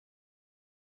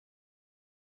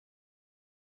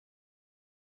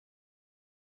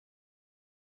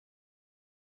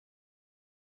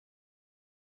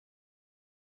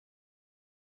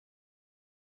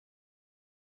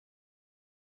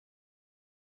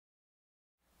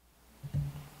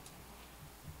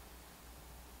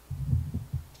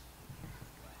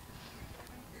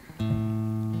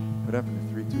7,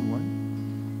 3, 2, 1.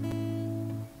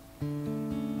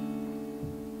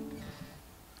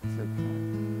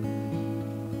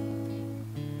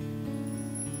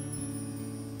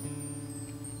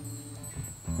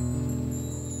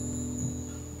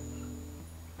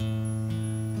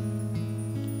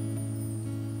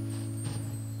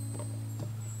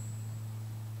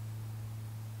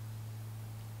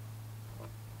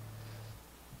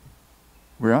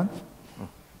 We're on? Oh.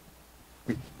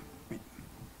 Wait.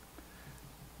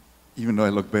 Even though I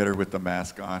look better with the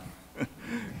mask on.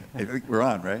 I think we're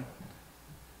on, right?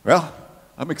 Well,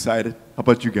 I'm excited. How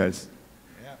about you guys?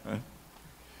 Yeah.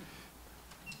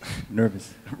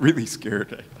 Nervous. I'm really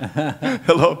scared.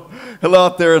 Hello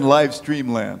out there in live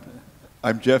stream land.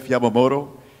 I'm Geoff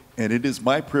Yamamoto, and it is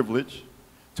my privilege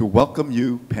to welcome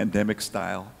you, pandemic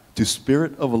style, to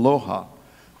Spirit of Aloha,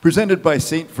 presented by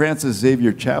St. Francis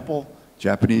Xavier Chapel,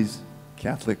 Japanese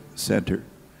Catholic Center.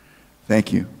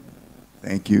 Thank you.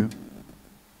 Thank you.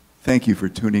 Thank you for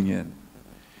tuning in.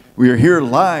 We are here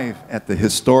live at the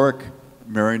historic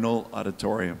Maryknoll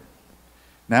Auditorium.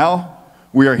 Now,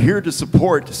 we are here to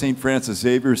support St. Francis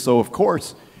Xavier, so of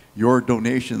course, your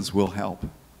donations will help.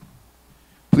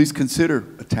 Please consider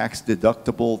a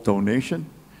tax-deductible donation.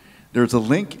 There's a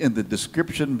link in the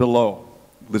description below.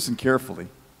 Listen carefully.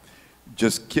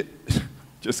 Just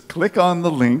click on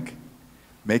the link,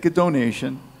 make a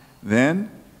donation, then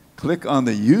click on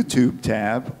the YouTube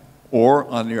tab or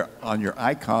on your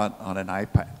icon on an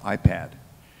iPad.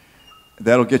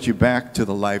 That'll get you back to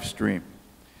the live stream.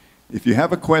 If you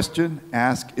have a question,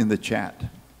 ask in the chat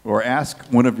or ask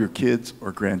one of your kids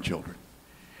or grandchildren.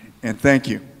 And thank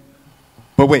you.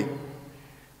 But wait,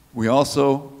 we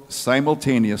also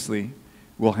simultaneously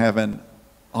will have an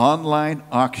online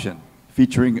auction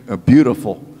featuring a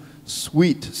beautiful,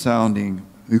 sweet-sounding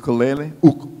ukulele,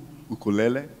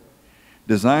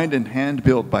 designed and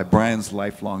hand-built by Brian's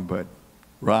lifelong bud,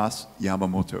 Ross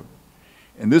Yamamoto.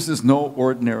 And this is no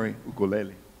ordinary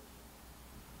ukulele.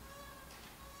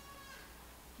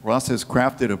 Ross has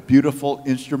crafted a beautiful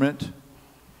instrument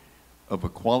of a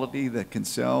quality that can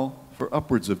sell for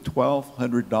upwards of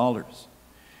 $1,200.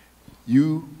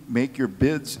 You make your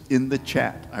bids in the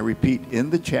chat. I repeat, in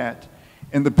the chat,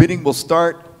 and the bidding will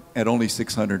start at only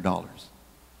 $600. So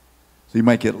you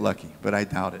might get lucky, but I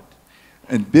doubt it.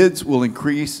 And bids will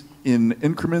increase in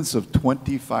increments of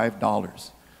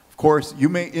 $25. Of course, you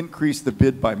may increase the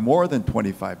bid by more than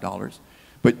 $25,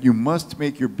 but you must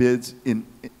make your bids in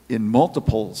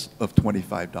multiples of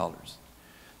 $25.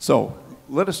 So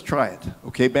let us try it.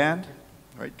 Okay, band?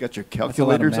 All right, got your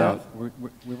calculators out? We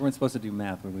weren't supposed to do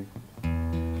math, were we?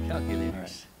 Calculators.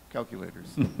 Right.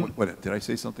 Calculators. what, did I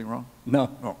say something wrong? No.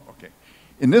 Oh, okay.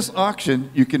 In this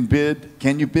auction, you can bid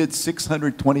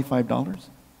 $625?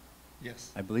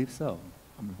 Yes. I believe so.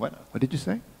 What did you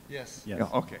say? Yes. Yes.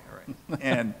 Yeah, okay, all right.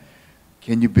 And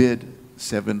can you bid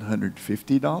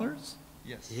 $750?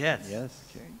 Yes. Yes. Yes.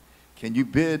 Okay. Can you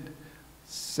bid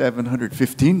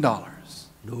 $715?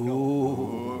 No.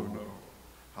 No.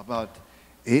 How about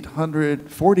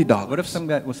 $840? What if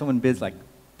someone bids like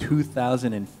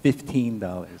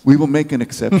 $2,015? We will make an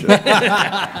exception.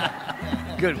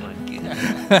 Good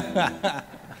one.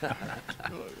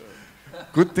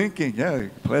 Good thinking, yeah,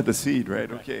 plant the seed,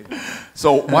 right? Okay.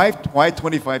 So why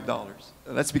 $25?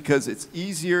 That's because it's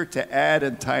easier to add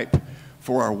and type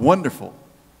for our wonderful,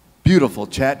 beautiful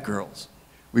chat girls.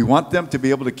 We want them to be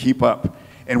able to keep up.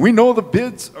 And we know the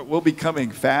bids will be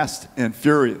coming fast and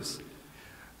furious.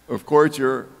 Of course,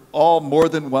 you're all more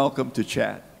than welcome to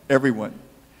chat, everyone.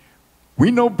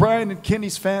 We know Brian and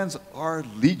Kenny's fans are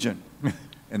legion.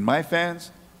 And my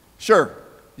fans, sure,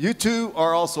 you two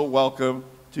are also welcome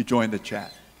to join the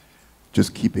chat.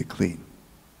 Just keep it clean.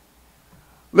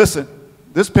 Listen,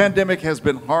 this pandemic has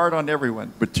been hard on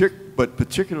everyone, but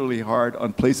particularly hard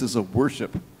on places of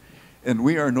worship, and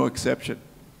we are no exception.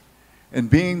 And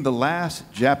being the last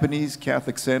Japanese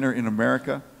Catholic center in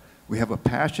America, we have a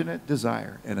passionate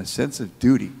desire and a sense of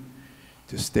duty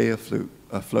to stay afloat.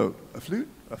 To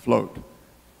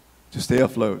stay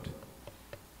afloat.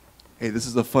 Hey, this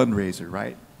is a fundraiser,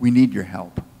 right? We need your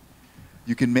help.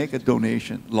 You can make a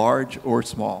donation, large or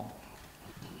small.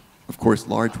 Of course,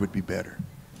 large would be better.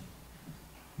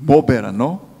 More better,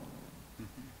 no?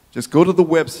 Just go to the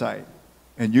website,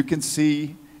 and you can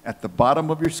see at the bottom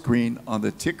of your screen on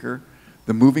the ticker,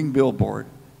 the moving billboard.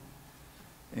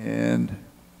 And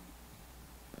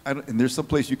there's some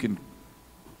place you can,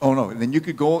 oh no, and then you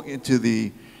could go into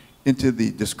the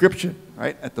description,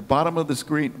 right? At the bottom of the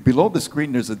screen, below the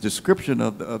screen, there's a description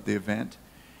of the event.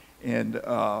 And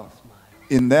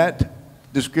in that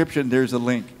description, there's a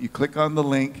link. You click on the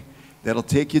link, that'll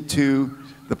take you to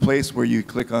the place where you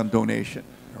click on donation.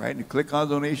 All right, you click on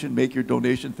donation, make your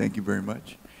donation. Thank you very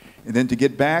much. And then to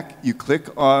get back, you click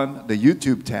on the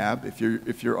YouTube tab if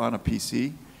you're on a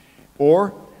PC,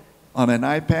 or on an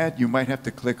iPad, you might have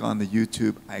to click on the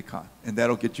YouTube icon, and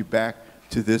that'll get you back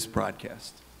to this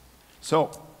broadcast.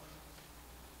 So,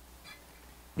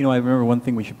 You know, I remember one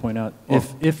thing we should point out.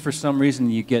 If for some reason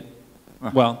you get,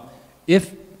 well,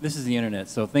 if this is the internet,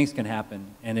 so things can happen,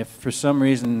 and if for some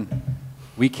reason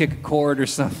we kick a cord or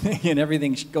something and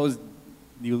everything goes,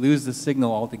 you lose the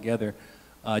signal altogether,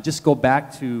 just go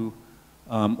back to,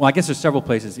 well, I guess there's several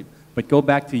places, but go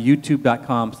back to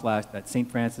youtube.com/that St.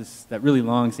 Francis, that really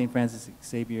long St. Francis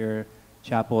Xavier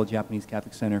Chapel, Japanese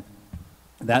Catholic Center.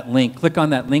 That link, click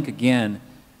on that link again,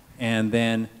 and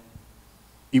then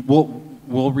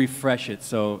we'll refresh it.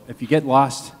 So if you get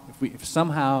lost, if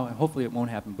somehow, and hopefully it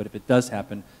won't happen, but if it does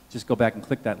happen, just go back and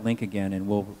click that link again, and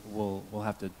we'll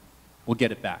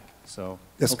get it back. So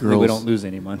yes, hopefully girls, we don't lose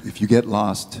anyone. If you get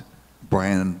lost,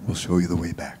 Brian will show you the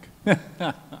way back.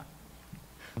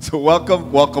 So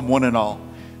welcome one and all.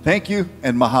 Thank you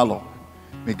and mahalo.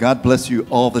 May God bless you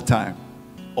all the time.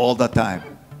 All the time.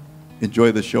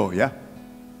 Enjoy the show, yeah?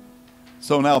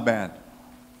 So now, band,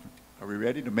 are we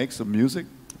ready to make some music?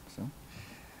 So.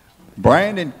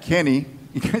 Brian and Kenny,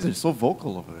 you guys are so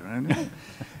vocal over there, aren't you?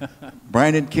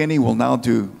 Brian and Kenny will now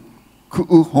do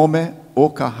Ku'u Home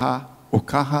Okaha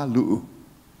Okaha Lu'u.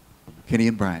 Kenny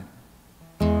and Brian.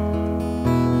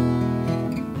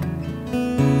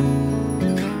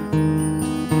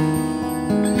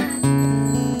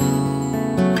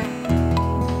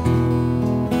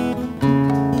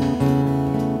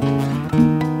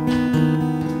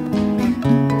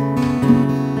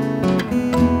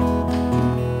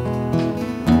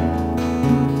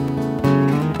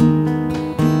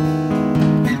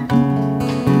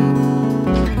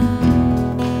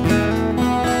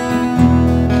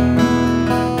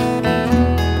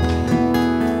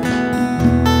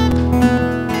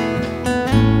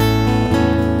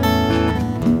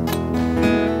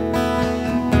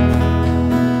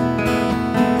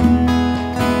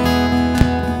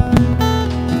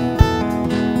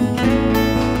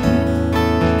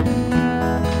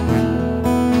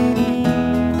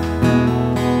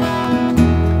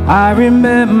 I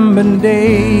remember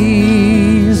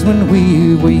days when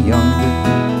we were younger.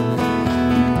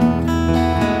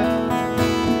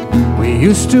 We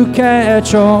used to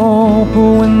catch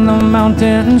opu in the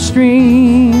mountain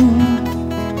stream.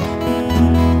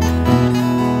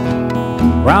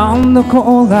 Round the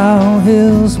Kolau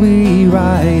hills we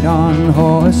ride on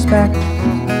horseback.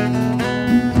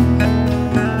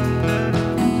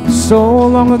 So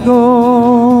long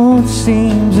ago, it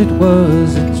seems it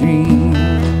was a dream.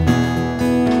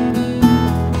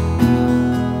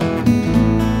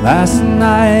 Last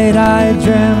night I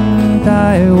dreamt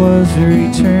I was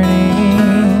returning,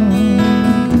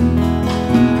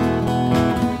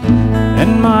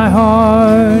 and my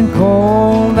heart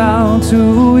called out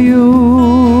to you.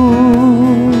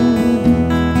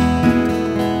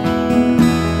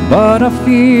 But I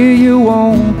fear you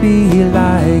won't be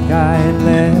like I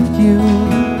left you.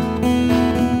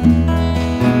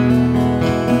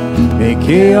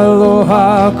 Eke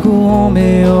aloha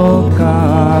kuome o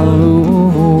kalu.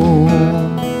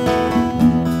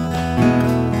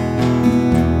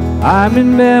 I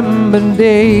remember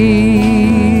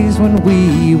days when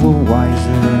we were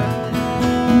wiser,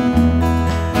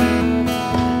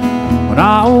 when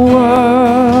our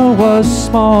world was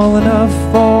small enough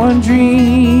for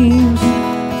dreams,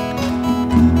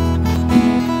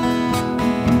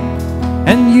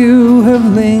 and you have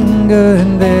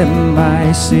lingered there,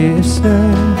 my sister,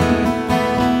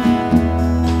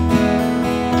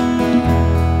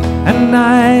 and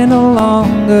I no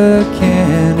longer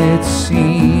can, it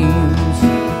seems.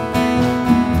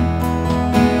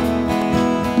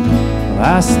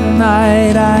 Last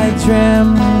night I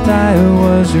dreamt I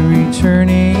was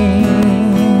returning,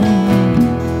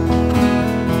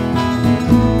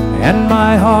 and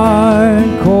my heart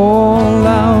called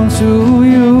out to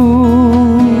you.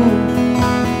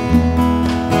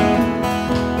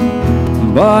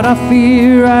 But I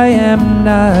fear I am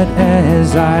not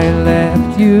as I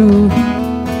left you.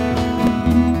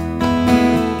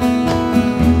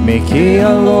 Meke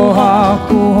aloha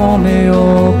kuhome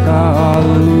o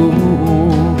kalu.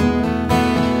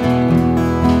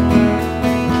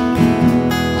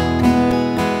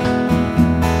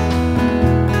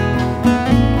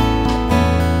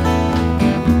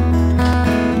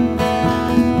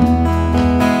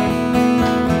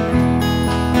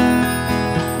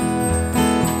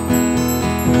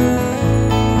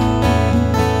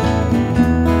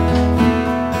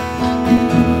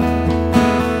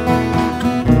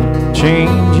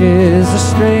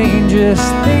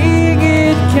 strangest thing,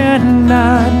 it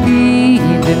cannot be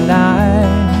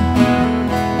denied.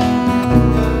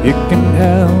 It can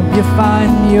help you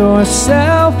find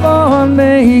yourself or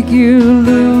make you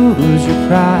lose your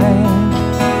pride.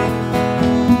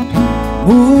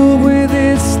 Move with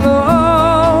it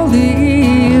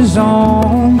slowly as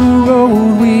on the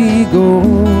road we go.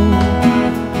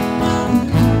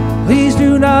 Please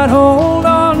do not hold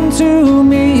on to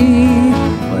me,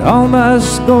 we all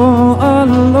must go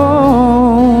alone.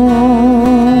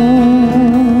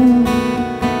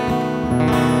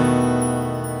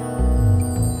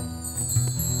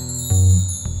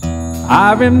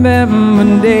 I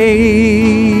remember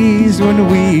days when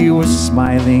we were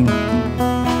smiling,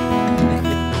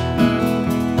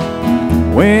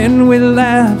 when we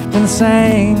laughed and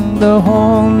sang the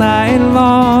whole night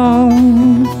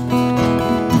long.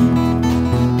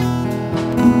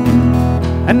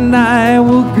 And I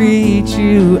will greet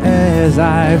you as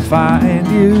I find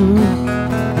you,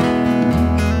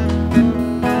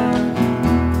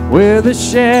 with the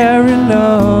sharing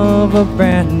of a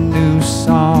brand new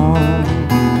song.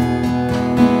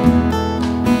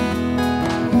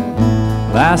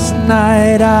 Last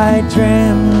night I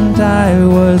dreamt I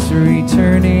was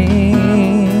returning,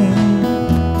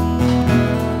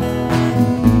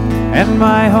 and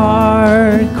my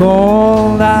heart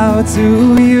called out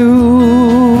to you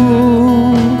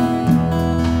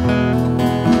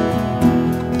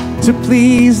to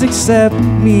please accept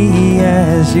me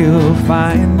as you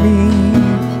find me.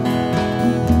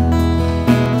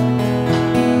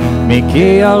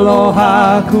 Miki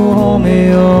aloha ku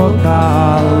home o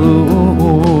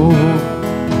kalu,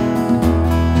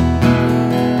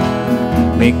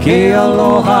 Miki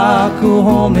aloha ku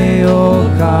home o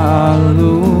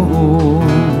kalu,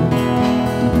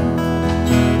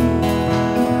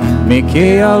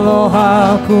 Miki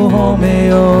aloha ku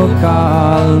home o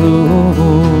kalu.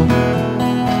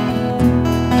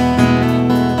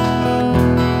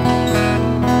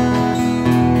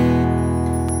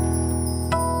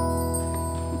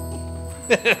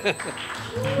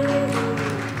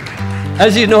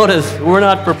 As you notice, we're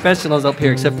not professionals up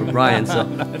here except for Brian, so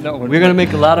we're going to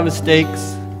make a lot of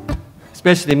mistakes,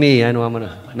 especially me. I know I'm going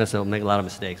to mess up, make a lot of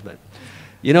mistakes, but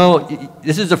you know,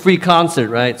 this is a free concert,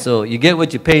 right? So you get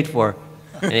what you paid for,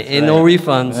 and no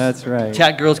refunds. That's right.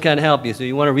 Chat girls can't help you, so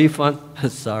you want a refund?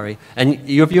 Sorry. And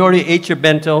if you already ate your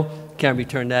bento, can't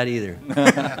return that either.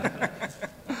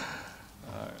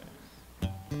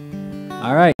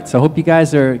 All right, so I hope you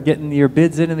guys are getting your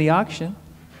bids in the auction.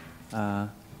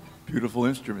 Beautiful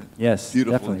instrument. Yes,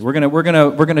 Beautiful definitely. instrument.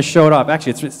 We're gonna show it off.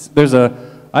 Actually,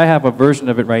 I have a version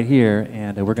of it right here,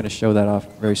 and we're gonna show that off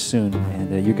very soon.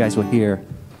 And you guys will hear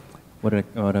what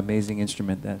an amazing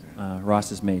instrument that Ross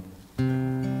has made.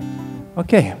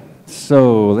 Okay,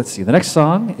 so let's see. The next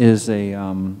song is a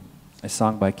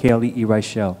song by Keali'i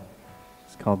Reichel.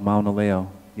 It's called Mauna Leo.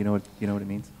 You know what it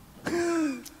means?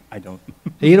 I don't.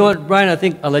 Hey, you know what, Brian? I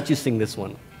think I'll let you sing this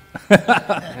one.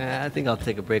 I think I'll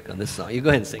take a break on this song. You go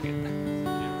ahead and sing it.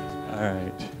 All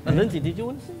right. Lindsay, did you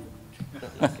want to sing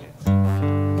it?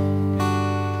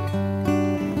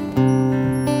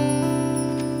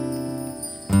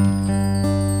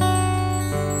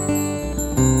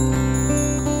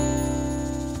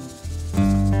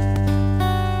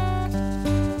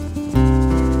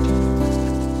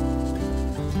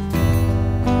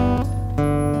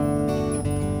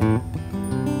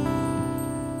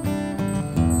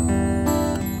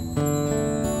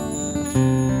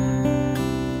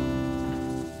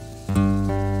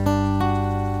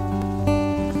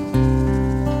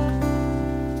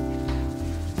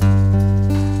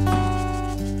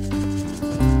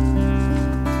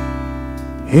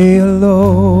 Hey,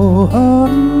 aloha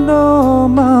no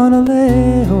Mauna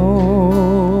Leo,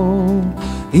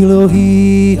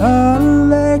 Ilohi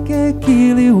aleke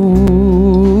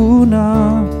kiliuna,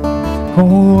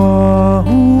 Hoa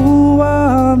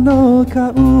hua no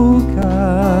kauka,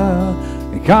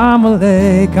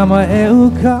 Kamale kama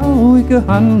eukau ika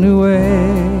hanue,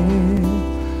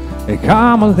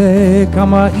 Kamale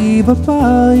kama iba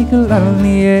pa ika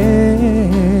lalnie,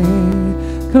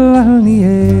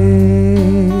 lalnie.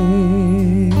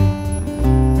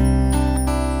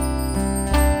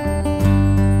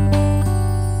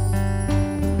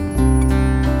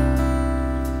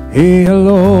 He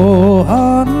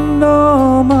aloha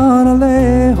no Mauna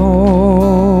Leo,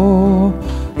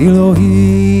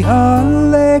 Ilohi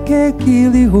aleke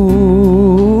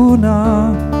kilihuna,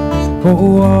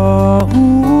 Hoa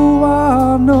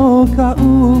hua no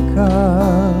kauka,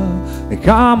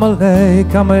 Kamale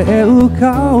kama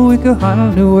eukau ika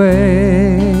hanue,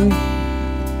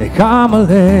 E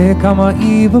kamale kama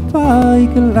iwa pa I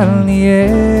ka lani e,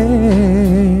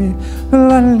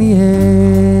 lani e.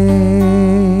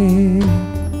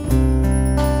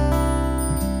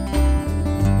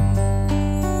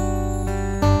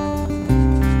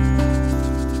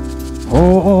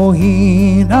 O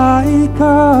hina I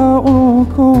ka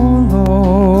okolo,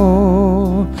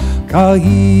 ka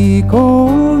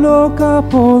hikolo ka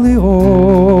poli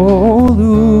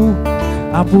olu,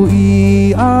 apu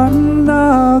I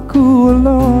ana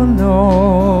kulono,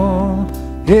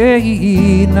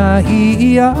 he na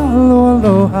I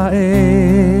aloha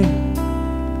e,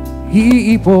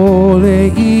 hi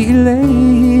pole I le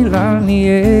lani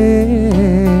e,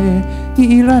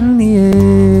 I lani e.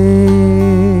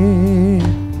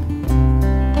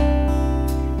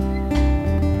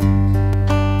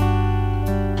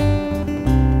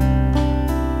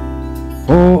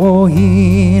 O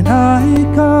hina I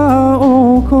ka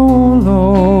okolo,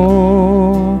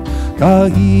 ka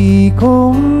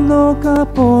hikolo ka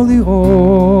poli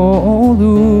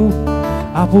olu,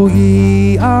 apu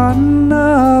I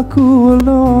ana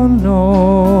kulono,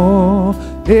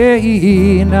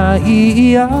 e na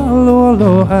I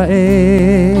aloha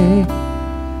e,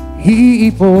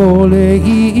 hi pole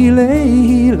I le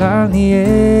lani e,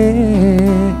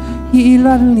 I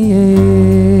lani e.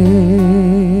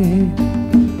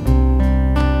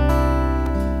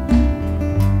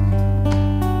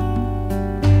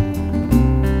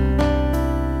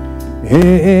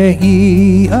 E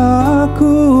I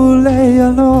akule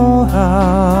aloha,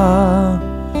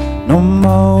 no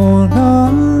mauna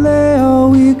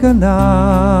leo I ka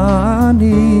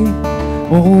nani,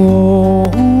 o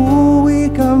I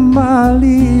ka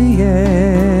mali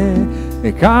e,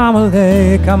 e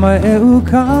kamale kama e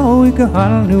ukau I ka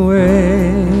hanu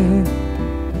e,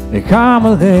 e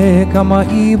kamale kama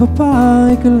iwa pa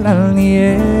I ka lani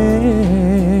e,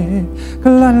 ka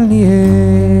lani e.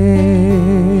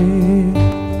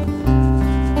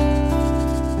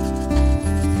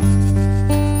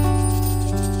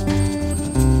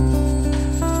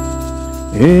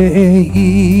 E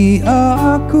I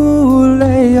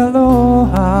akule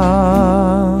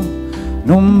aloha,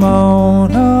 no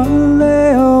mauna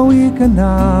leo I ka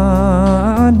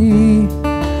nani,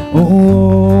 o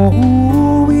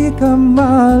I ka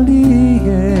mali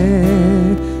e,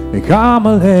 e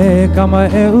kamale kama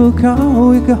e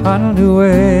ukau I ka hanu e,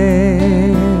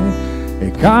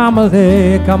 e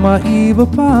kamale kama iwa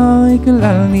pa I ka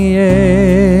lani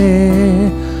e.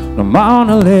 No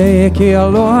mauna le ke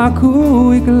aloha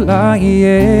ku I ka lai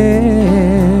e,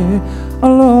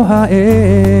 aloha e,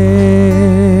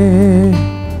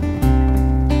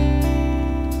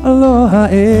 aloha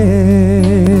e.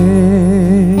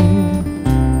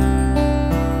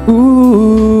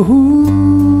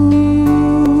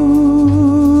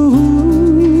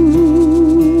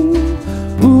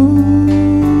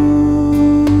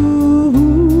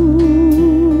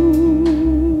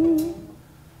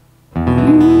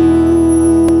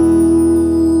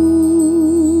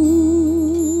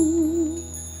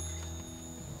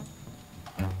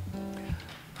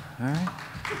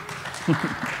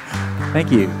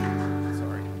 Thank you.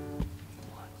 Sorry.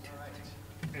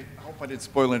 Hey, I hope I didn't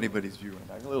spoil anybody's viewing.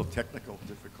 I had a little technical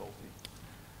difficulty.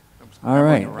 All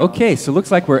right. Okay, so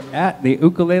looks like we're at the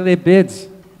ukulele bids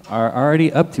are already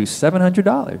up to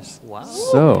 $700. Wow.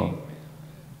 So,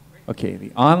 okay,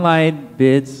 the online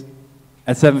bids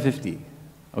at $750.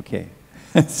 Okay.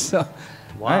 So,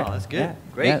 Wow, all right. that's good. Yeah,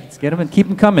 Great. yeah, let's get them and keep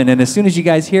them coming. And as soon as you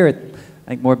guys hear it, I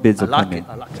think more bids will come in.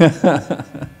 I like it.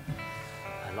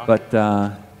 But,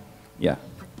 yeah.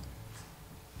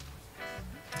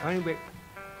 Anyway,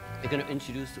 they're going to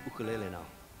introduce the ukulele now.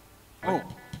 Oh,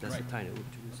 that's the time to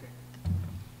introduce it.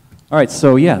 All right,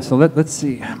 so yeah, so let's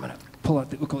see. I'm going to pull out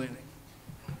the ukulele.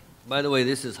 By the way,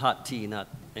 this is hot tea, not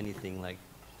anything like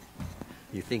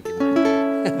you think it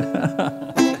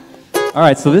might be. All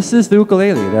right, so this is the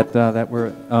ukulele that we're,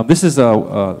 this is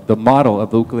the model of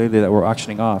the ukulele that we're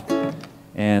auctioning off.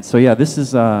 And so yeah, this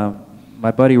is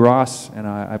my buddy Ross, and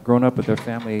I've grown up with their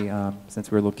family since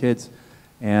we were little kids.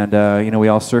 And you know, we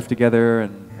all surf together,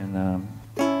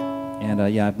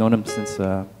 and yeah, I've known him since,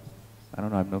 I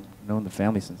don't know, I've known the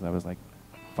family since I was like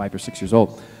 5 or 6 years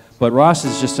old. But Ross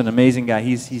is just an amazing guy.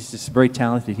 He's just very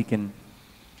talented. He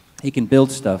can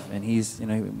build stuff, and he's, you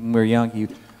know, when we were young,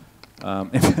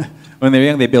 when they were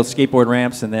young, they built skateboard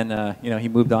ramps, and then you know, he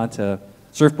moved on to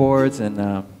surfboards,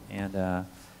 and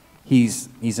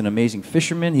he's an amazing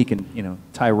fisherman. He can, you know,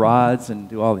 tie rods and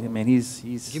do all. Man, he's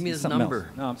Give me his something number.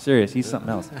 else. No, I'm serious. He's something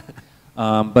else.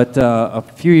 But a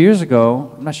few years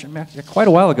ago, I'm not sure, quite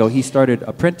a while ago, he started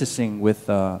apprenticing with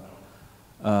a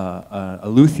a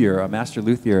luthier, a master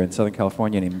luthier in Southern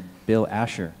California named Bill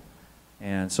Asher.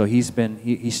 And so he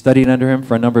studied under him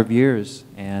for a number of years,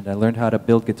 and I learned how to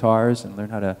build guitars and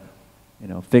learned how to,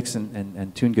 fix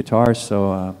and tune guitars.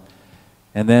 So,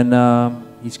 and then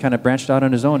he's kind of branched out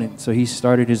on his own, and so he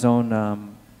started his own.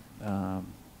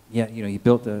 He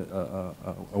built a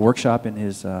workshop in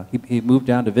his. He moved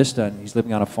down to Vista, and he's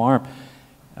living on a farm,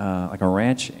 like a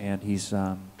ranch, and he's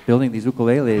building these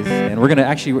ukuleles. And we're gonna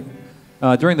actually.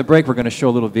 During the break, we're going to show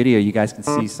a little video. You guys can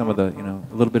see some of the,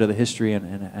 a little bit of the history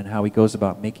and how he goes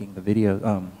about making the video,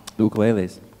 the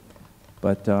ukuleles.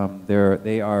 But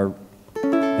they are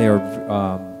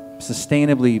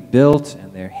sustainably built,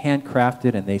 and they're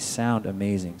handcrafted, and they sound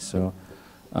amazing. So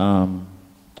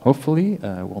hopefully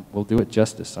we'll do it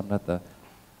justice. I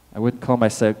wouldn't call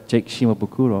myself Jake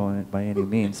Shimabukuro by any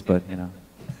means, but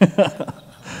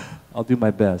I'll do my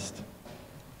best.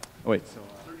 Oh, wait. So.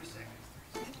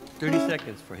 30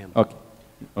 seconds for him. Okay.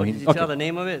 Did you tell the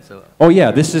name of it? So. Oh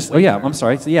yeah, this is. Oh yeah, I'm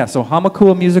sorry. So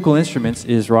Hamakua Musical Instruments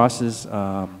is Ross's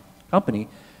company,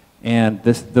 and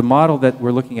the model that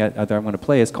we're looking at that I'm going to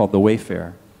play is called the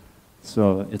Wayfarer.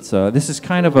 So this is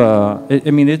kind of a.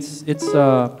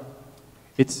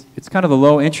 It's kind of a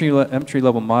low entry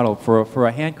level model for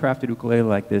a handcrafted ukulele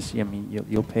like this. I mean,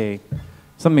 you'll pay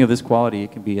something of this quality.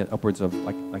 It can be upwards of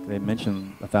like they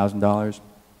mentioned $1,000.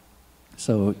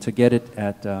 So to get it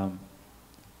at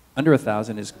under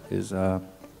 $1,000 is a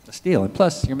steal, and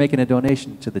plus you're making a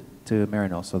donation to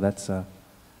Marino, so that's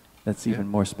even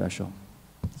more special.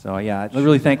 So yeah, I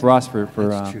really thank Ross for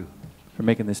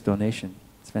making this donation.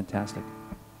 It's fantastic.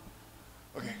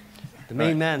 Okay. The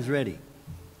main man's ready.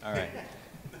 All right.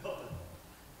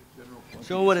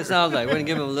 Show him what it sounds like. We're gonna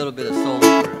give him a little bit of soul. A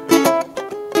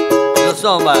little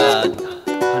song by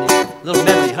little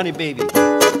medley, Honey Baby,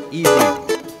 Easy.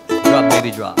 Drop,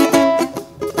 baby, drop.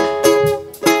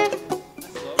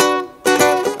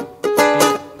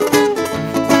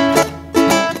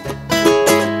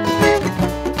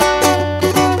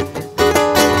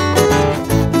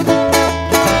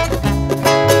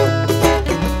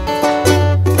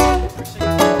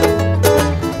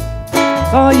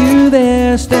 Saw you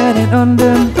there standing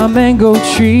under a mango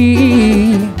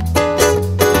tree.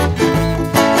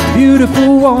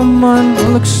 Beautiful woman,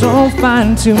 looks so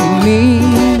fine to me.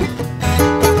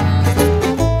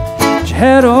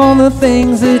 Had all the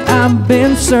things that I've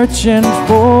been searching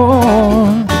for.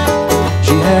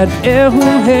 She had hair,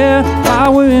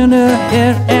 flower in her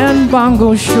hair, and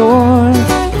bongo shorts.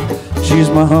 She's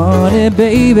my honey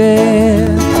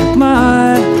baby,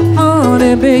 my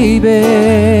honey baby,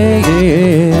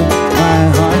 yeah. My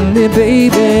honey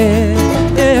baby,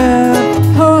 yeah,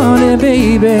 honey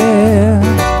baby.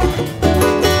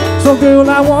 So girl,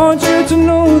 I want you to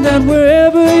know that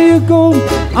wherever you go,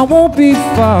 I won't be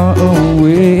far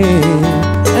away.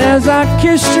 As I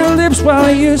kiss your lips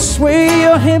while you sway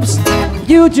your hips,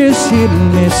 you just hear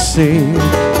me say,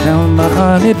 now my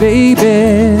honey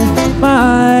baby,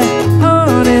 my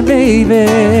honey baby,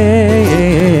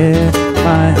 yeah.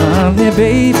 My honey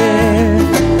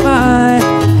baby, my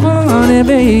honey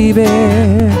baby.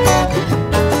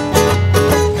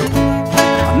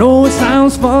 I know it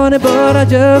sounds funny, but I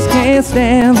just can't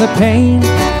stand the pain.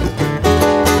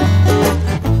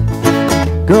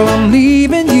 Girl, I'm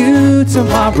leaving you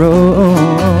tomorrow.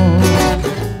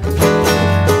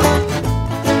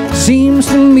 Seems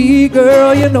to me,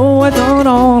 girl, you know I've done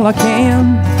all I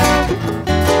can.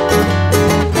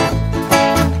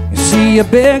 You see, I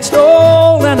beg,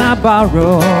 stole, and I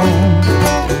borrow.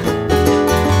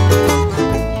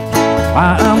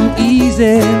 Why I'm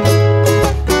easy.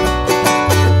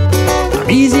 I'm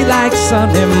easy like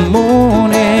Sunday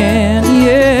morning,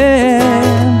 yeah.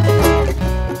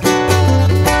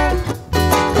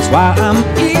 Why I'm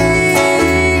easy.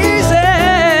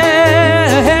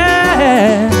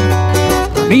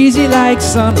 I'm easy like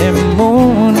Sunday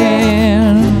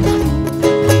morning.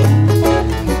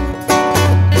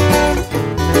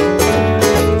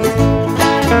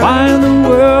 Why in the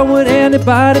world would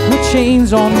anybody put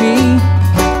chains on me?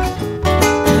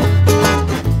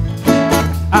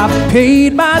 I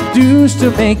paid my dues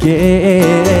to make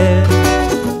it.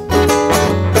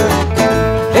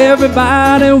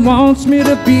 Everybody wants me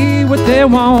to be what they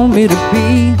want me to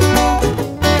be.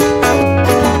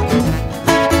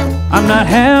 I'm not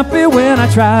happy when I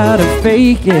try to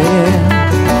fake it.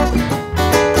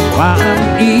 Why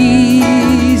I'm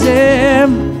easy.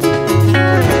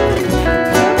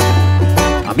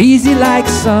 I'm easy like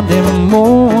Sunday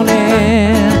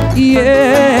morning,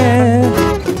 yeah.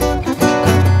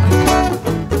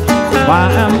 Why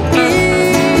I'm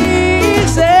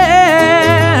easy.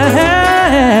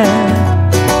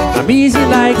 I'm easy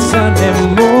like Sunday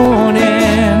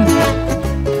morning.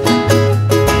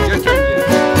 Your turn, Geoff.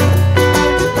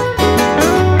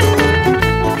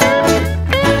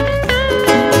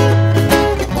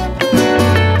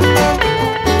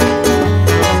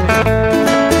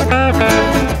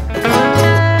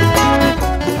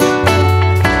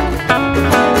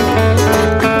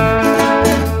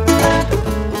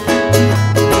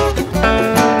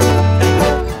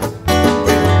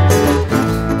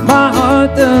 My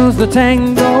heart does the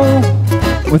tango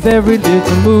with every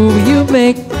little move you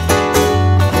make.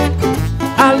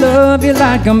 I love you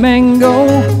like a mango,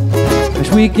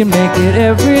 wish we can make it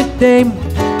every day.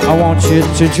 I want you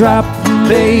to drop,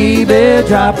 baby,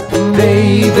 drop,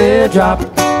 baby, drop.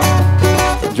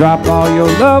 Drop all your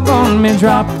love on me,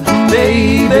 drop,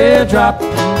 baby, drop,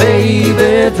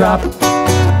 baby, drop.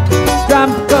 Drop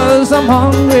 'cause I'm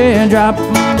hungry, drop,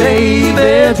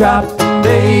 baby, drop,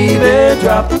 baby,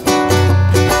 drop.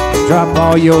 Drop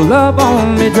all your love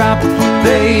on me, drop,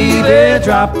 baby,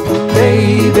 drop,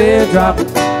 baby, drop.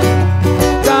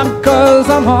 Drop 'cause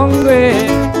I'm hungry.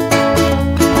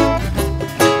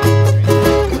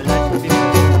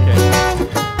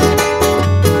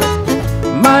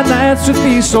 My nights would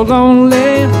be so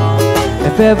lonely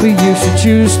if ever you should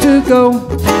choose to go.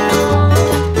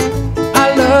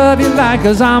 I love you like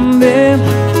a zombie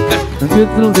with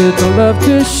a little love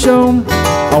to show.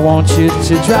 I want you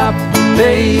to drop,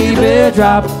 baby,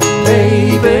 drop,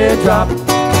 baby, drop.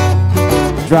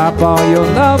 Drop all your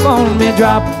love on me,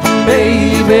 drop,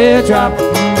 baby, drop,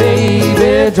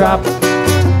 baby, drop.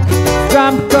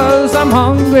 Drop 'cause I'm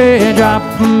hungry, drop,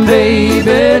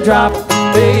 baby, drop,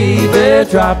 baby,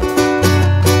 drop.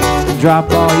 Drop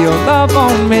all your love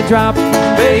on me, drop,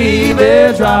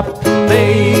 baby, drop,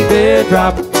 baby,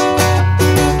 drop.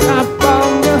 Drop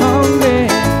all your hungry.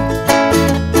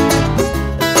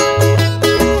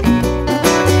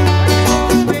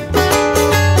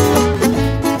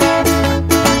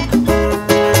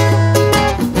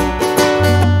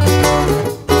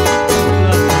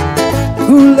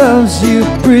 Who loves you,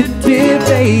 pretty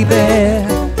baby?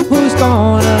 Who's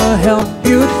gonna help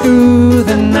you through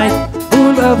the night?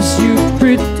 Who loves you,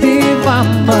 pretty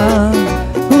mama?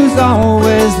 Who's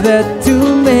always there to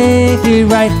make it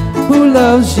right? Who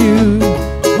loves you?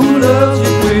 Who loves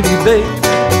you, pretty baby?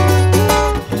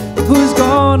 Who's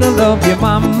gonna love you,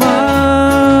 mama?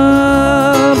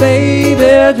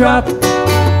 Baby, drop.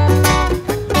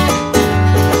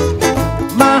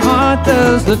 My heart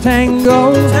does the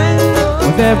tango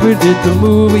with every little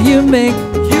move you make.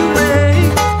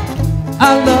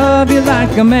 I love you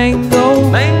like a mango.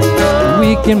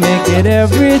 We can make it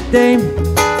every day.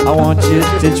 I want you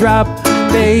to drop,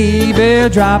 baby,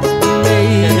 drop,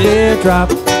 baby, drop.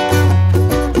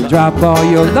 Drop all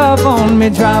your love on me,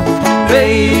 drop,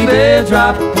 baby,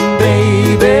 drop,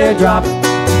 baby, drop.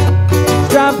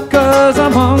 Drop 'cause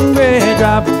I'm hungry,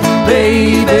 drop,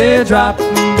 baby, drop,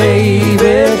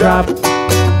 baby, drop.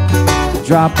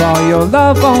 Drop all your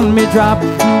love on me, drop,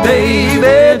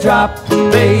 baby, drop,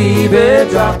 baby,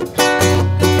 drop.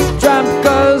 Drop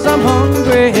 'cause I'm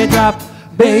hungry, drop,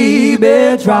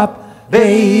 baby, drop,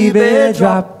 baby,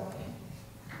 drop.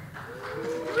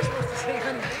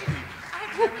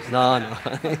 No.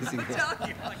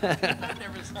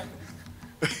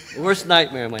 Worst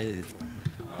nightmare, my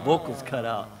vocals cut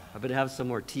out. I better have some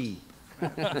more tea. All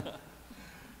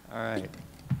right.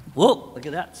 Whoa, look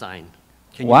at that sign.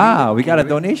 Can you read Wow, it? we Can got you a read it?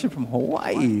 donation from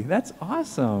Hawaii. That's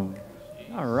awesome.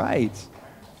 All right.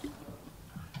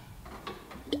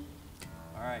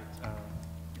 All right.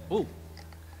 Oh.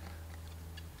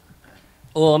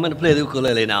 Oh, I'm going to play the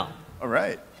ukulele now. All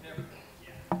right.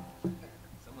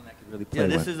 Someone that could really play Yeah,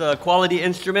 this one. is a quality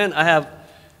instrument. I have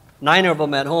 9 of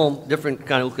them at home, different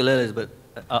kind of ukuleles, but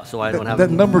so I don't have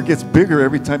That number gets bigger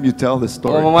every time you tell this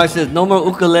Well, story. my wife says no more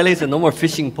ukuleles and no more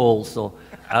fishing poles, so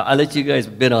I'll let you guys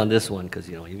bid on this one because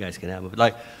you guys can have it. But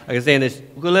like I was saying, this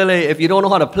ukulele, if you don't know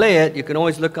how to play it, you can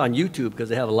always look on YouTube because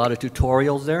they have a lot of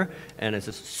tutorials there, and it's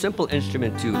a simple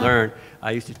instrument to learn.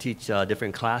 I used to teach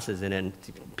different classes, and then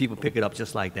people pick it up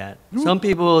just like that. Some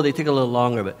people they take a little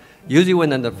longer, but usually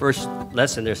when in the first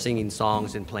lesson they're singing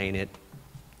songs and playing it.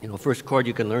 First chord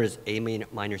you can learn is A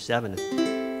minor 7.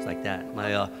 It's like that.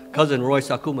 My cousin Roy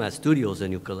Sakuma has studios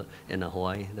in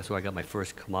Hawaii. That's where I got my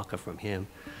first kamaka from him.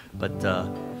 But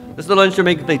this little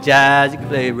instrument, you can play jazz, you can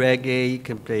play reggae, you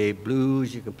can play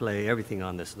blues, you can play everything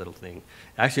on this little thing.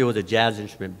 Actually, it was a jazz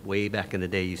instrument way back in the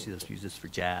day. You used to use this for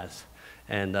jazz.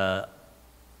 And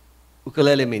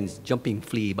ukulele means jumping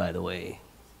flea, by the way.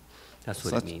 That's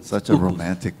what it means. Such a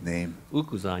romantic name.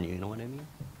 Uku's on you, you know what I mean?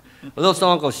 A little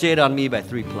song called Shade on Me by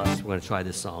 3 Plus. We're going to try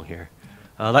this song here.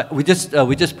 We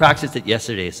just practiced it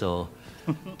yesterday, so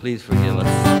Please forgive us.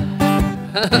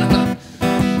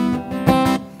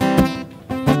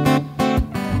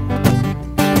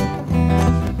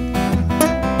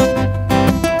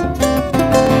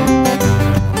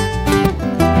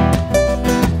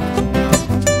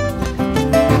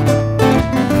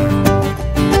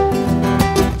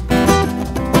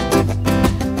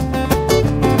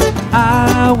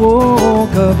 I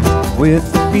woke up with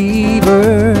a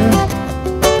fever,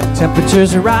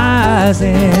 temperatures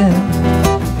rising,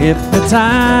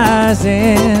 hypnotizing.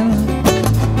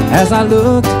 As I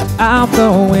looked out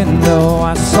the window,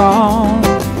 I saw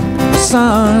the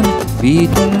sun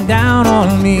beating down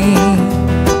on me,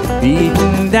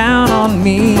 beating down on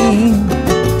me.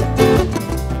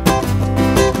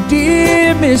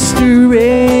 Dear Mr.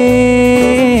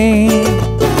 Rain,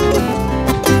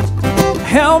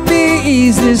 help me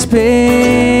ease this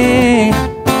pain.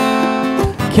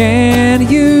 Can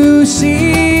you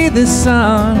see the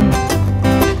sun?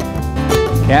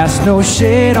 Cast no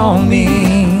shade on me,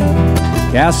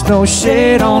 cast no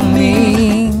shade on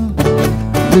me.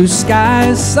 Blue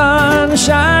skies,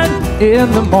 sunshine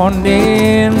in the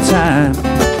morning time,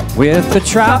 with a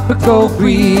tropical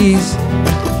breeze.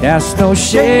 Cast no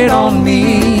shade on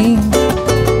me.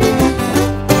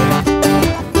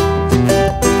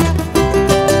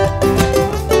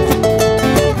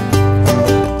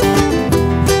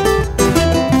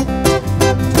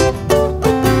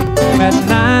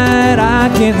 I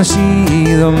can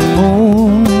see the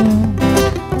moon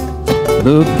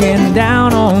looking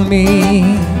down on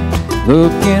me,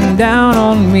 looking down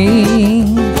on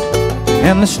me,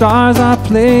 and the stars are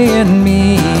playing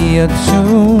me a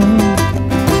tune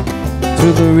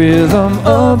to the rhythm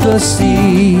of the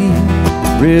sea,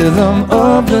 rhythm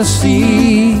of the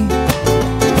sea.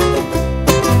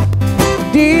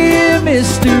 Dear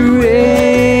Mr.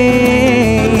 Rain,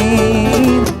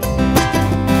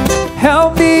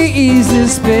 help me ease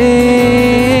this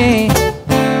pain.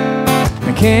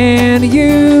 Can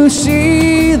you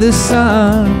see the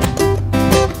sun?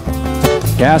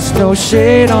 Cast no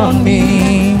shade on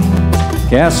me,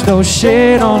 cast no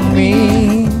shade on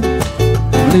me.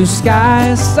 Blue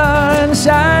skies,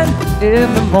 sunshine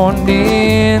in the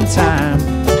morning time,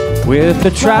 with a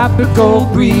tropical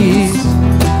breeze.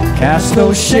 Cast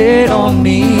no shade on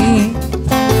me.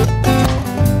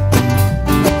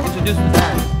 Introduce the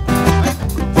band.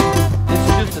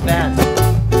 Introduce the band.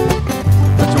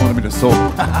 That's you wanted me to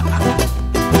solo.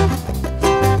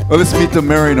 Well, let's meet the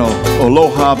Marino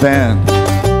Aloha Band.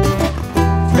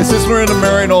 And since we're in the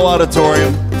Marino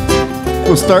Auditorium,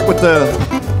 we'll start with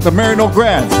the Marino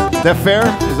grads. Is that fair?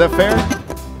 Is that fair?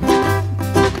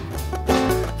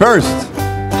 First,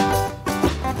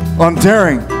 on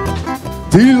daring,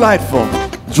 delightful,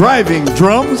 driving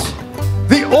drums,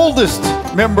 the oldest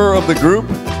member of the group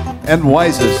and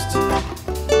wisest.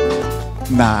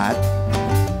 Not.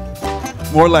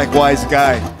 More like wise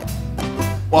guy.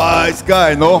 Wise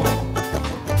guy, no?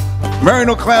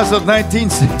 Marino class of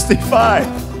 1965.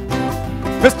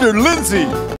 Mr. Lindsay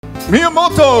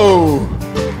Miyamoto.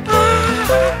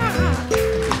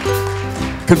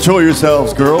 Control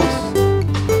yourselves, girls.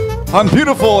 On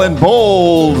beautiful and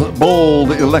bold,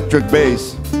 bold electric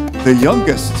bass, the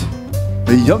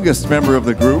youngest member of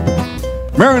the group,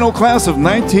 Marino class of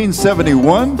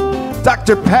 1971,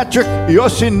 Dr. Patrick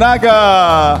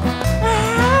Yoshinaga.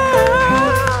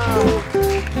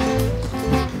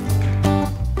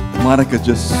 Monica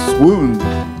just swooned.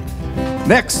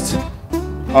 Next,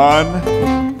 on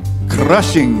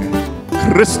crushing,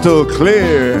 crystal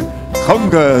clear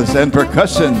congas and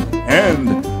percussion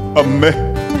and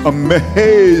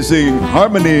amazing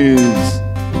harmonies.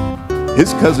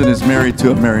 His cousin is married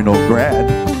to a Marino grad,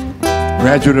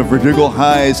 graduate of Rodrigo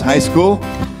Highs High School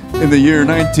in the year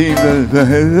 19...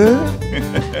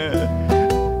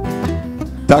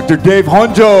 Dr. Dave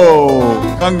Honjio,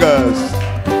 congas.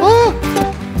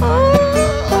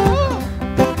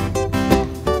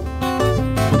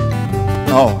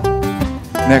 Oh,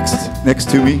 next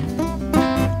to me,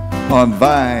 on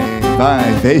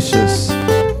vivacious,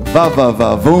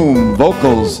 va-va-va-voom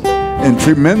vocals and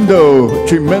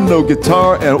tremendo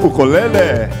guitar and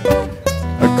ukulele,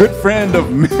 a good friend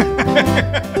of me.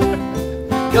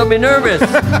 Got me nervous.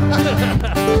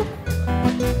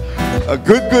 A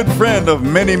good friend of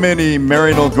many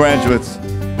Marino graduates.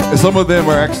 And some of them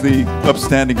are actually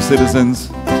upstanding citizens.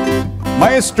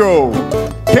 Maestro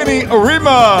Kenny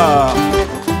Arima.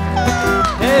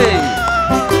 Hey.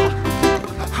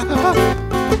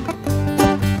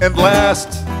 And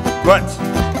last, but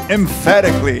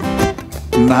emphatically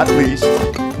not least,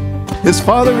 his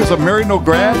father is a Marino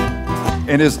grad,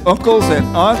 and his uncles and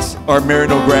aunts are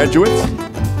Marino graduates.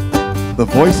 the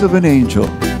voice of an angel,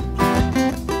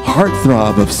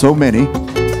 heartthrob of so many,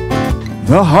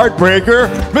 the heartbreaker,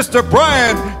 Mr.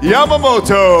 Brian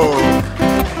Yamamoto.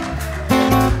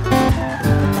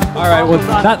 All right, well,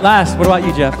 not last. What about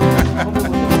you, Geoff?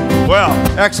 Well,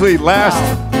 actually, last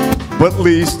but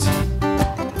least,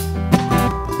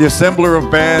 the assembler of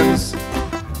bands,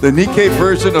 the Nikkei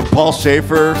version of Paul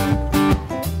Schaefer,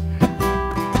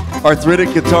 arthritic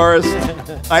guitarist.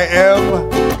 I am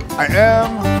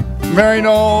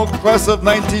Marino, class of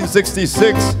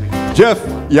 1966, Geoff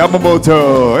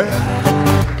Yamamoto.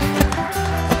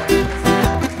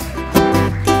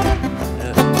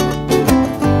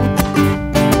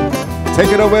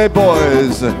 Take it away,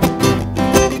 boys.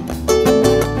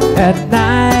 At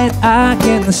night I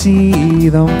can see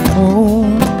the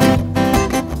moon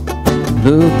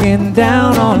looking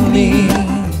down on me,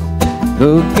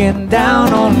 looking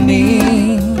down on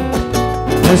me.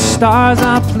 The stars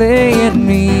are playing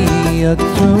me a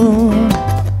tune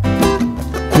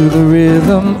to the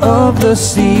rhythm of the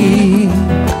sea,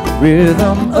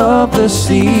 rhythm of the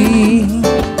sea.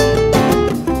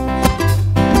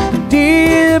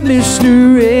 Dear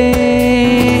Mr. Rain,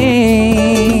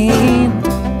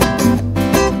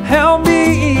 help me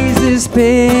ease this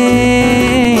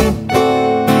pain.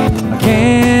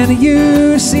 Can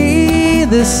you see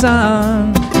the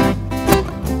sun?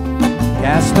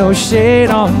 Cast no shade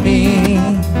on me,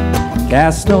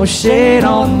 cast no shade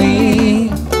on me.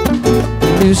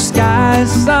 Blue skies,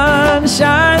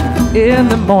 sunshine in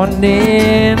the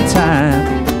morning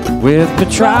time with the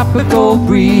tropical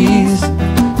breeze.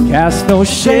 Cast no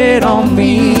shade on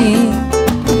me.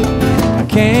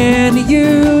 Can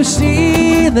you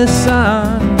see the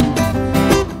sun?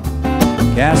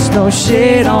 Cast no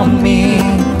shade on me,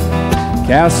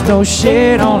 cast no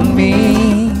shade on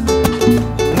me.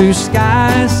 Blue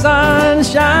sky,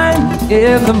 sunshine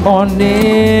in the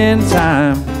morning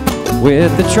time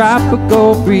with the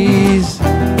tropical breeze.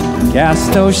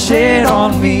 Cast no shade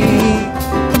on me.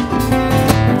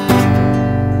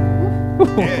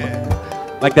 Yeah.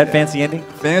 Like that fancy ending?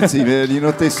 Fancy, man. You know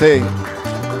what they say?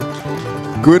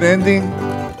 Good ending,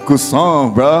 good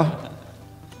song, bruh.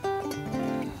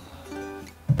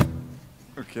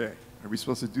 Okay. Are we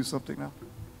supposed to do something now?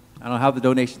 I don't know how the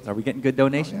donations. Are we getting good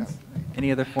donations? Oh, yeah.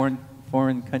 Any other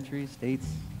foreign countries, states?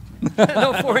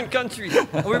 No foreign countries.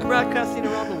 We're broadcasting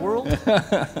around the world?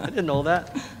 I didn't know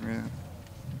that. Yeah.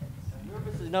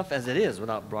 Nervous enough as it is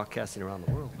without broadcasting around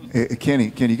the world. Hey, Kenny,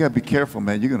 you gotta be careful,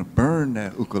 man. You're gonna burn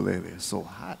that ukulele. It's so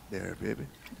hot there, baby.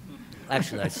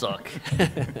 Actually, I suck.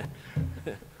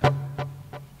 All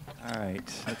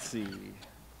right, let's see.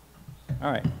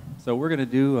 All right, so we're going to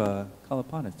do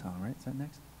Kalapana Tom, right? Is that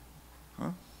next?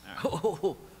 Huh?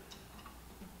 Oh,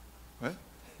 What?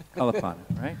 Kalapana,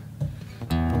 right?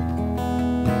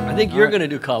 I think you're going to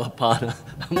do Kalapana.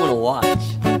 I'm going to watch.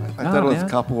 I thought it was man.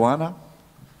 Capuana.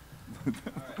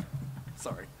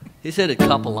 Sorry. He said it's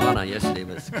Kapalana yesterday,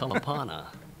 but it's Kalapana.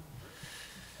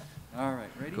 All right,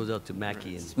 ready? Goes out to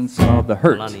Mackie This and one's called The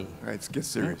Hurt. Lonnie. All right, let's get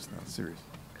serious now. Serious.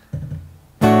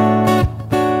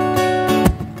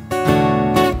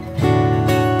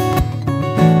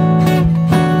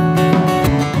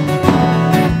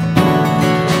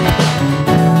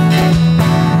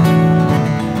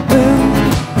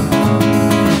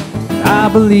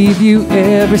 I believe you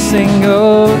every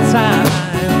single time,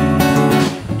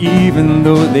 even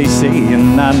though they say you're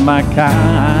not my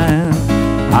kind.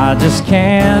 I just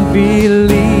can't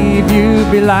believe you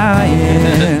be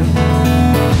lying.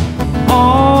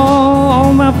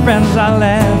 All my friends are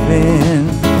laughing,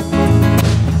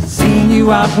 seeing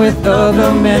you out with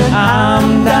other men,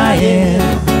 I'm dying.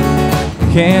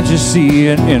 Can't you see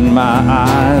it in my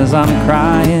eyes? I'm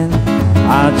crying.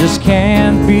 I just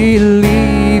can't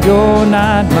believe you're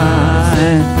not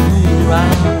mine.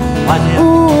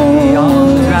 Ooh,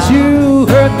 would you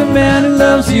hurt the man who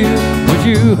loves you? Would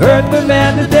you hurt the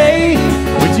man today?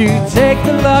 Would you take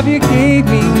the love you gave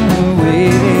me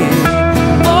away?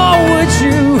 Oh, would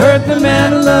you hurt the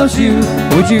man who loves you?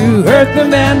 Would you hurt the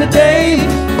man today?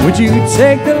 Would you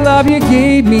take the love you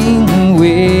gave me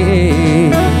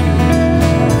away?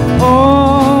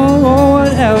 Oh,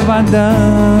 what have I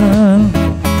done?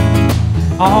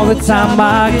 All the time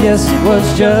I guess was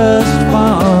just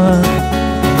fun.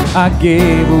 I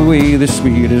gave away the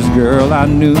sweetest girl I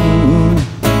knew.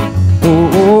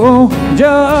 Oh,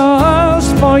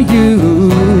 just for you.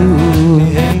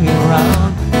 Hanging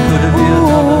around,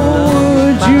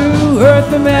 would you hurt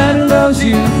the man who loves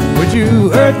you? Would you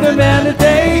hurt the man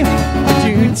today? Would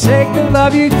you take the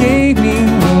love you gave me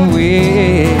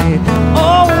away?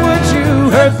 Oh, would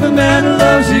you hurt hurt the man who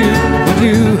loves you? Would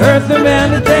you hurt the man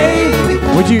today?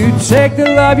 Would you take the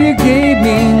love you gave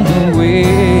me away?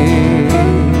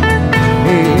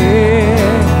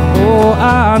 Oh,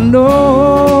 I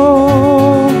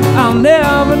know I'll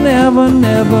never, never,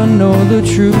 never know the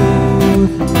truth.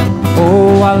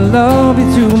 Oh, I love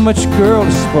you too much, girl,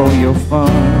 to spoil your fun.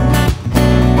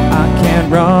 I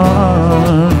can't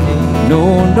run,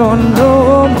 no, no,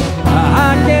 no,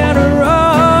 I can't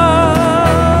run.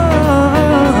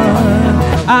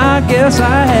 I guess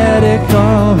I had it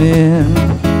coming.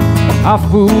 I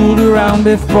fooled around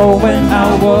before when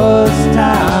I was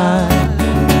tired,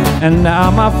 and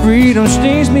now my freedom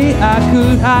stings me. I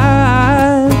could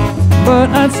hide, but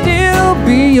I'd still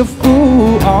be a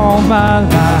fool all my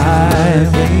life.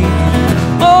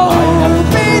 Oh,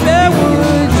 baby,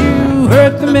 would you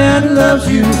hurt the man who loves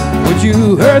you? Would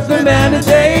you hurt the man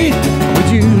today? Would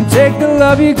you take the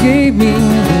love you gave me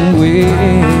away?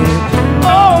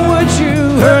 Oh, would you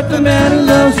hurt the man who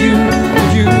loves you?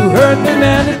 Would you hurt the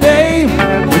man today?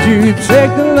 Would you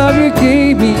take the love you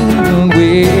gave me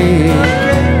away?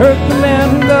 Hurt the man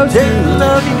who loves you.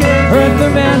 Hurt the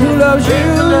man who loves you.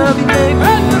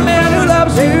 Hurt the man who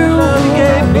loves you.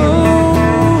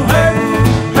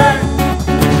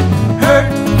 Hurt.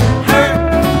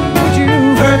 Would you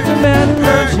hurt the man who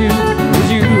loves you? Would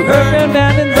you hurt the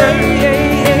man who loves you? Yeah.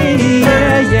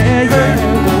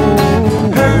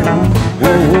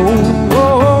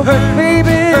 Oh, hurt,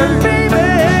 baby,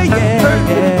 yeah.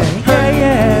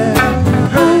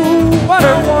 Ooh, I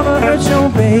don't wanna hurt your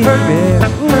baby.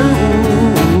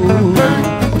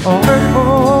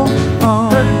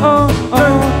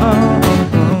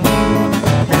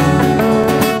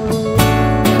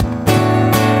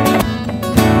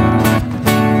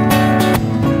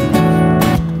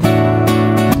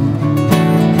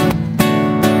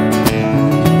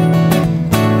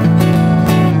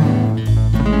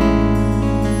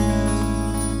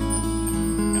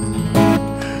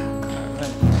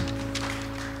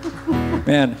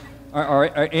 Man,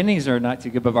 our endings are not too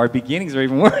good, but our beginnings are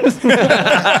even worse.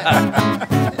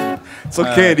 It's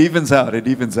okay. It evens out. It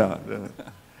evens out.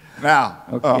 Now.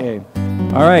 Okay.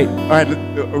 All right. A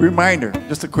reminder,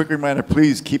 just a quick reminder,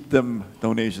 please keep them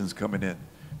donations coming in.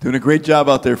 Doing a great job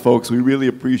out there, folks. We really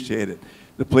appreciate it.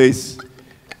 The place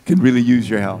can really use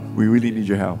your help. We really need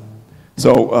your help.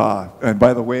 So, and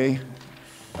by the way,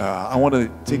 I want to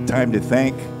take time to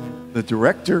thank the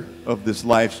director of this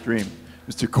live stream,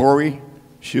 Mr. Corey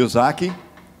Shiozaki.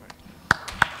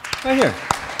 Right here.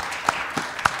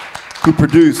 He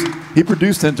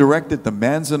produced and directed the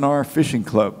Manzanar Fishing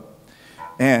Club.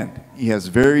 And he has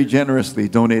very generously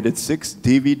donated 6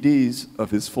 DVDs of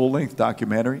his full-length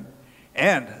documentary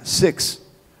and 6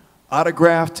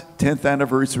 autographed 10th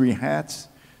anniversary hats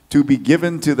to be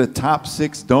given to the top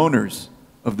 6 donors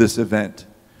of this event.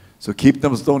 So keep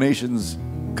those donations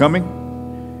coming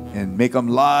and make them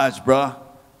large, bruh.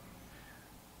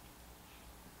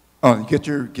 Oh, get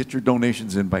your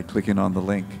donations in by clicking on the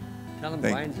link. Tell him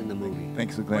Ryan's in the movie.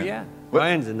 Thanks, Glenn. Oh, yeah.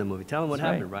 Ryan's in the movie. Tell him what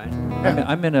happened, Ryan.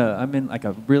 I'm in like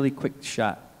a really quick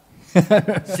shot.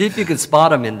 See if you can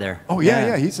spot him in there. Oh,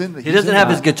 yeah, he's in. He doesn't have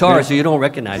his guitar, so you don't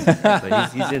recognize him,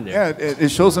 but he's in there. Yeah, it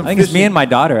shows him I think it's me and my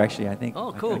daughter, actually. I think.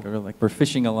 Oh, cool. We're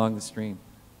fishing along the stream.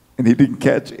 And he didn't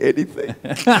catch anything.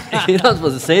 You're not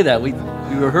supposed to say that. We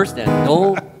rehearsed that.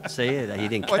 Don't say it. He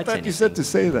didn't catch I thought anything. you said to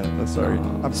say that. I'm sorry.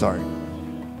 I'm sorry.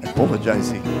 I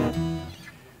apologize.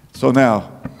 So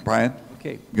now, Brian,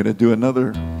 Okay. you're going to do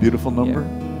another beautiful number?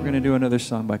 Yeah. We're going to do another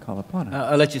song by Kalapana.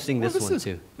 I'll let you sing this one,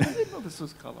 too. I didn't know this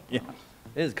was Kalapana. Yeah.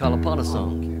 This is Kalapana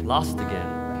song, Lost Again.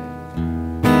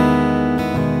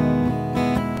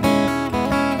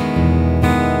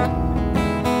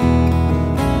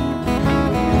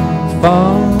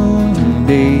 Fun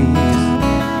days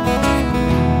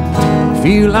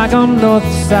feel like I'm north,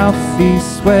 south,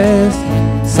 east, west,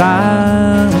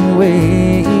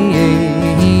 sideways.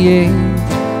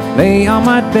 Lay on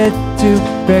my bed to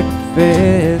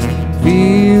breakfast,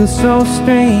 feel so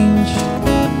strange,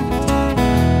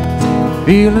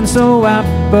 feeling so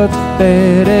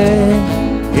apathetic.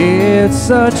 It's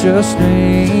such a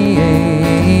strain,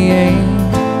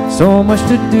 so much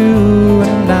to do,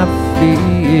 and I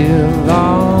feel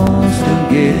lost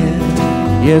again.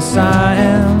 Yes, I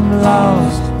am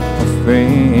lost, my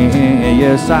friend.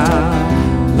 Yes,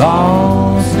 I'm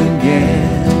lost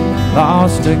again,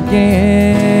 lost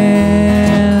again.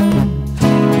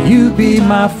 You be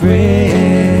my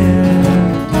friend.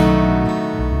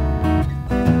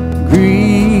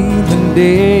 Grieving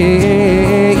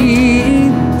day,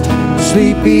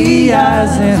 sleepy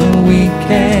eyes and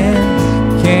weekends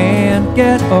can't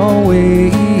get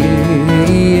away.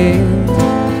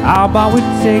 How about we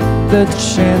take the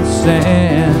chance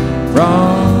and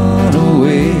run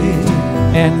away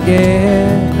and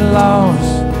get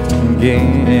lost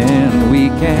again? We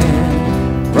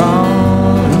can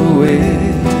run away,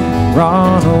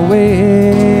 run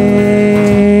away.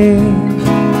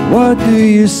 What do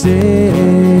you say?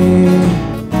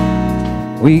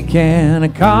 We can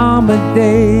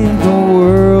accommodate the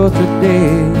world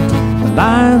today. The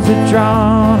lines are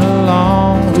drawn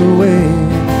along the way.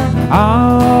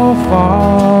 How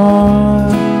far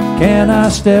can I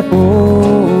step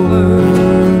over?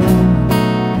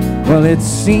 Well, it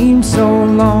seems so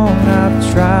long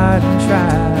I've tried and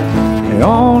tried. It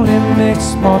only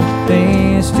makes more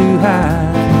things to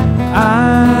hide.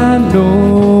 I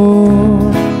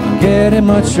know I'm getting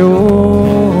much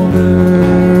older.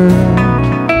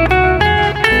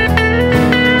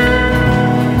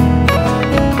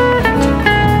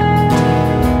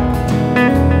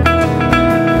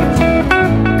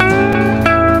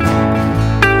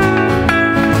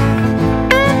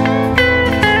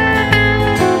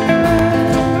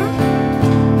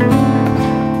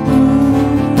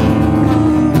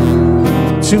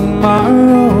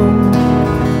 Tomorrow,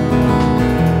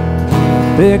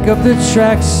 pick up the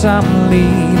tracks, I'm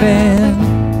leaving.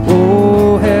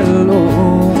 Oh,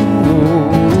 hello,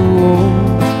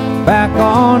 back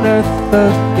on earth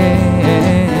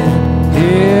again.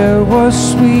 It was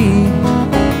sweet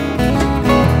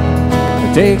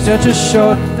to take such a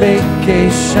short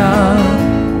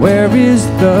vacation. Where is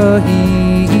the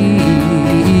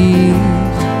heat?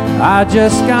 I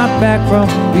just got back from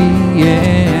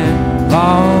being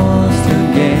lost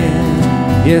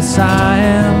again. Yes, I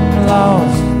am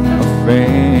lost, a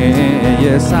friend.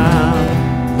 Yes,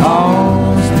 I'm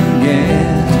lost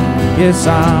again. Yes,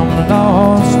 I'm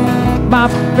lost, my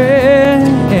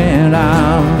friend.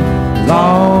 I'm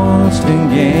lost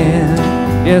again.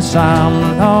 Yes,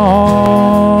 I'm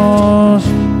lost.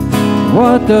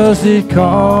 What does it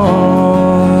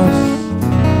cost?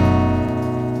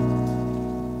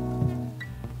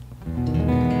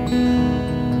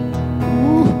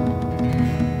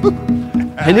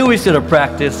 I knew we should have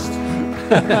practiced.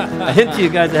 I hint to you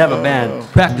guys to have a band.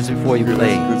 Practice before you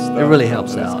play. It really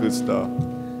helps out. Good stuff.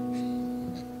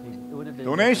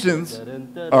 Donations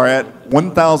are at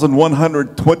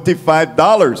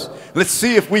 $1,125. Let's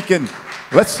see if we can.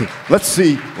 Let's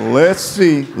see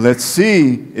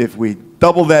if we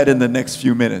double that in the next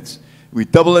few minutes. We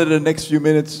double it in the next few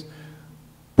minutes.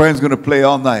 Brian's going to play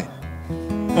all night.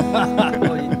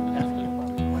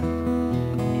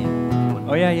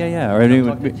 Oh, yeah. Or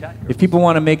if people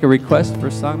want to make a request for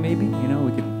a song, maybe, you know,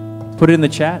 we could put it in the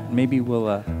chat. Maybe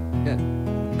we'll... Yeah.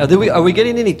 Are we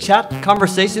getting any chat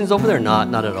conversations over there?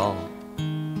 Not at all.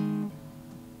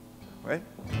 Right?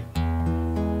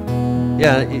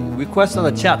 Yeah, request on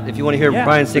the chat if you want to hear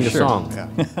Brian sing a song. Yeah.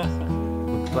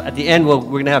 But at the end, we're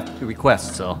going to have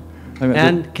requests, so.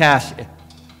 And cash.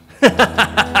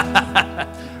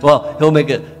 Well,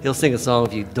 he'll sing a song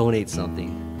if you donate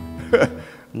something.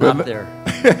 Not there.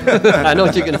 I know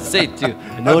what you're going to say, too.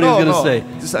 I know what he's going to say.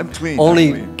 Just, I'm clean.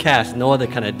 Only cash, no other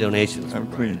kind of donations. I'm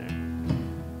clean.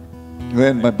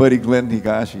 Glenn, my buddy Glenn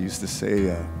Higashi used to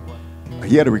say,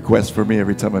 he had a request for me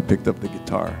every time I picked up the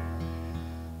guitar.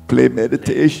 Play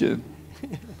meditation.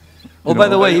 Oh, by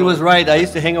the way, he was right. I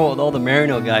used to hang out with all the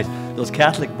Marino guys. Those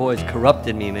Catholic boys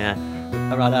corrupted me, man.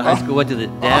 Around high school, went to the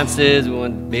dances, we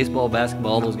went baseball,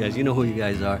 basketball, all those guys. You know who you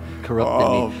guys are.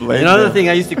 Corrupted me. Another thing,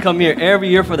 I used to come here every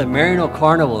year for the Marino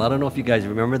Carnival. I don't know if you guys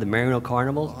remember the Marino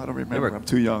Carnivals. Oh, I don't remember. I'm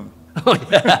too young. Oh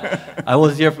yeah, I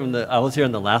was here in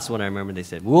the last one. I remember they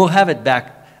said we'll have it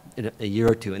back in a year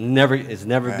or two, and it's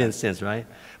never been since, right?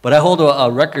 But I hold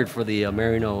a record for the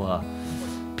Marino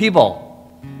P-ball.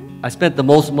 I spent the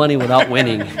most money without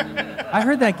winning. I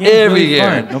heard that game every really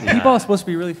year. Fun. No, P-ball is supposed to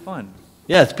be really fun.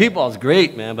 Yes, P-ball is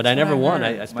great, man, but I never won.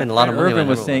 I spent a lot of money. Irvin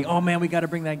was saying, "Oh man, we got to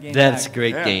bring that game That's back." a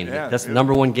great game. Yeah, that's the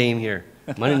number one game here.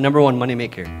 Number one money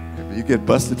maker. You get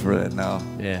busted for that now.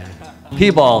 Yeah.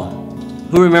 P-ball.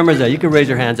 Who remembers that? You can raise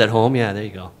your hands at home. Yeah, there you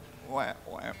go.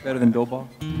 Better than dough ball?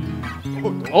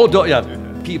 Yeah.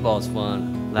 P-ball is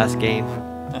fun. Last game.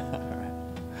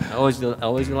 I always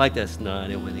like that. No, I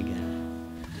didn't win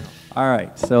again. All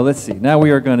right, so let's see. Now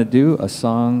we are going to do a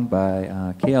song by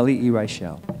Keali'i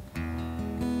Raichel.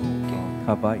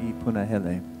 Kawaii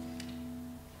Punahele.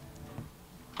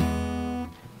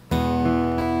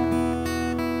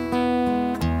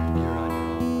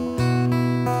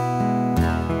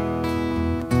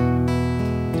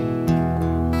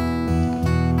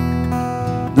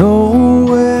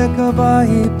 No e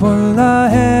kawaii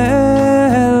punahele,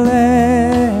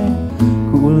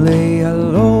 kule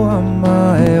aloha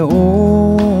mai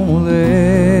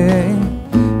ole.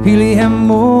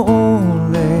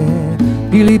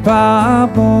 Pili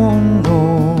papono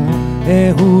e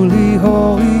huli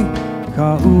hoi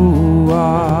ka ua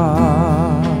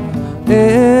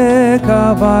e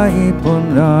ka vai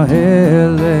puna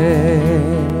hele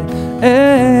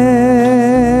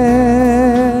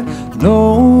no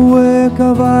e ka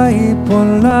vai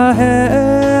puna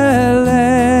hele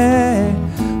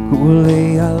kule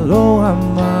aloha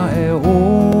ma e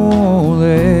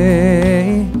ole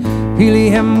pili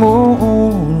hemo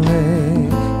ole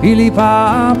pili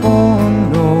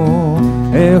papono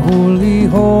e huli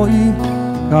hoi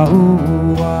ka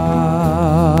ua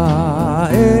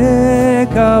e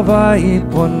ka vai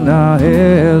pona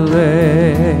hele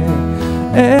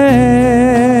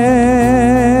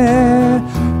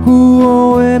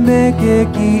kuo e me ke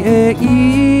ki e i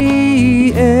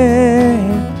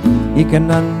i ka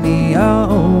nani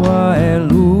aua e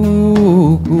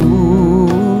luku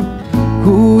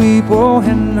kui po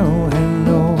heno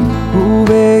heno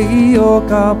kuwe i o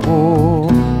ka po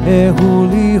e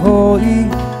huli hoi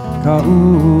ka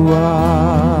ua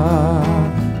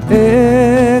e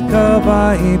ka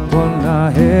vai pona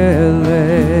hele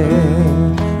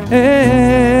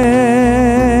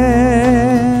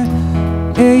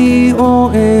i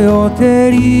o te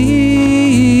ri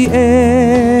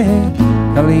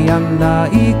kaliana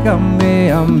i ka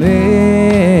mea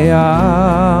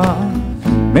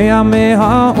mea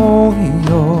o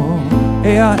io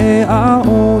e a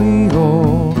o io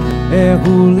e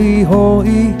huli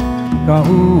hoi ka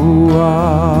ua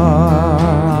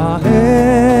e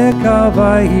ka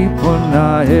vai pona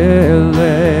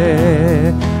hele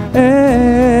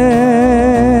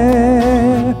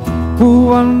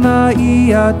huana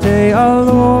ia te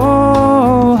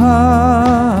aloha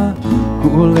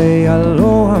kule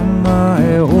aloha ma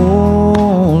e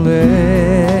ole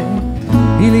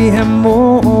ili hemo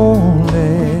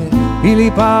ole ili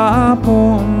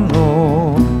papono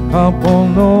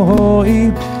papono hoi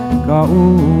ka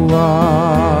ua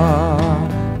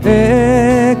e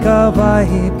ka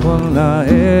vai pona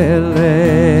ele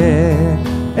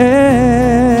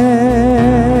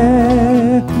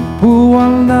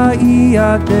huana ia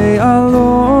te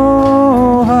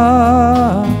aloha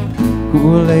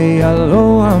kule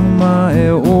aloha ma e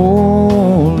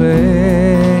ole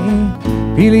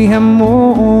pili hemo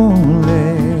ole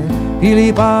pili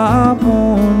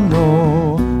papono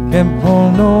e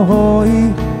pono hoi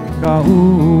ka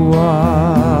ua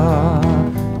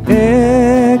e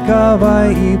ka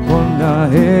vai pona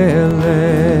hele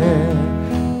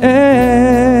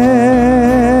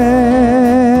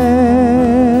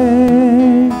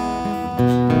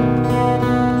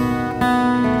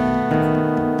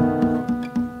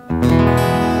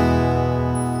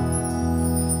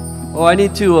Oh, I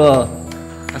need to,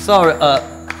 I saw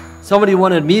somebody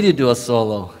wanted me to do a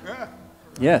solo.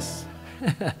 Yes.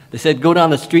 They said go down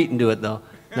the street and do it though.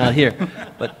 Not here.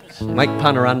 But Mike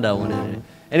Panoranda wanted it.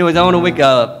 Anyways, I want to wish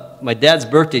my dad's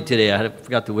birthday today. I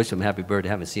forgot to wish him happy birthday.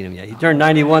 I haven't seen him yet. He turned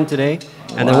 91 today.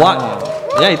 And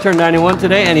yeah, he turned 91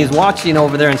 today, and he's watching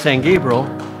over there in San Gabriel.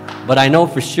 But I know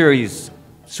for sure he's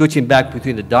switching back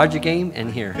between the Dodger game and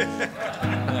here.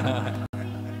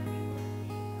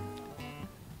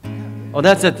 Oh,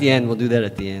 that's at the end. We'll do that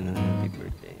at the end. Happy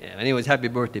birthday. Yeah. Anyways, happy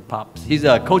birthday, Pops. He's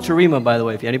Coach Arima, by the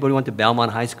way. If anybody went to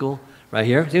Belmont High School, right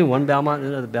here. See one Belmont,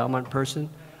 another Belmont person?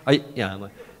 Yeah.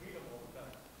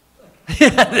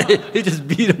 They just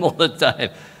beat him all the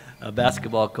time.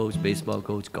 Basketball coach, baseball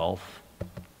coach, golf,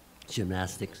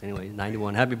 gymnastics. Anyway,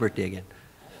 91. Happy birthday again.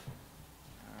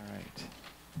 All right.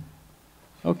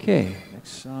 Okay,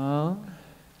 next song.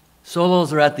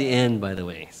 Solos are at the end, by the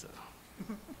way. So.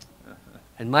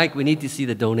 And Mike, we need to see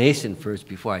the donation first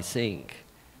before I sing.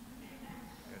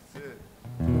 That's it.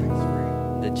 Thanks,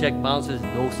 free. The check bounces,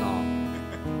 no song.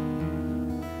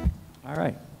 All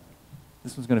right.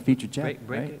 This one's going to feature Jack,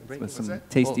 Break right? it. With What's some that?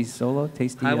 tasty solo,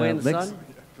 tasty Highway in the licks. Sun?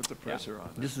 Put the pressure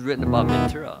on. This is written about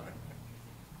Ventura.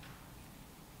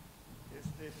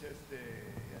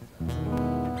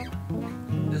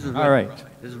 This is All right.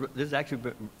 This is actually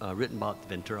written about the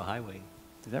Ventura Highway.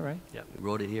 Is that right? Yeah, we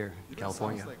wrote it here in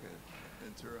California. Sounds like a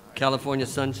Ventura High. California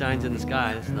sun shines in the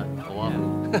sky. It's not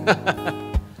Oahu.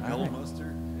 Yellow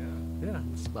mustard. Yeah. Yeah,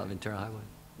 it's about Ventura Highway.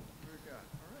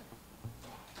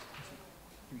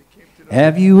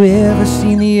 Have you ever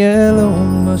seen the yellow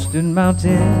mustard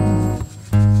mountain?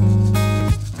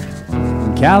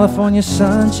 When California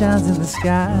sun shines in the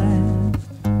sky.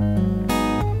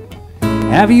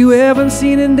 Have you ever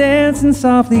seen it dancing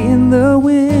softly in the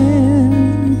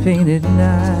wind painted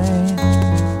night?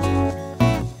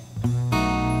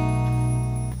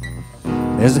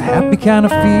 There's a happy kind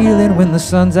of feeling when the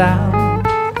sun's out.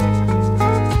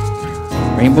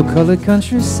 Rainbow-colored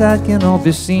countryside can all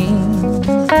be seen.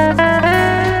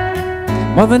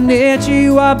 Mother Nature,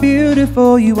 you are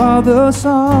beautiful, you are the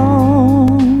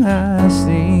song I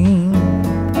sing.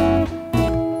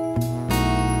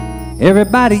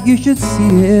 Everybody, you should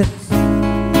see it,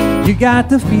 you got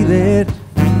to feel it,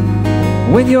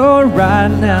 when you're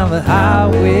riding down the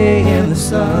highway in the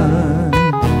sun.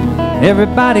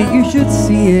 Everybody, you should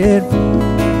see it,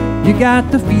 you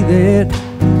got to feel it,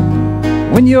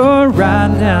 when you're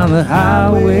riding down the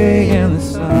highway in the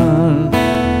sun.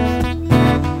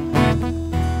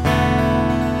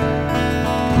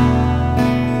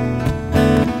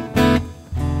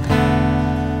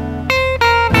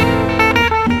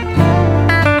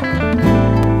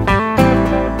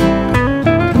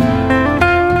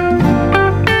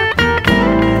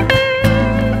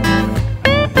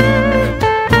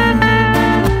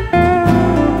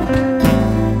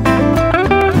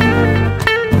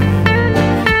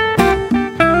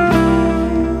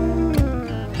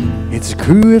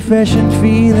 True refreshing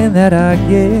feeling that I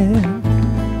get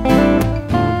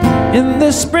in the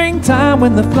springtime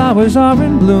when the flowers are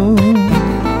in bloom.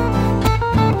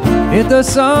 It does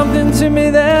something to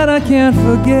me that I can't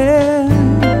forget,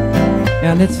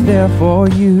 and it's there for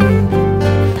you.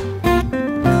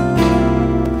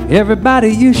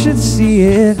 Everybody, you should see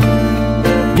it,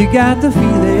 you got to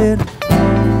feel it,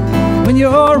 when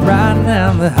you're riding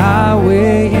down the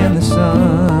highway in the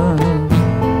sun.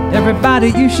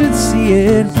 Everybody, you should see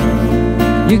it,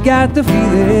 you got to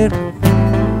feel it,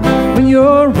 when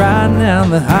you're riding down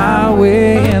the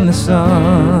highway in the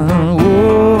sun.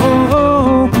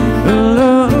 Whoa,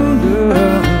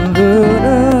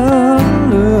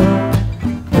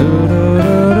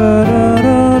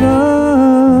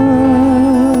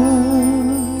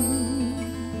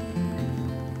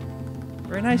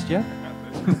 very nice, Geoff.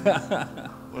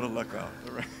 What a luck out.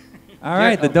 All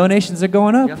right, the donations are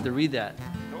going up. You have to read that.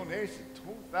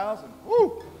 2,000.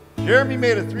 Woo! Jeremy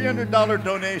made a $300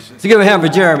 donation. So give a hand for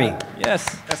Jeremy. Yes.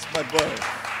 That's my boy.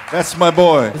 That's my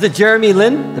boy. Is it Jeremy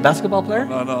Lin, the basketball player?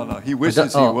 No. He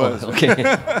wishes he was. Okay.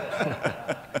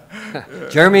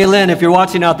 Jeremy Lin, if you're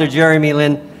watching out there, Jeremy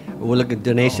Lin, we'll look at a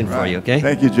donation for you, okay?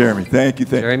 Thank you, Jeremy. Thank you.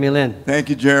 Jeremy Lin. Thank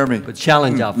you, Jeremy. Put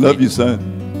challenge out for Love you,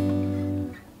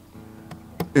 son.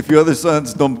 If your other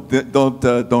sons don't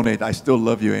donate, I still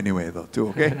love you anyway, though, too,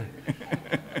 okay?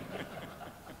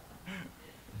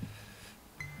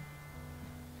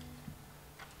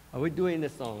 Are we doing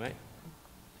this song, right?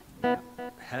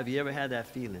 Have you ever had that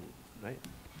feeling, right?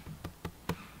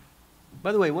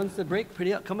 By the way, when's the break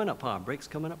coming up, huh? Break's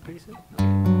coming up pretty soon?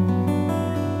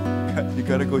 You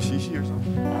gotta go shishi or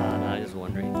something? No, I'm just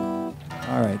wondering. All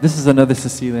right, this is another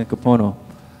Sicilian capono.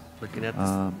 Looking at this.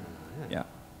 Yeah.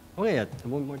 Oh, yeah,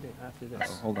 one more day after this.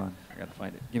 Oh, hold on, I gotta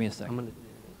find it. Give me a second. I'm gonna,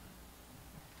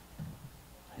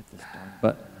 hit this darn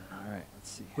button. All right, let's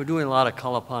see. we're doing a lot of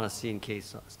Kalapana C&K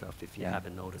stuff, if you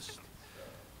haven't noticed.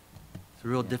 It's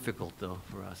real difficult, though,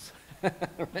 for us.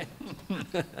 Right?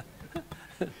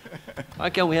 Why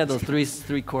can't we have those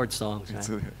three chord songs? Right?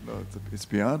 It's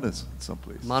beyond us in some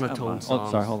places. Monotone songs.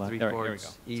 Oh, sorry, hold on. Three There we chords,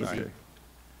 go. easy. Okay.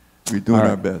 We're doing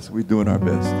our best. We're doing our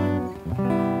best.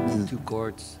 2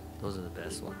 chords. Those are the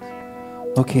best ones.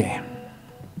 Okay.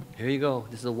 Here you go.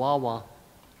 This is a wah-wah.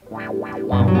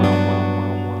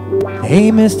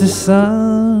 Hey, Mr.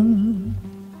 Sun,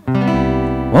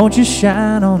 won't you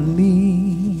shine on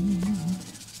me?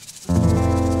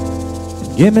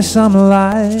 Give me some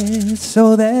light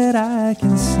so that I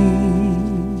can see.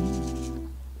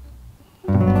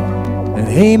 And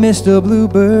hey, Mr.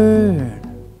 Bluebird,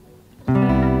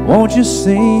 won't you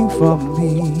sing for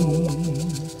me?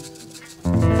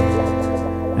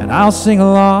 And I'll sing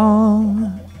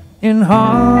along in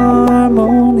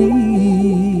harmony.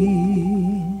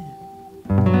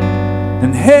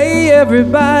 And hey,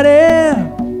 everybody,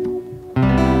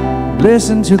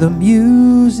 listen to the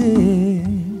music.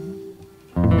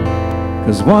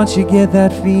 'Cause once you get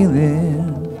that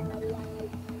feeling,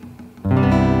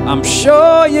 I'm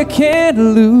sure you can't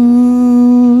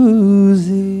lose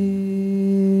it.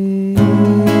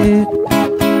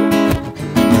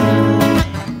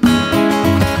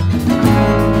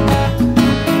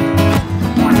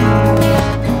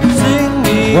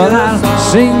 Well, I'll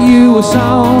sing you a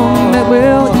song that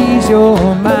will ease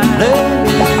your mind.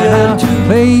 And I'll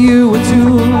play you a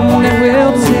tune that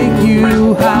will take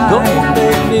you high.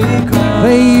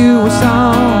 Play you a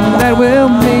song that will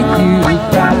make you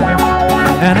cry.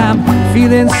 And I'm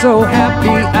feeling so happy,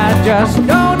 I just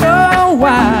don't know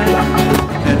why.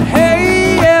 And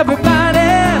hey,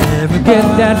 everybody, get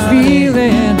that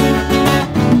feeling.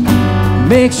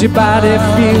 Makes your body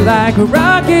feel like a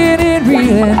rocket in real.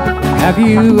 feeling? Have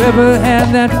you ever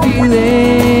had that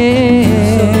feeling?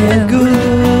 So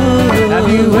good. Have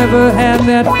you ever had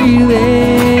that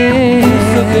feeling?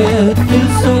 So good.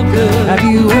 Feels so good. Have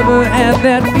you ever had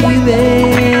that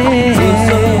feeling? Feels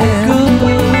so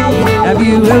good. Have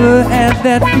you ever had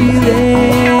that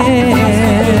feeling?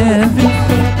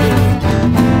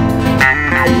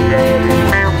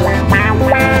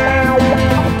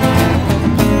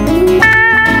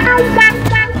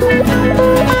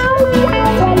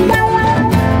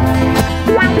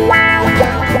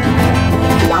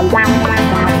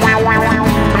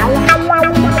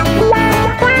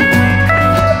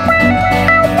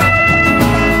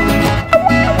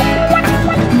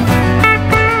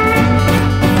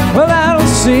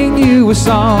 A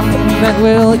song that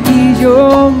will ease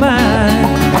your mind,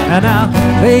 and I'll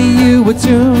play you a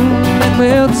tune that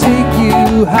will take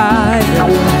you higher.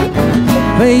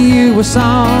 Play you a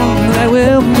song that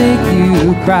will make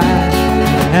you cry,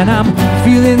 and I'm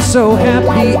feeling so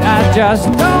happy I just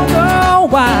don't know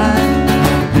why.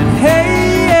 And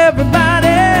hey everybody,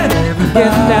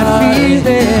 get that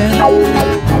feeling,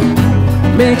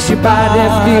 makes your body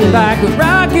feel like we're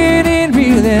rocking and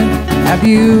reeling. Have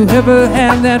you ever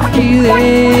had that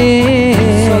feeling?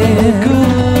 So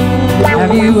good.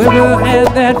 Have you ever had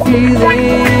that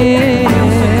feeling?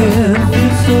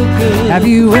 So good. Have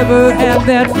you ever had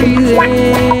that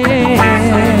feeling?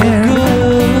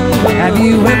 Have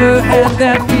you ever had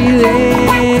that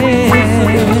feeling?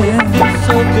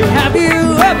 So good. Have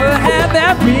you ever had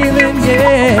that feeling?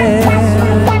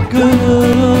 Yeah.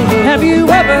 Good. Have you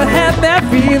ever had that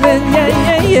feeling? Yeah,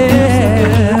 yeah,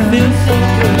 yeah. Feels so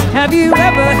good. Have you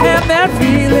ever had that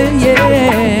feeling?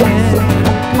 Yeah.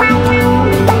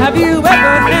 Have you ever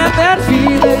had that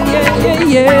feeling? Yeah, yeah,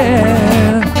 yeah.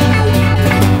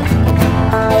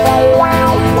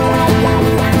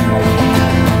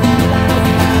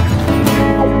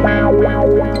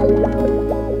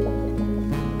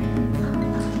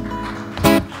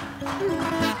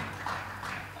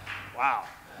 Wow.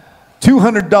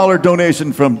 $200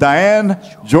 donation from Diane,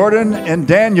 Jordan, and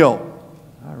Daniel.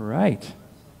 All right.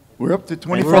 We're up to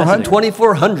 2,400.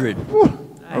 2,400.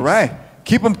 Nice. All right.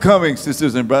 Keep them coming,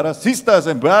 sisters and brothers. Sisters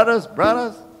and brothers.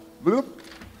 Bloop.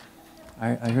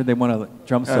 I heard they want a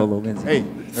drum solo, Lindsay. Hey,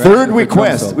 third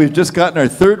request. We've just gotten our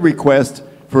third request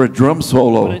for a drum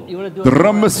solo. You wanna do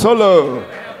Drum solo.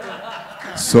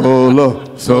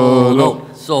 Solo.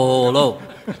 Solo.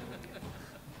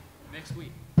 Next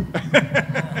week.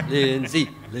 Lindsay.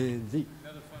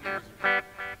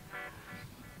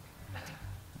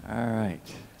 All right.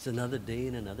 It's another day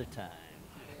and another time.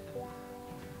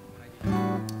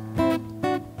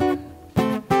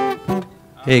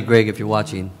 Hey, Greg, if you're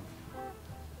watching.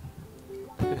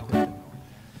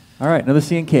 All right, another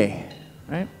C and K,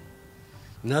 right?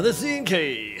 Another C and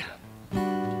K.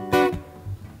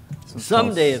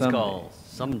 Someday it's called.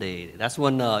 Someday. That's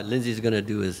when Lindsay's going to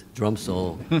do his drum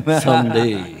solo.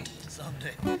 Someday.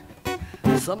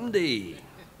 Someday.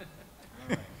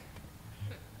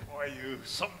 Boy, you,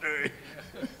 someday.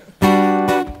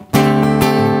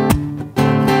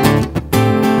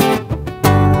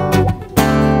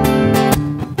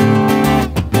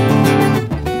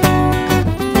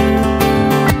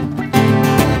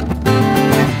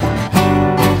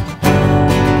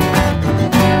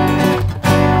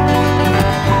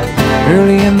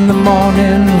 Early in the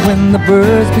morning when the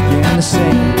birds begin to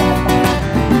sing,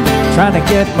 trying to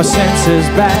get my senses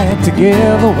back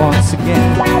together once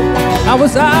again. I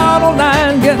was out all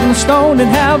night getting stoned and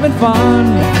having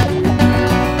fun,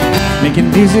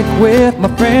 making music with my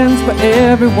friends for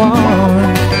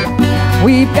everyone.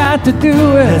 We've got to do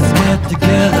it. Let's get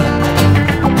together,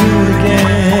 do it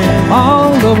again.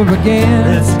 All over again.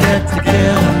 Let's get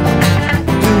together,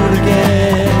 do it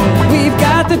again. We've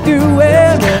got to do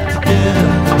it. Let's get together,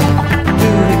 do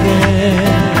it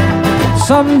again.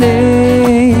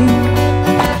 Someday.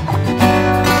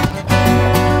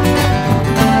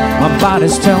 My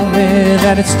body's telling me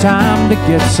that it's time to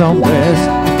get some rest,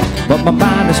 but my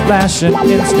mind is flashing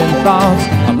instant thoughts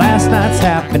on last night's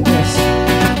happiness.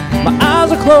 My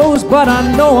eyes are closed, but I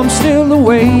know I'm still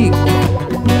awake.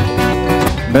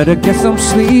 Better get some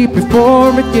sleep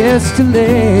before it gets too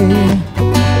late.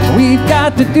 We've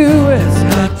got to do it. Let's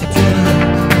get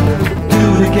together, do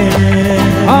it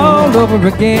again. All over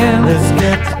again. Let's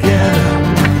get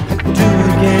together, do it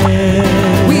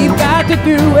again. We've got to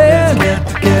do it. Let's get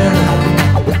together,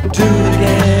 do it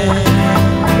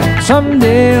again.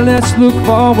 Someday let's look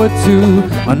forward to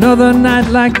another night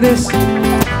like this.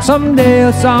 Someday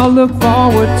let's all look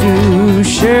forward to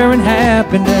sharing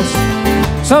happiness.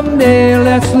 Someday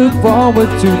let's look forward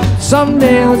to.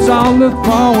 Someday let's all look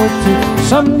forward to.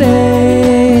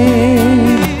 Someday.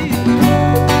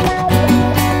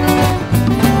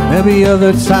 There'll be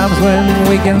other times when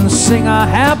we can sing a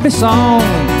happy song.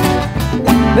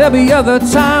 There'll be other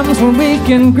times when we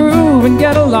can groove and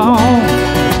get along.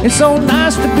 It's so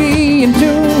nice to be in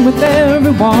tune with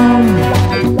everyone.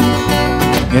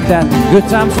 Get that good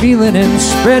time feeling and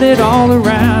spread it all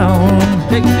around.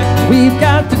 We've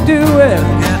got to do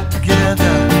it. Get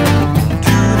together.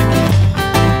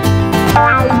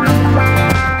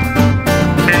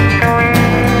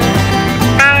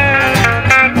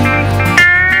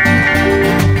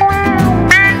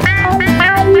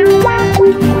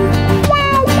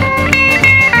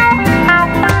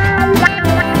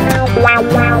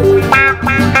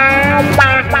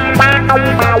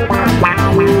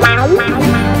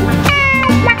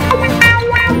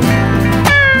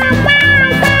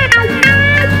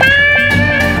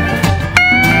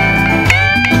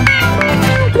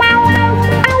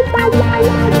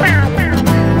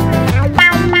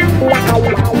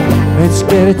 Let's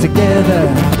get it together,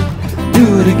 do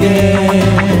it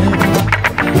again.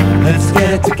 Let's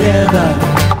get it together,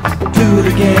 do it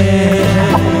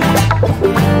again.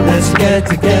 Let's get it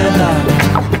together,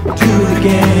 do it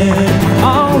again.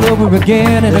 All over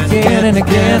again and again and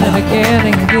again and again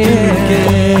and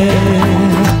again.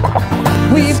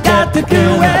 We've got to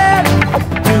do it,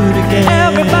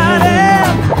 everybody.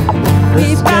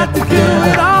 We've got to do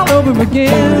it all over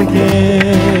again.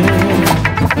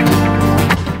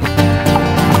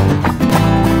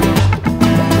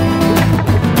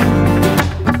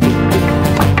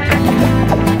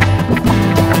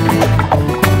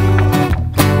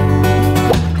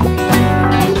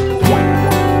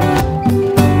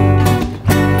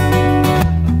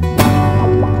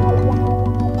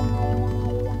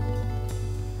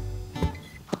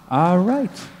 All right.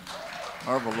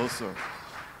 Marveloso.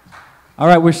 All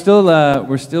right, we're still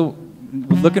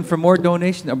looking for more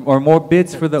donations or more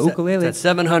bids for the ukulele. It's at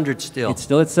 700 still. It's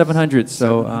still at 700,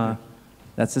 so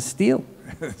that's a steal.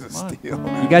 It's a steal.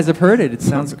 You guys have heard it. It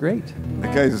sounds great.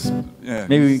 That guy's, yeah.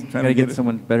 Maybe we he's trying gotta to get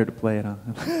someone better to play it, huh?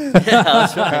 Yeah,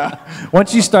 that's right.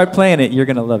 Once you start playing it, you're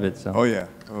gonna love it. So. Oh yeah,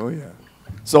 oh yeah.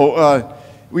 So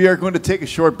we are going to take a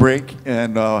short break,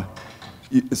 and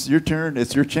it's your turn.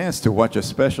 It's your chance to watch a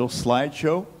special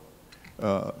slideshow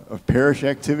of parish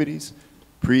activities,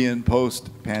 pre and post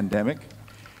pandemic,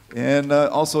 and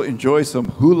also enjoy some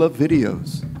hula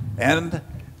videos and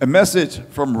a message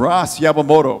from Ross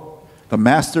Yamamoto, the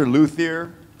master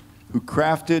luthier who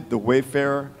crafted the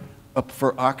Wayfarer up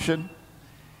for auction.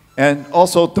 And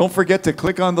also, don't forget to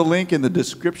click on the link in the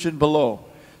description below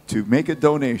to make a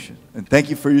donation. And thank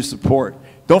you for your support.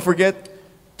 Don't forget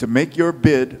to make your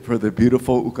bid for the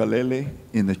beautiful ukulele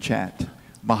in the chat.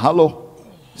 Mahalo.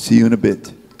 See you in a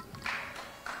bit.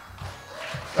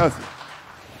 That's it.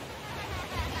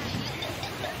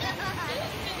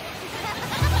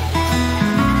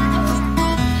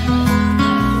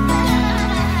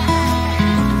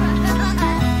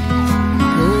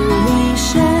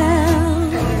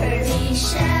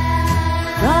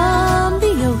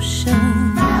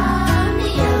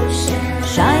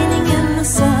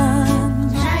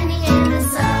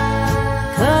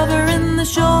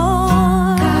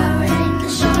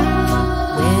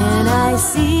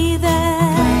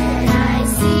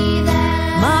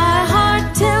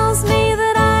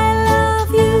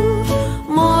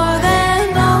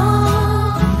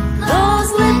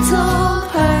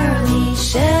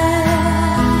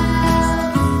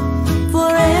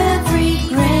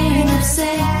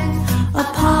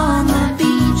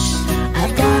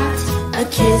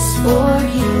 For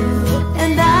you,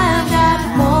 and I've got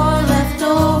more left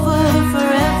over for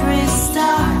every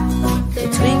star that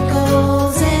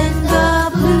twinkles in the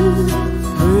blue.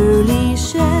 Pearly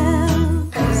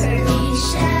shells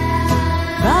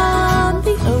from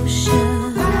the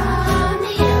ocean,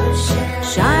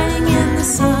 shining in the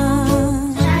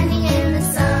sun,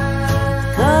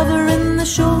 covering the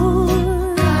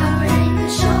shore.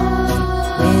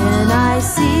 When I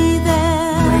see them,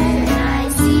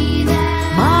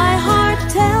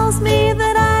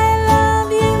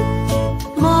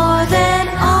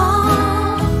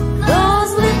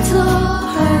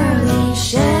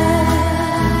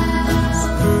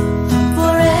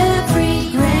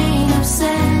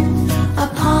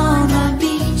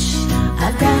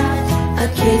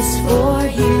 for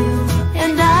you,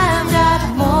 and I've got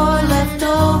more left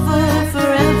over for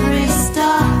every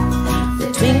star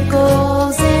that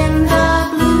twinkles in the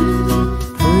blue.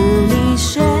 Pearly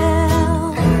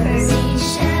shells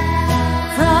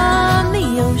from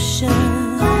the ocean,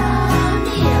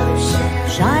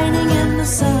 shining in the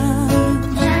sun.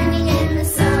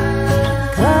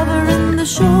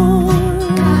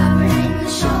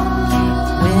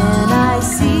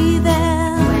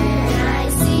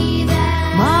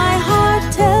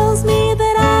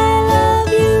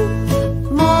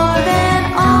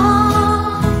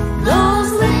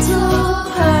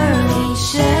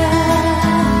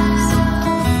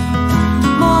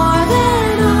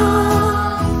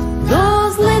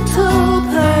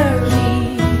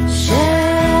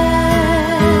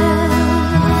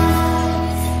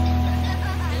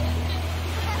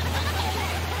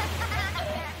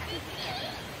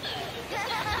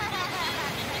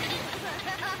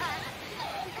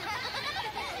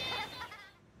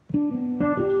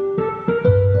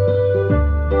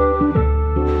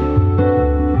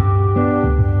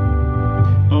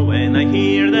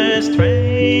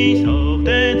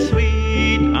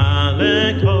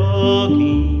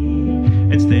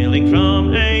 looking and stealing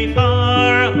from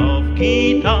afar of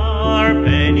guitar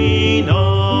piano.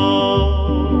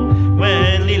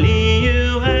 When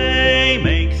Lily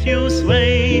makes you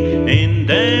sway in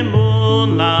the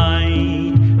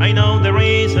moonlight, I know the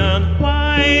reason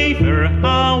why for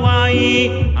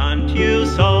Hawaii aren't you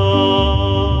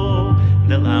so?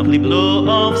 The lovely blue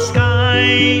of sky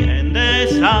and the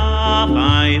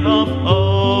sapphire of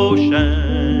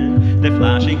ocean, the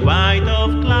flashing white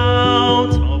of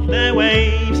clouds of the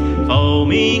waves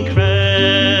foaming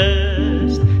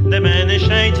crest, the many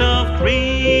shades of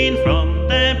green from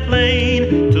the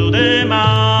plain to the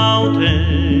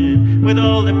mountain, with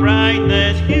all the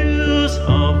brightness hues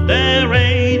of the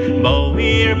rainbow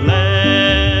we're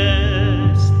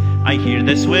blessed. I hear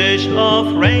the swish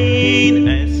of rain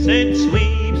as it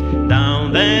sweeps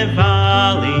down the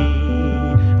valley.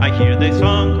 I hear the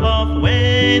song of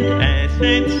wind as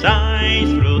it sighs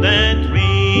through the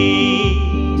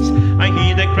trees. I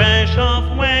hear the crash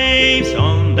of waves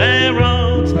on the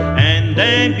roads and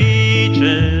the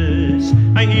beaches.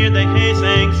 I hear the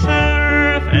hissing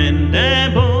surf and the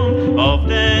boom of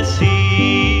the seas.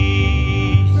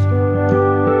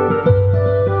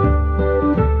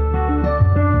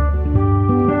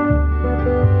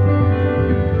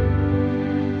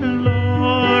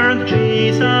 Lord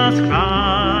Jesus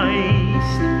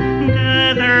Christ,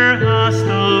 gather us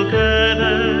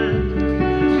together,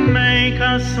 make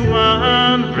us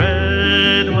one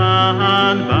bread,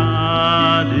 one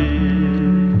body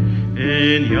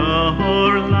in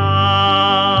your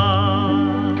love.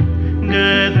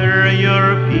 Gather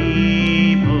your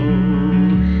people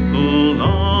who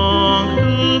long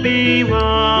to be one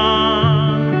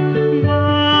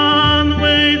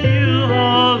with you,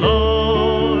 O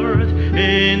Lord,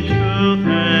 in truth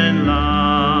and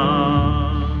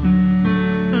love.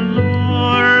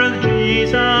 Lord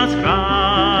Jesus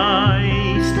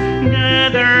Christ,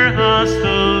 gather us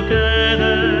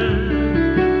together,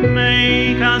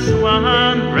 make us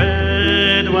one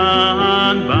bread,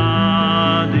 one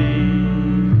body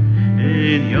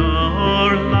in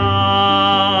your love.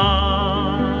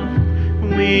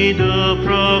 We do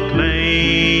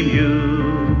proclaim you,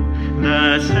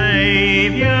 the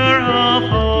Savior of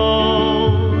all,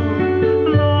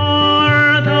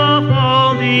 Lord of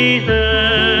all the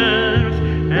earth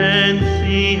and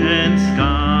sea and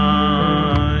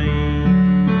sky.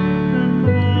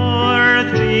 Lord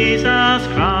Jesus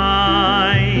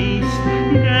Christ,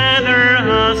 gather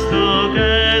us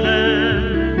together,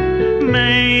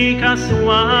 make us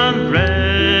one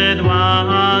bread,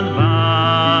 one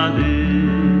body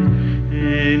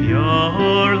in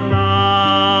your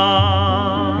love.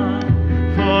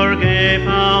 Forgive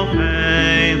our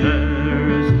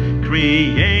failures,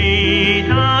 create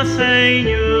us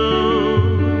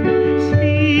anew.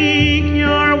 Speak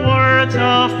your words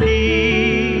of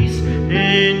peace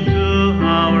into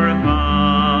our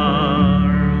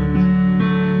hearts.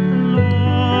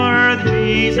 Lord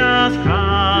Jesus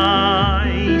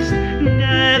Christ,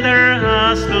 gather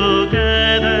us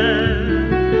together,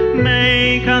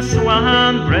 make us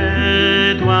one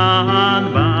bread,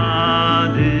 one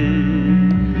body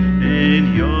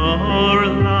in your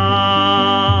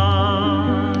love.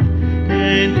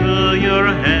 Into your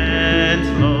hands,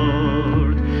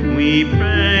 Lord, we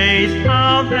praise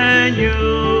out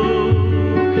anew,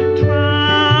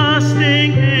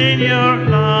 trusting in your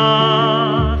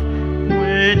love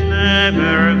which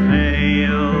never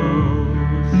fails.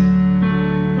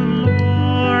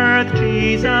 Lord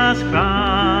Jesus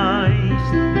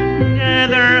Christ,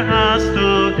 gather us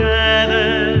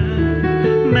together,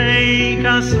 make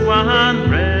us one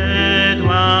bread,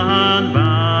 one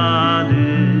body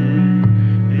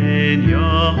in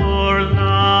your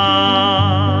love.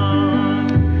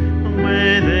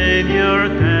 Within your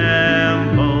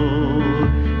temple,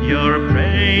 your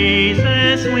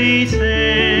praises we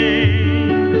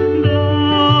sing.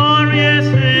 Glorious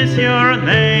is your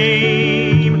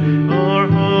name, our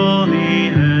holy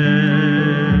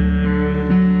earth.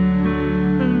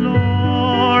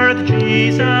 Lord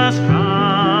Jesus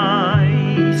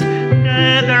Christ,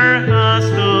 gather us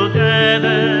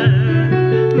together,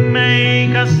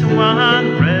 make us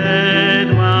one bread,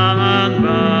 one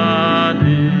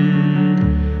body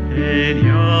in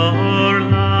your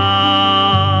love.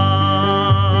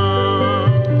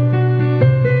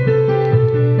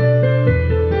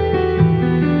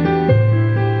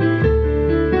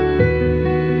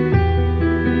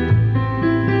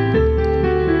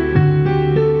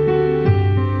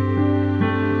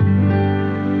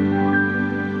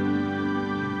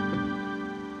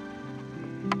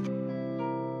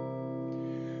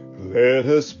 Let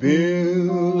us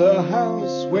build a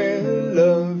house where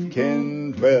love can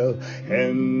dwell,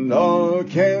 and all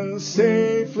can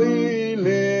safely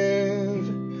live.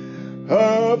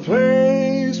 A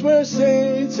place where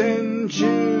saints and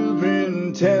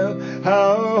children tell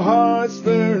how hearts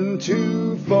learn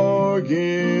to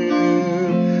forgive.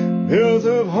 Built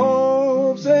of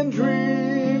hopes and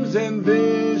dreams and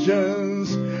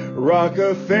visions, rock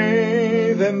of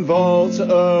faith and vault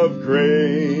of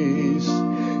grace.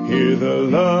 Here the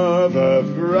love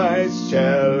of Christ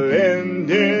shall end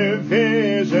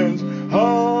divisions.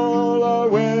 All are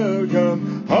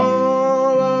welcome,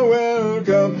 all are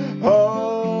welcome,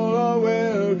 all are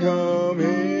welcome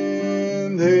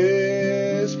in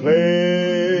this place.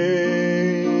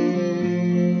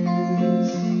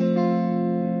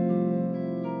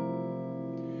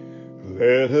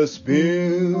 Let us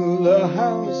build a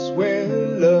house where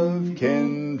love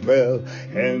can dwell,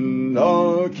 and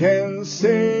all can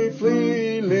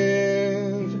safely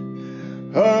live.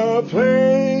 A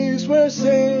place where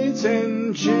saints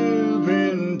and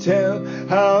children tell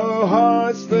how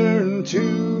hearts learn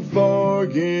to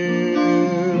forgive.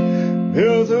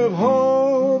 Built of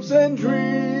hopes and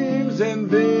dreams and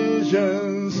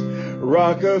visions,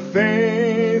 rock of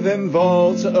faith and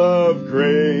vault of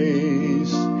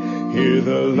grace. Here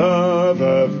the love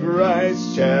of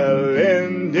Christ shall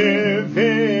end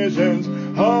divisions.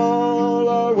 All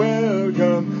are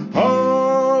welcome,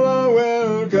 all are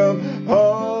welcome,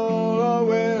 all are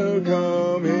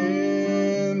welcome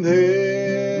in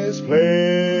this place.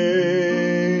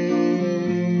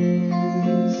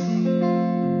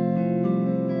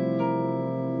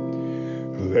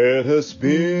 Let us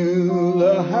build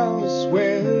a house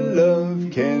where love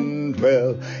can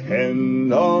dwell,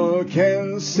 and all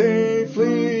can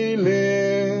safely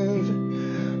live.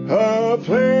 A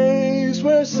place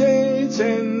where saints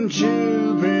and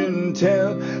children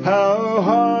tell how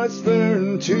hearts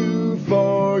learn to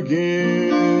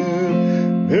forgive.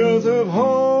 Built of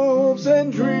hopes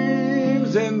and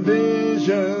dreams and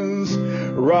visions,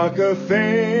 rock of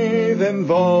faith and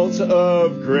vault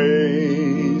of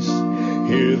grace.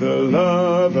 Here the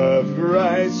love of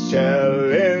Christ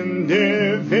shall end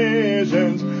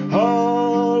divisions.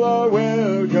 All are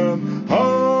welcome,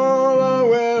 all are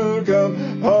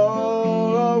welcome,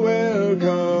 all are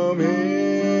welcome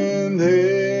in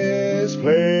this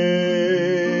place.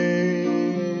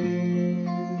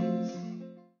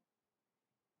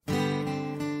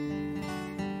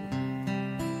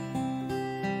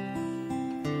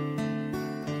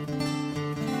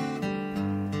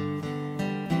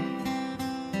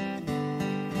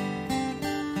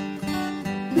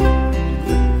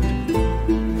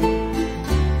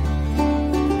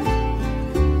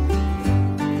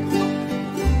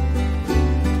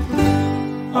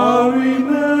 I'll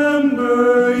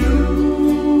remember you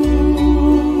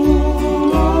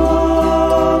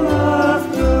long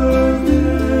after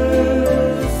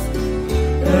this,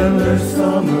 and the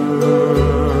summer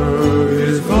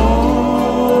is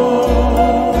gone.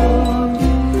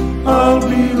 I'll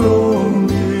be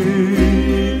lonely,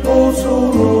 oh so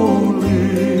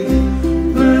lonely,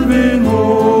 living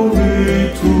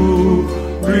only to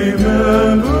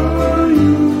remember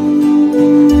you.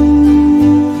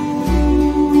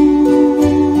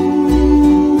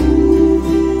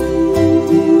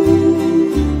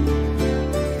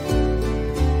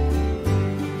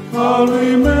 I'll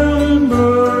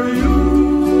remember you,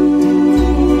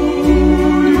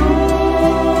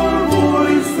 your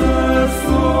voice as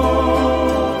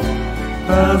soft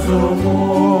as a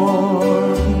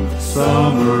warm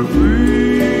summer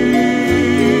breeze,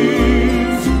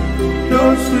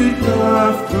 your sweet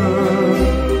laughter,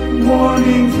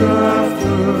 mornings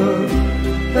after,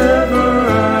 ever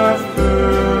after,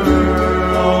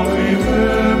 I'll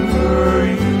remember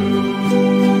you.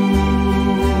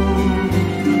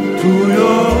 To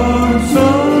your arms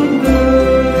someday,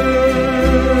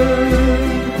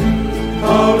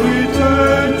 I'll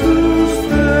return to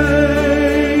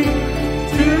stay.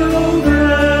 Till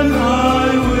then I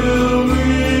will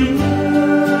remember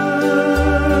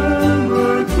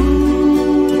through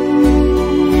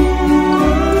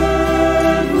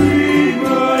every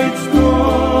bright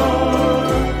star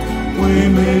we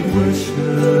made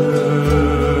wishes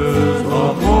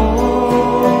upon.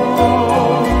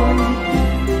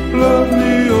 Love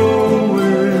me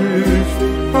always,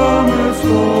 promise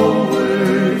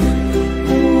always.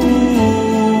 Ooh,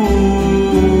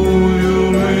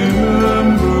 you'll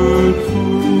remember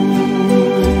too.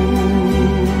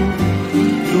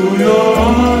 To your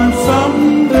arms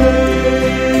someday,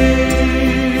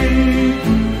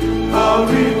 I'll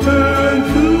return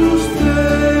to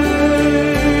stay.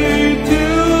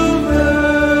 Till then,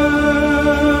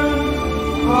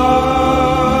 I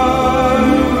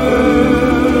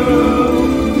will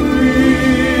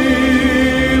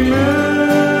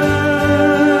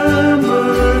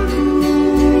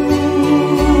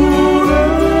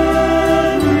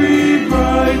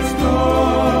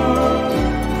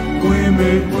We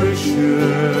make wishes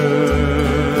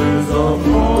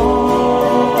apart.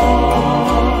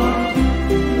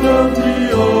 Love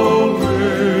me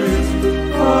always,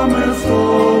 promise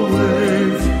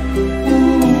always.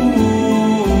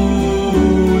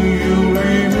 Ooh, you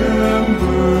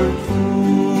remember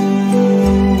too.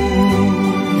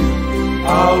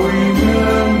 I'll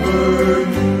remember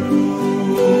you.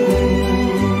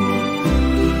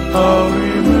 I'll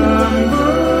remember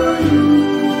you.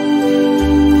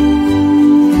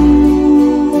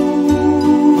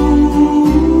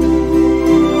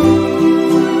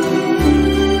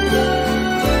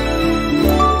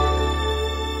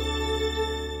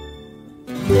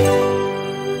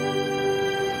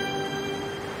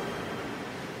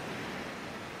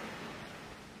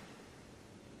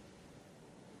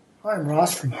 I'm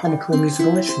Ross from Hamakua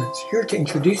Musical Instruments, here to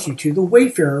introduce you to the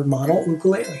Wayfarer model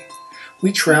ukulele.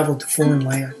 We traveled to foreign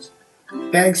lands,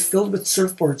 bags filled with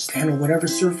surfboards to handle whatever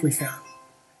surf we found.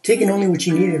 Taking only what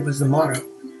you needed was the motto.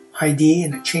 ID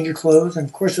and a change of clothes, and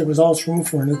of course there was always room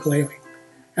for an ukulele.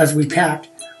 As we packed,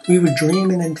 we would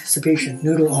dream in anticipation,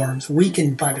 noodle arms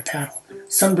weakened by the paddle,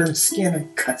 sunburned skin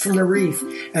and cut from the reef,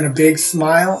 and a big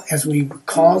smile as we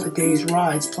recall the day's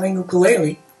rides playing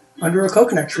ukulele under a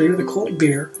coconut tree with a cold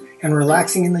beer and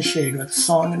relaxing in the shade with a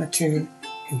song and a tune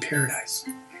in paradise.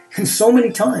 And so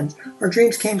many times, our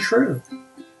dreams came true.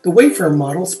 The Wayfarer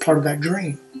model is part of that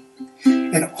dream.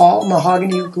 An all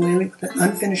mahogany ukulele with an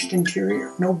unfinished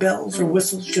interior, no bells or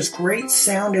whistles, just great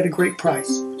sound at a great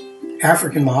price.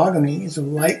 African mahogany is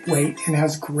lightweight and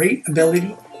has great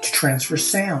ability to transfer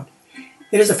sound.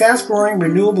 It is a fast-growing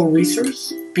renewable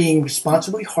resource being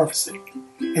responsibly harvested,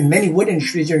 and many wood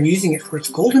industries are using it for its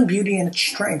golden beauty and its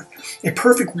strength, a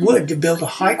perfect wood to build a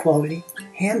high-quality,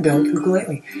 hand-built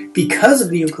ukulele. Because of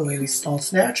the ukulele's small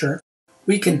stature,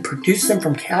 we can produce them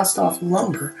from cast-off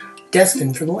lumber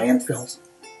destined for the landfills.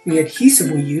 The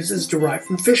adhesive we use is derived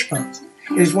from fish bones.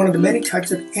 It is one of the many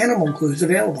types of animal glues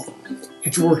available.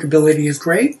 Its workability is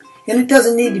great, and it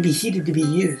doesn't need to be heated to be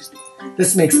used.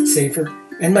 This makes it safer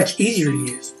and much easier to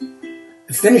use.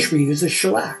 The finish we use is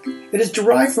shellac. It is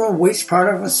derived from a waste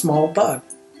product of a small bug.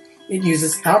 It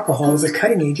uses alcohol as a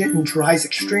cutting agent and dries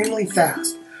extremely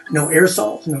fast. No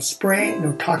aerosols, no spraying,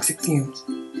 no toxic fumes.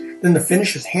 Then the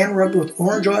finish is hand rubbed with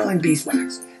orange oil and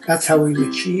beeswax. That's how we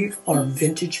achieve our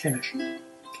vintage finish.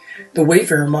 The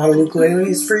Wayfarer model ukulele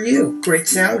is for you. Great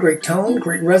sound, great tone,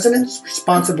 great resonance,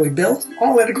 responsibly built,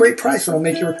 all at a great price that will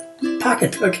make your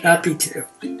pocketbook happy too.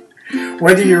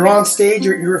 Whether you're on stage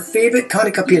or at your favorite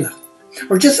kanikapila,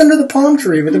 or just under the palm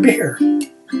tree with a beer,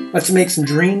 let's make some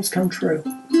dreams come true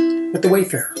with the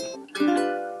Wayfarer.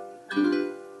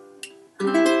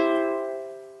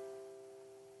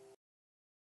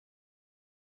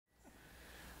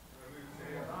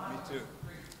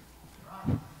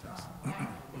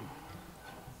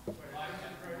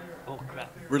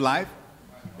 We're live?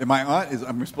 Am I on?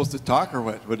 Am I supposed to talk or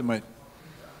what? What am I?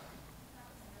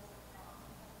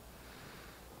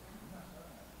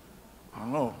 I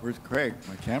don't know. Where's Craig?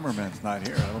 My cameraman's not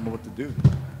here. I don't know what to do.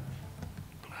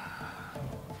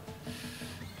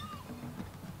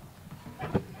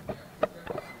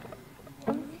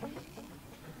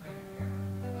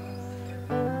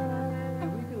 Can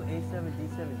we do A7,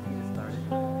 D7, G to start it?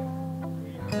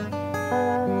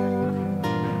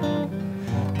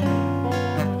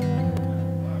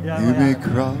 You may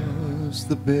cross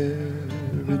the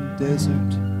barren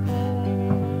desert,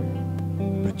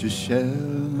 but you shall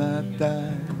not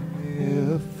die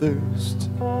of thirst.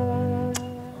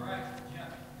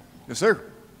 Yes, sir.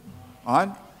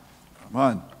 On? I'm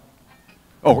on.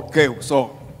 Oh, okay,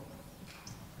 so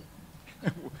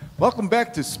welcome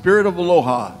back to Spirit of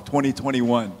Aloha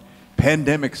 2021,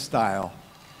 pandemic style.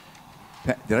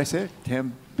 Did I say it?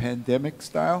 Pandemic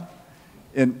style?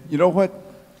 And you know what?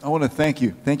 I want to thank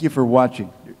you. Thank you for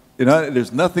watching. You know,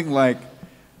 there's nothing like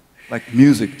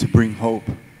music to bring hope.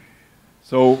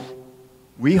 So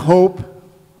we hope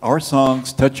our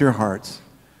songs touch your hearts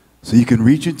so you can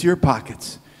reach into your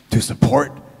pockets to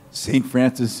support St.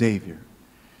 Francis Xavier.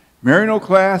 Marino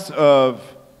class of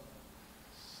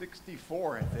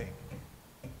 64, I think.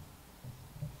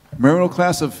 Marino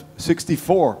class of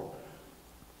 64.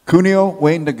 Cuneo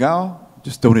Wayne Nagao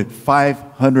just donated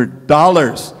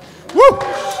 $500. Woo!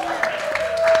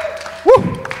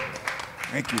 Woo!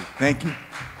 Thank you, thank you.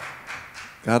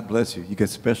 God bless you. You get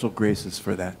special graces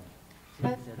for that.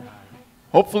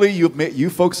 Hopefully you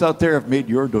folks out there have made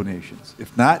your donations.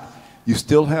 If not, you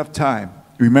still have time.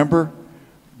 Remember,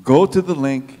 go to the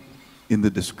link in the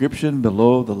description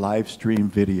below the live stream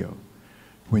video.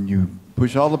 When you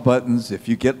push all the buttons, if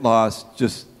you get lost,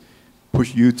 just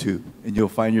push YouTube and you'll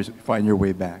find your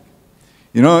way back.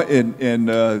 You know,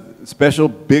 and special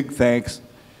big thanks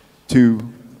to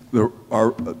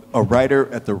a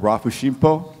writer at the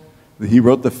Rafushimpo. He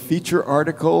wrote the feature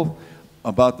article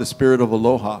about the spirit of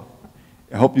Aloha.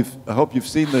 I hope you've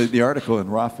seen the article in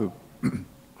Rafu.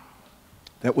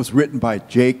 That was written by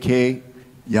J.K.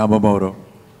 Yamamoto.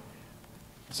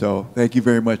 So thank you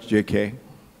very much, J.K.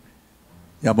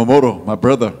 Yamamoto, my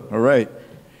brother. All right.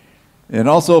 And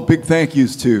also big thank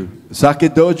yous to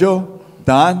Sake Dojo.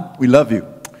 Don, we love you.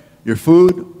 Your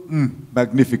food,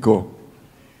 magnifico.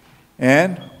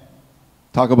 And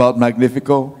talk about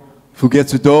magnifico.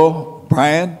 Fugetsudo,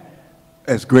 Brian,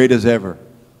 as great as ever.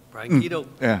 Brian Keto.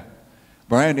 Yeah.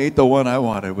 Brian ate the one I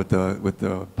wanted with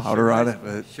the powder on it.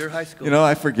 But, sure high school. You know,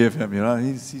 I forgive him. You know,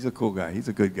 he's a cool guy. He's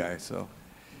a good guy. So,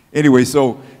 anyway,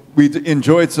 so we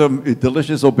enjoyed some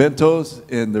delicious obentos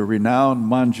in the renowned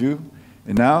Manju,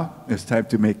 and now it's time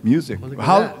to make music.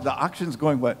 How the auction's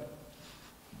going? What?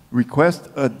 Request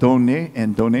a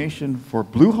donation for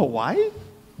Blue Hawaii.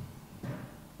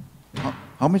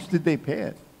 How much did they pay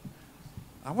it?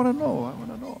 I want to know. I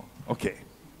want to know. Okay.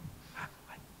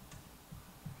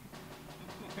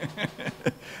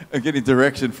 I'm getting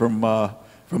direction from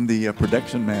the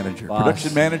production manager. Boss.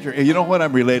 Production manager. Hey, you know what?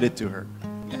 I'm related to her.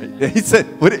 He said,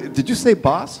 "What did you say,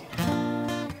 boss?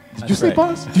 Did you say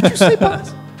boss? Did you say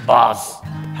boss? Boss.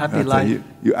 Happy life.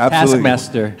 You absolutely.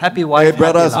 Taskmaster. Happy wife. Hey,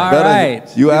 brothers, All brothers,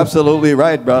 right. you absolutely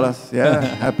right, brothers. Yeah,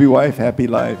 happy wife, happy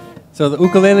life. So the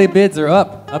ukulele bids are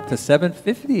up to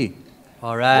 $750.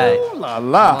 All right. Ooh la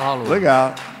la! Look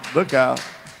out! Look out!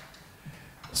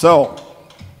 So,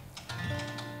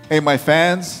 hey, my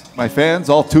fans,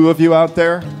 all two of you out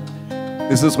there,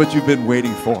 this is what you've been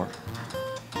waiting for.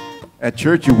 At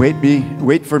church, you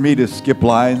wait for me to skip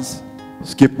lines,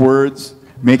 skip words,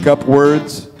 make up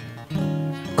words,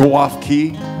 go off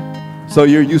key. So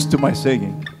you're used to my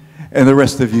singing. And the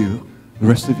rest of you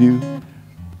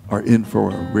are in for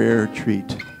a rare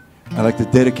treat. I'd like to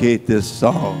dedicate this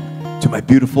song to my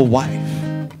beautiful wife.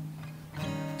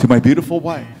 To my beautiful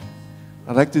wife.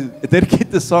 I'd like to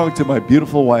dedicate this song to my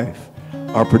beautiful wife,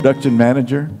 our production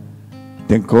manager,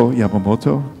 Denko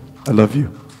Yamamoto. I love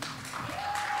you.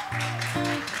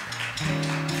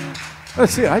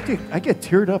 Let's see, I get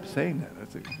teared up saying that.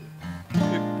 That's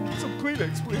some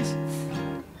Kleenex, please.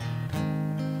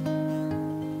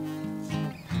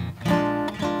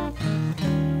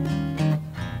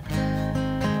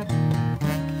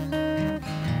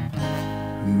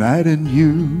 Night and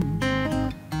you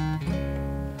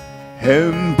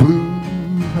and blue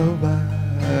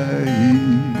Hawaii.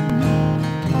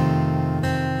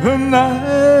 The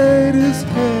night is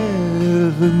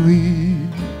heavenly,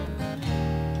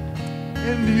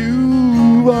 and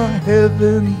you are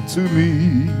heaven to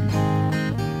me.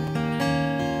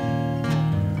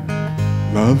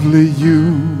 Lovely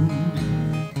you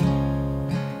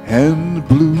and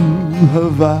blue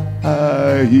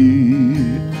Hawaii.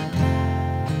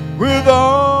 With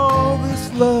all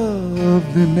this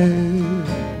loveliness,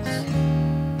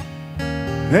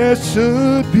 there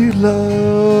should be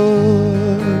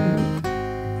love.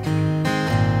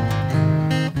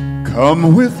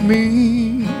 Come with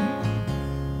me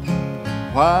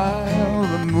while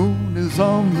the moon is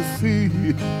on the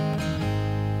sea.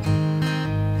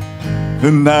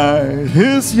 The night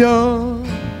is young,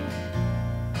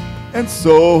 and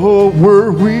so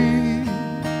were we,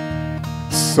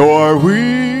 so are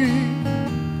we.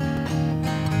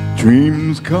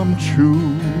 Dreams come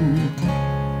true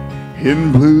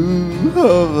in blue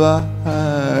Hawaii,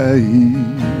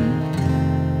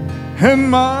 and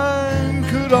mine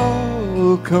could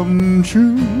all come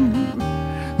true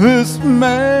this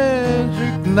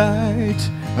magic night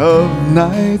of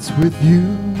nights with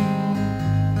you.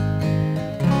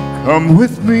 Come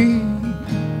with me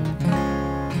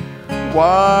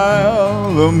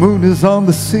while the moon is on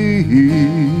the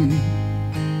sea.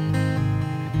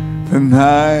 The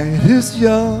night is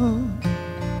young,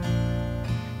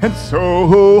 and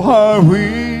so are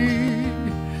we,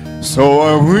 so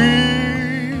are we.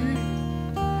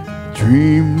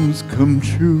 Dreams come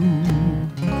true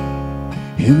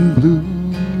in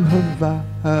blue Hawaii,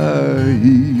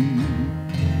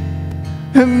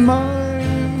 and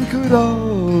mine could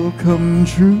all come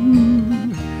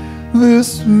true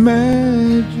this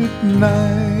magic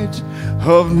night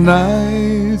of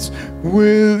nights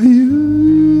with you.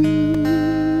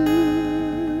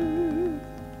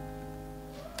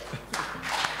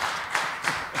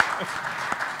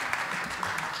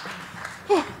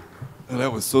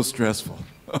 That was so stressful.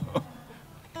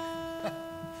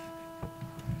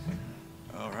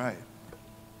 All right.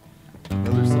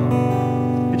 Another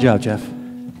song. Good job, Geoff.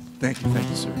 Thank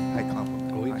you, sir. High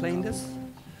compliment. Are we High playing compliment. this?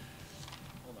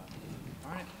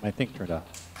 My thing turned off.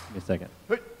 Give me a second.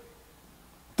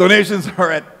 Donations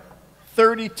are at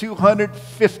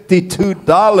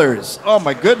 $3,252. Oh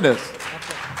my goodness.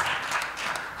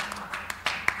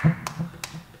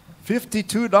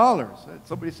 $52.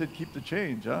 Somebody said keep the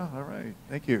change, huh? All right.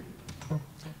 Thank you.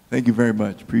 Thank you very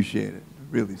much. Appreciate it.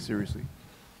 Really, seriously.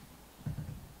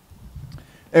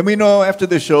 And we know after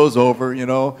the show's over, you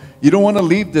know, you don't want to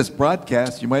leave this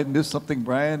broadcast. You might miss something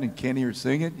Brian and Kenny are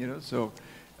singing, you know, so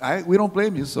we don't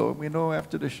blame you. So we know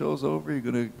after the show's over, you're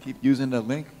going to keep using that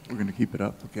link. We're going to keep it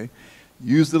up, okay?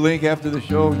 Use the link after the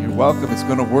show. You're welcome. It's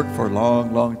going to work for a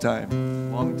long, long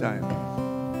time. Long time.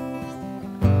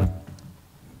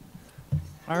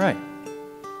 All right.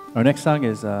 Our next song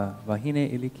is Wahine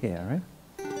Ilike, all right?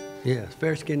 Yes,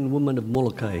 Fair-Skinned Woman of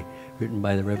Molokai, written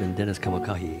by the Reverend Dennis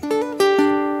Kamakahi.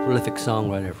 Prolific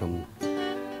songwriter from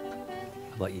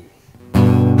Hawaii.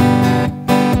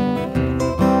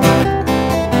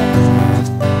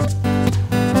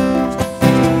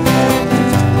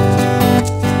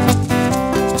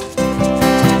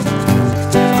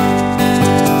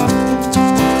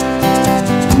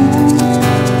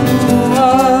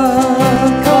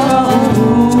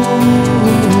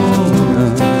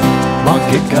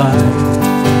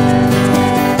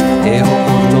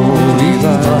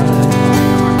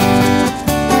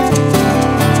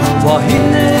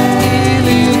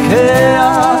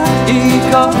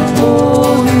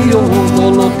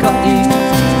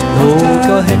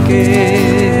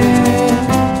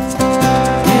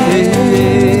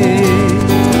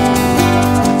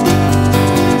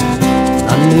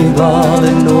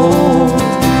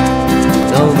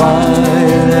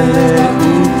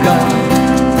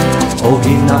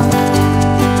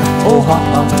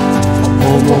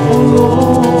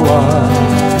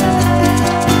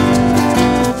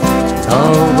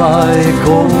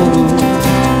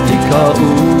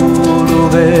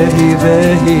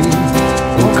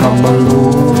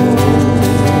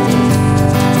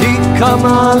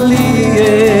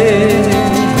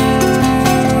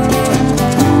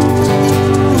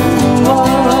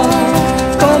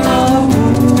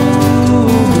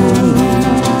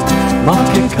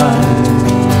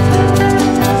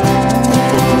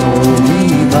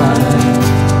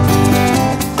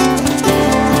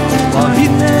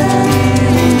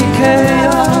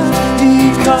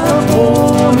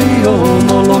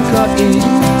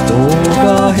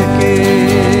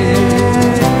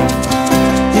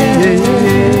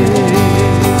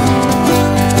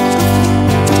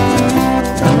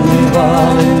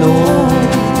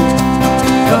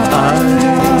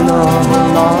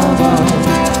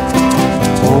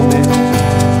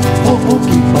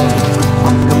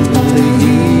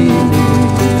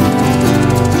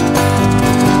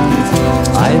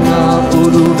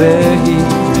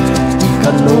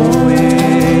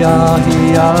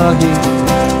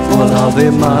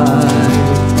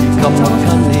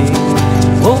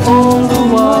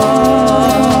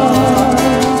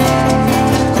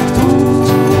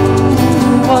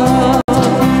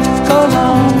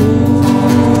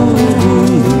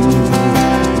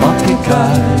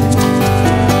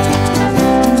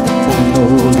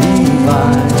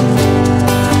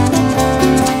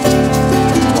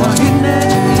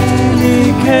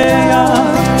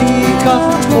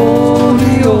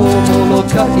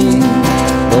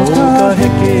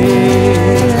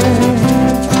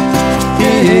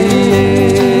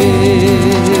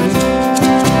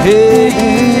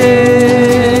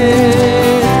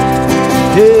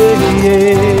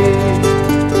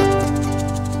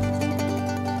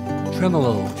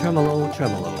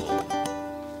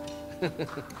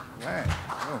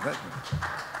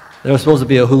 There was supposed to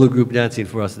be a hula group dancing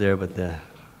for us there, but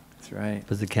that's right.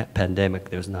 Because of the pandemic,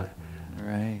 there's not.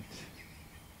 Right.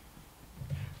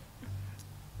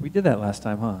 We did that last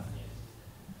time, huh?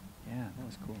 Yeah, that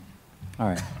was cool. All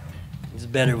right. It's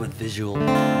better with visual.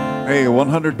 Hey, a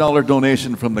 $100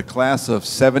 donation from the class of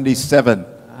 '77.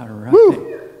 All right.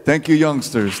 Woo! Thank you,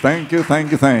 youngsters. Thank you,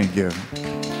 thank you, thank you.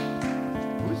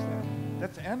 Who's that?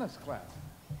 That's Anna's class.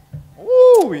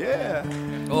 Oh, yeah.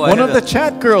 Oh, one of the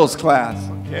chat girls' class.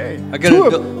 Okay. I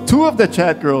got two of the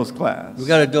chat girls' class. We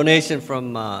got a donation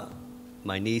from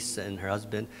my niece and her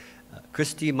husband,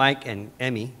 Christy, Mike, and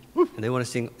Emmy. And they want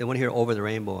to sing. They want to hear "Over the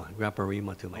Rainbow." Grandpa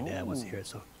Arima too. My dad wants to hear it,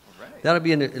 so that'll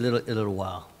be in a little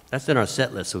while. That's in our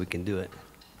set list, so we can do it.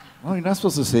 Oh, you're not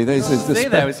supposed to say that. Say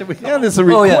that. Yeah, there's a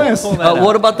request. Oh, yeah.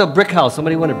 What about the brick house?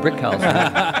 Somebody wanted brick house.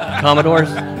 Commodores.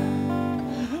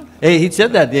 Hey, he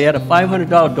said that they had a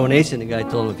 $500 donation. The guy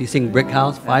told him if you sing brick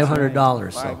house,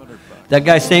 $500. So that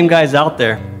guy, same guy's out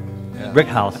there. Yeah. Brick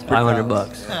house, $500.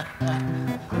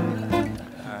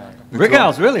 Brick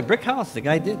house, really? Brick house. The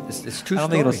guy did. It's true I don't story.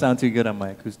 think it'll sound too good on my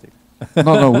acoustic.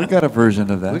 No, we got a version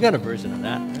of that. We got a version of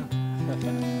that.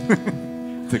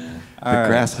 The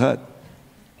grass hut.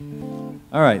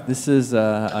 All right, this is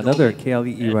another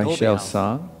Kali E. Adobe Reichel house.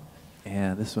 song,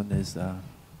 and this one is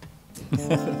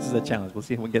this is a challenge. We'll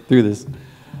see if we can get through this.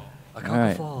 All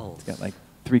right, Falls. it's got like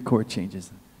 3 chord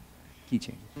changes, key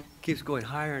changes. Keeps going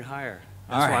higher and higher.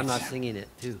 All That's why right. I'm not singing it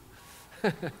too.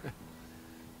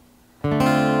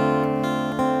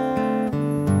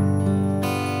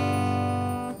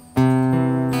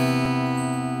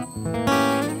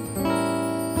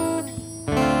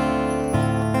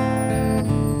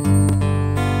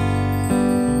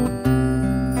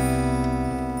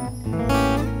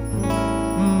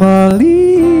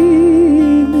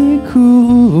 Malini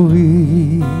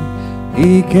kui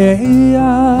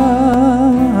ikeana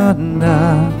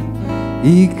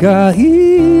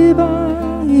ikahiba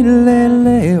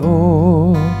ilele o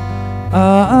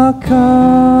akaka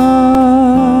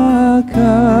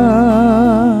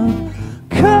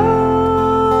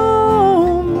kaumai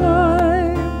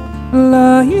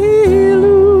la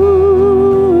iluna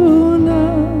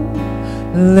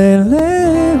lele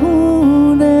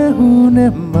hune hune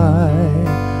mai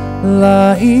la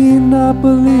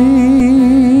inapoli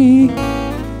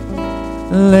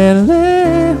lele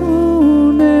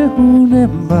hune hune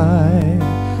mai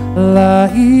la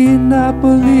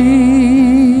inapoli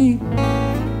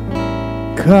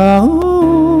kau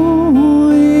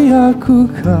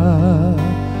iakuka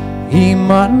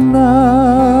imana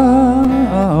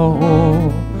o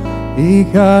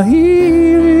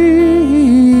ikahiri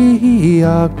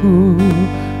aku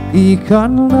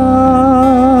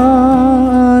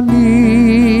ikanani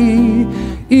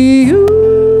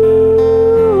iuka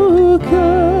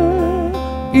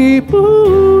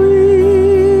ipuia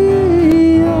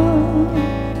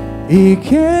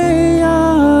ikea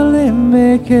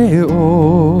lemeke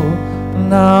o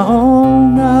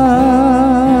naona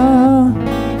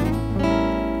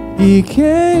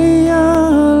ikea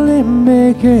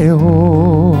lemeke o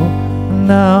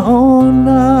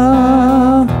naona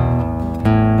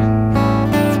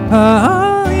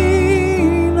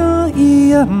aina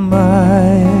ia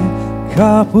mai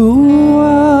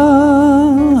kapuana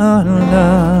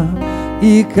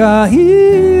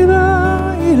ikahira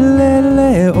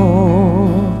ilele o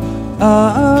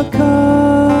akaka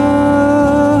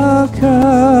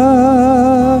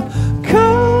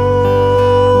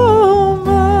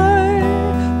kaumai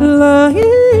la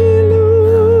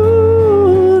iluna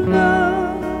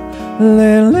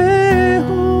lele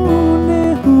hune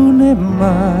hune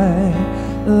mai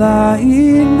la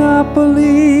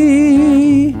inapoli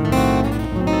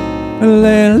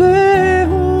lele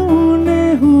hune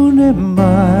hune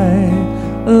mai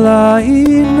la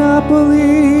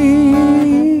inapoli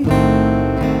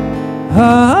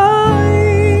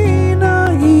haina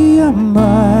ia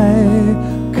mai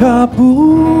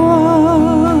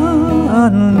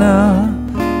kapuana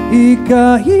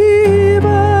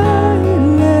ikahiba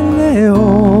ilele o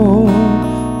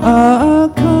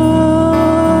akaka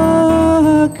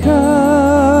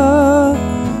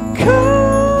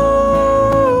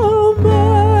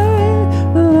kaumai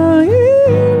la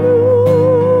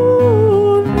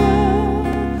iluna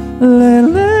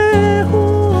lele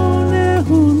hune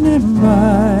hune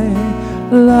mai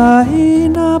la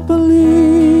inapoli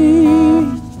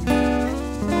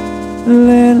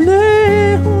lele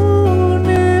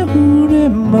hune hune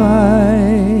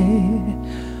mai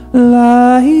la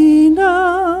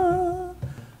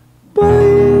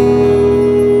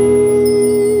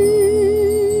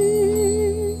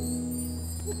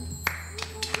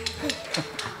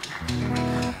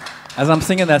As I'm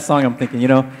singing that song, I'm thinking,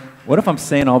 what if I'm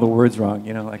saying all the words wrong?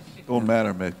 Don't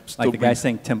matter, man. Like the guy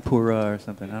saying tempura or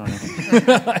something. I don't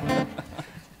know.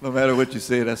 No matter what you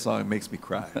say, that song makes me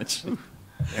cry.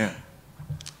 Yeah.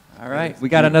 All right, we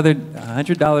got another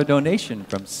 $100 donation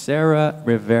from Sarah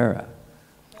Rivera.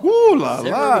 Ooh la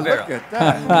Sarah la! Rivera. Look at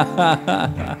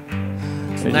that.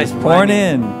 They're nice just pouring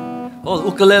rhyming. in. Oh, the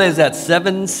ukulele is at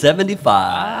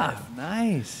 $775.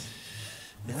 Nice.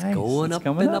 It's Nice. going It's up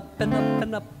coming and up. up and up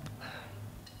and up.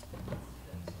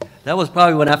 That was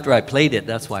probably when after I played it,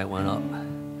 that's why it went up.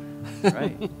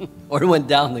 Right. Or it went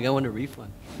down, the guy wanted a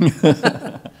refund.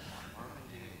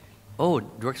 Oh,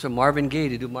 works for Marvin Gaye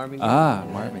to do Marvin Gaye.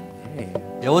 Marvin Gaye.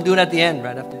 Yeah, we'll do it at the end,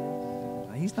 right after.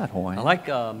 He's not Hawaiian. I like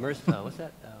Mercy. What's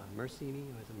that? Mercy Me?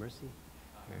 Was it Mercy?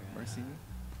 Mercy.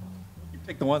 You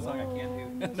pick the one song I can't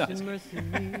do. No, just Mercy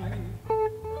Me.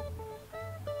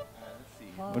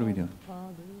 what are we doing?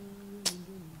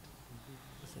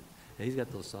 Yeah, he's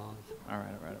got those songs. All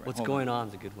right. What's Hold Going On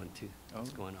is a good one, too. Oh.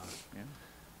 What's Going On?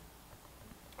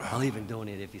 Yeah. I'll even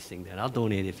donate if you sing that. I'll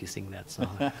donate if you sing that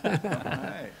song. All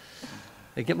right.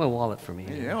 Hey, get my wallet for me.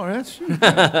 Yeah, well, that's true. We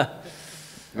got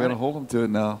to hold them to it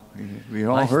now. We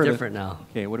all Life's heard different now.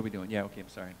 Okay, what are we doing? Yeah, okay, I'm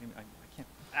sorry. I can't.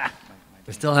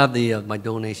 We still have the my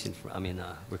donation.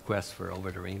 Request for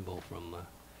Over the Rainbow from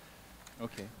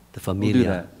Okay. the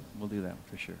Familia. We'll do that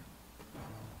for sure.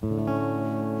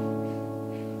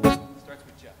 Starts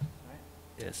with Geoff, right?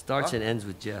 Yeah, it starts and ends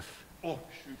with Geoff. Oh,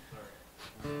 shoot,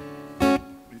 sorry.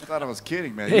 You thought I was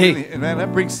kidding, man. Hey. Really, man,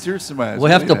 that brings tears to my eyes.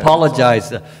 We'll have to Really, that.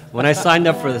 apologize. When I signed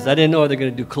up for this, I didn't know they were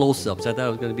going to do close-ups. I thought it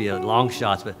was going to be a long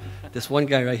shots, but this one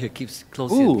guy right here keeps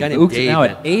closing. Ooh, A guy named Dave, now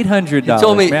man. at $800. He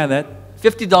told me, man, that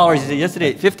 $50. He said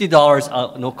yesterday,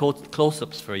 $50, no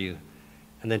close-ups for you.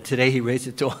 And then today he raised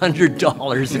it to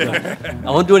 $100. I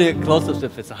won't do any close-ups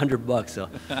if it's $100. So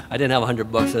I didn't have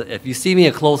 $100. So if you see me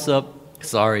a close-up,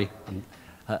 sorry,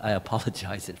 I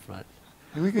apologize in front.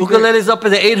 Ukulele's up at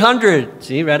the 800.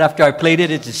 See, right after I played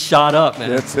it, it just shot up, man.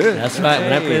 That's it. That's right.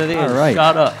 When I played it, all it right.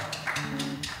 shot up.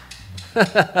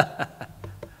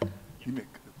 Give me a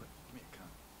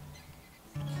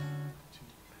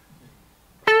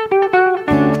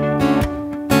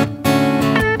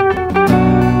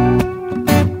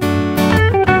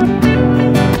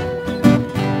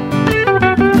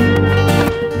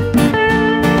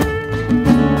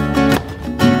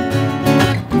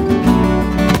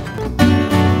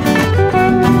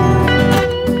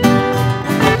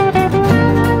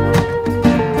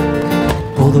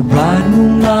Oh, the bright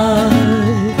moonlight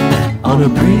on her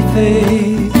pretty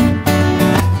face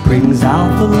brings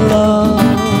out the love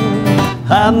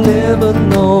I've never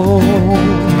known.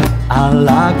 I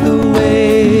like the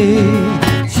way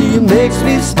she makes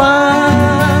me smile.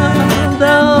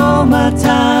 That all my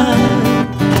time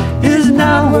is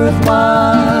now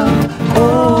worthwhile.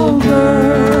 Oh,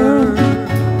 girl.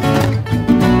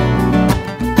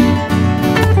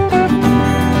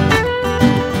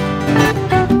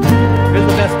 Here's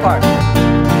the best part.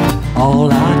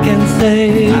 All I can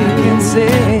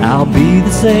say, I'll be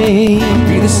the same.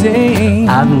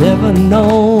 I've never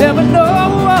known,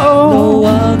 no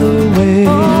other way.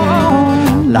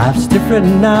 Life's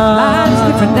different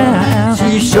now.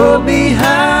 She showed me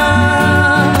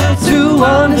how to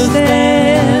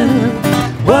understand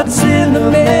what's in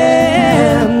the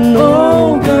man.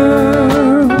 Oh, girl.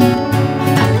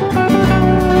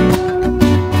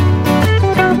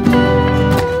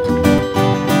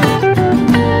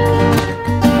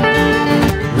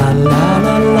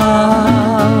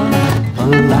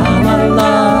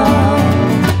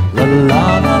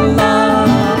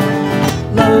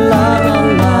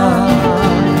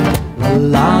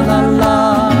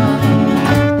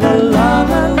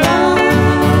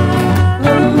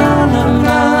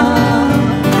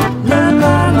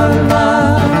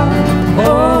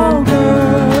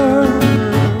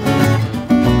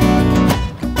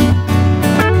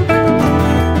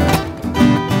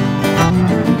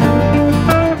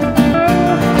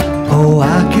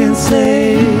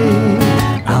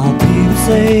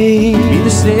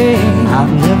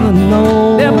 I've never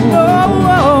known,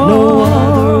 no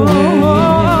other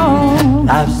way.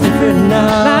 Life's different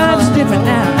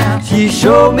now. She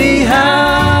showed me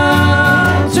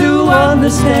how to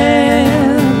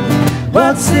understand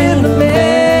what's in the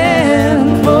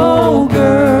man. Oh,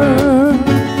 girl.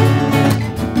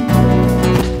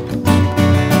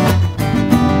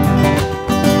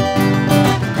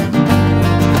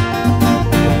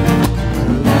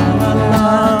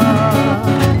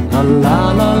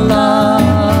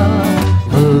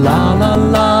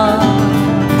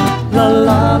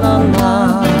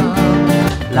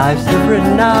 Life's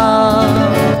different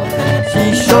now.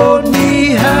 She showed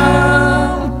me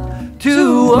how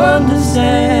to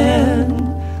understand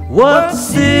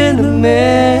what's in a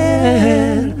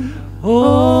man.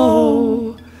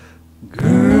 Oh,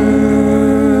 girl.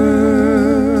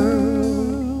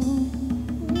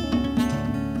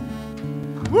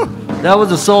 That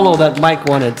was a solo that Mike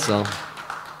wanted, so.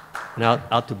 And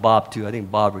out to Bob, too. I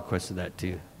think Bob requested that,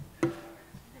 too.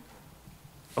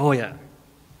 Oh, yeah.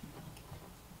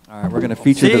 All right, we're going to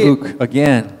feature the ook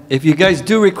again. If you guys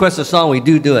do request a song, we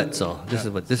do it. So this is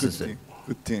what this is. It.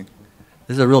 Good thing.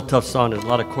 This is a real tough song. There's a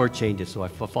lot of chord changes, so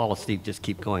if I fall asleep, just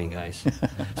keep going, guys.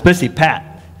 Especially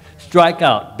Pat. Strike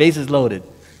out. Bases loaded.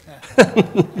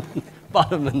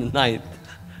 Bottom of the ninth.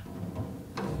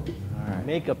 All right.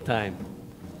 Makeup time.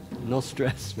 No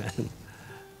stress, man.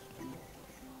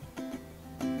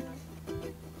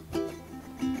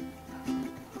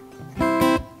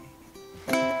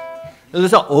 This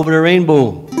is Over the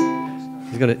Rainbow.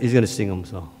 He's gonna sing them,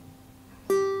 so.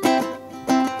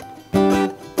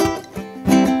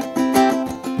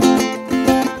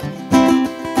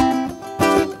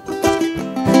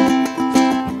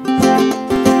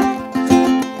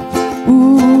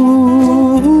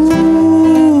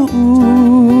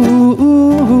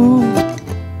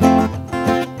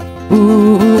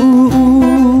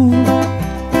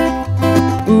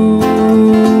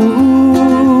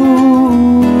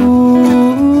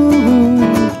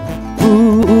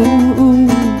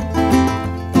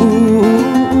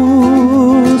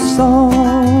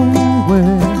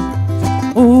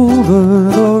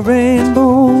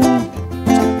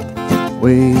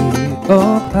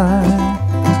 apply.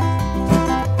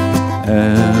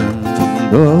 And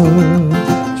the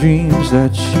dreams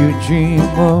that you dream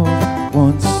of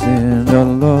once in a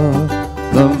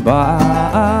lullaby,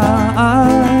 I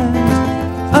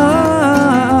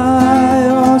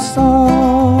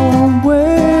somewhere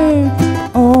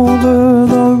over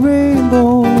the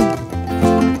rainbow,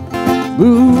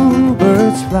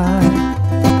 bluebirds fly,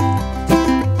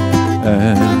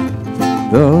 and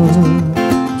the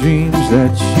dreams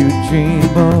that you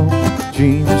dream of,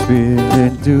 dreams really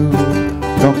do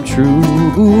come true.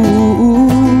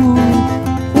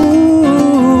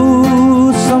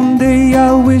 Someday I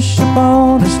wish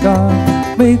upon a star,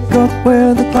 wake up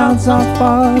where the clouds are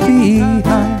far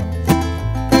behind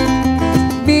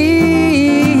me,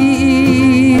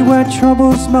 where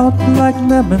troubles melt like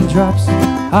lemon drops,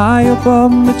 high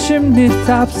above the chimney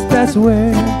tops. That's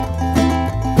where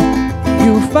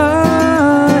you'll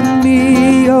find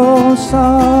me. Oh,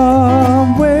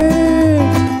 somewhere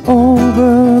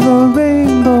over the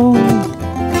rainbow,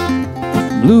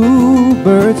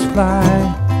 bluebirds fly,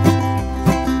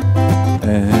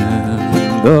 and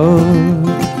the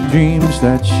dreams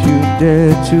that you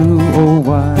dare to, oh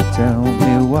why, tell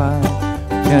me why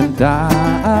can't I?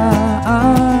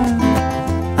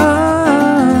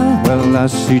 Well, I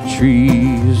see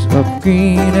trees of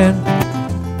green and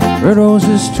red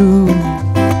roses too.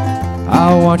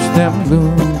 I watch them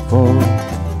bloom for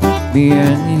me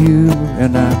and you,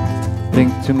 and I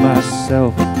think to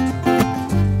myself,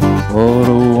 what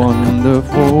a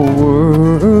wonderful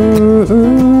world.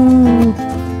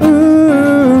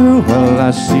 Well,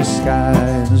 I see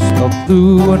skies of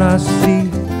blue and I see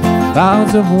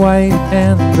clouds of white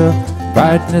and the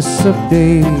brightness of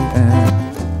day,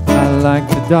 and I like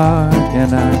the dark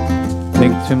and I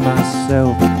think to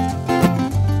myself,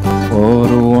 what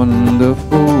a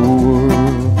wonderful world.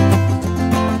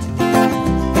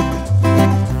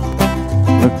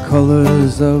 The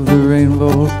colors of the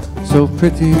rainbow, so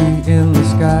pretty in the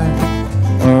sky,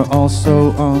 are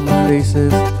also on the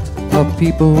faces of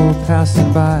people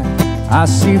passing by. I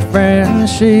see friends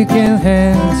shaking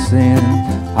hands saying,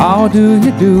 how do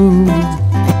you do?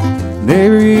 They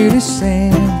really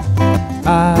saying,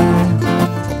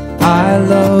 I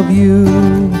love you.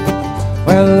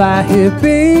 Well, I hear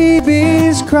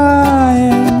babies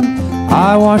crying,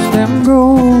 I watch them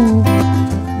grow.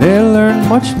 They learn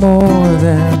much more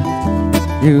than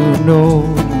you know,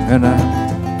 and I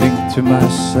think to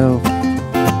myself,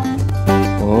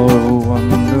 what a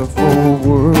wonderful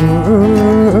world.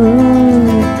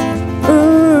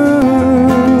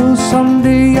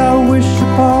 Someday I wish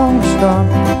upon a star,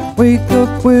 wake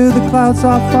up where the clouds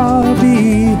are far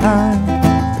behind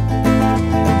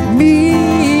me,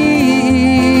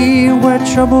 where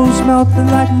troubles melting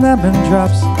like lemon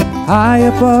drops, high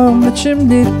above the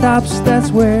chimney tops. That's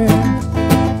where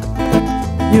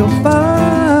you'll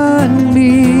find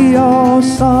me. Oh,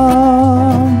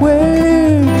 somewhere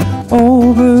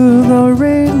over the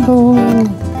rainbow,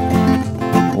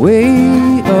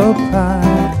 way up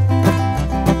high,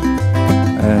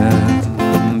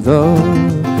 and the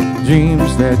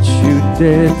dreams that you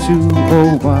dare to,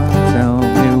 oh why, tell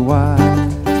me why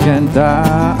can't I?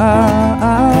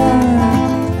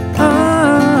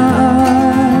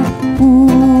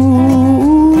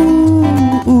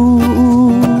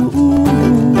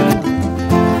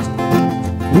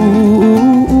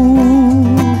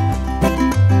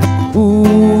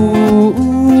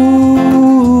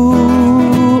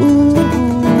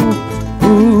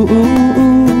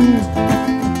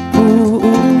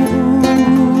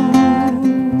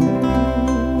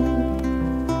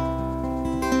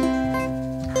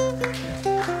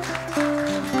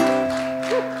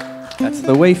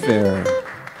 The Wayfarer.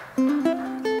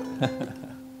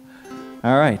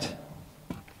 All right.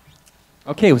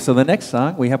 Okay, so the next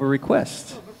song, we have a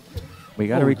request. We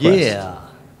got a request. Yeah.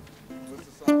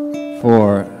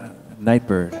 For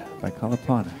Nightbird by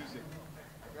Kalapana.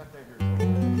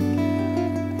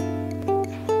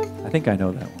 I think I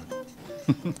know that one.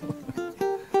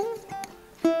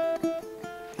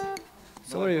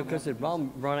 Somebody requested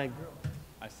Brown Eyed Girl.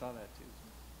 I saw that too.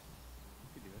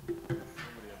 You could do it.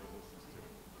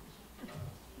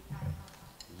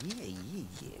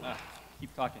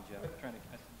 Keep talking, Geoff. I'm trying to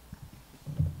catch him.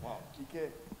 Wow.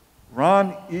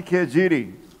 Ron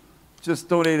Ikejiri just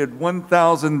donated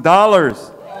 $1,000.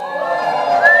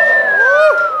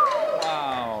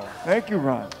 Wow. Thank you,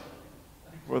 Ron.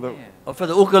 For the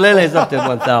ukulele is up to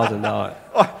 $1,000.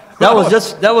 That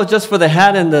was just for the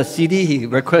hat and the CD he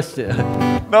requested.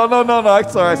 No. I'm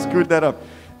sorry, I screwed that up.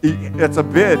 That's a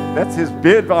bid. That's his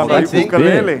bid on the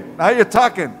ukulele. Bid. Now you're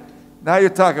talking. Now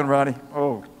you're talking, Ronnie.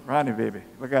 Oh, Ronnie, baby,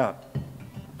 look out.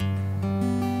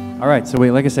 All right, so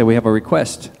like I said, we have a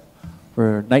request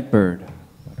for Nightbird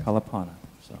by Kalapana.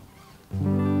 So,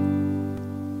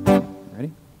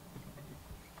 ready?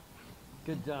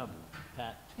 Good job,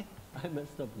 Pat. I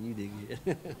messed up and you did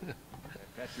it.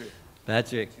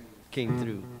 Patrick came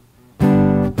through.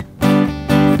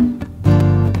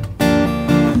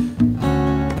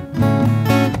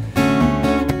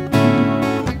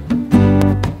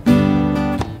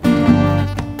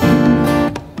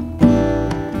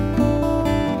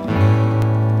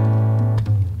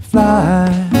 Fly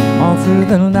on through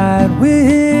the night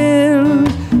wind,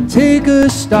 take a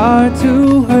star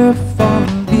to her for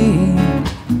me.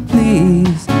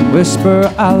 Please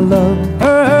whisper I love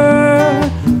her,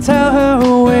 tell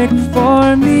her wait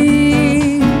for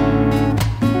me.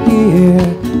 Here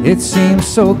it seems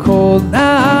so cold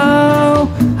now,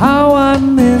 how I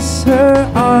miss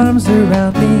her arms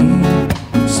around me.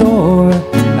 Soar,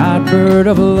 night bird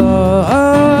of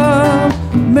love,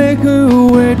 make her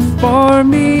wait for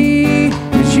me.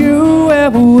 'Cause you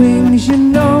have wings, you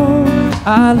know,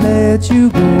 I let you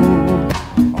go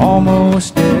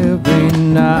almost every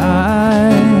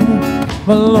night.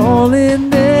 But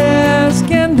loneliness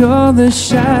can dull the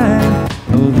shine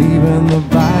of even the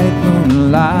bright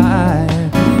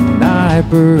moonlight. Night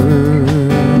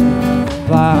bird,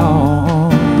 fly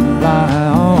on, fly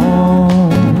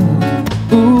on.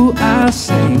 Ooh, I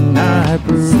sing night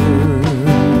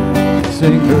bird,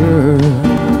 sing her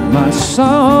my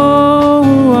song.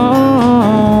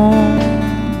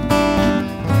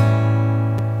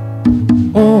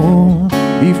 Oh,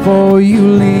 before you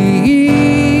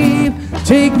leave,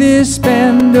 take this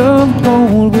band of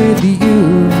gold with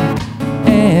you.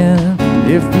 And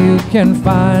if you can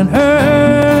find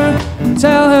her,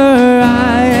 tell her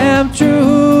I am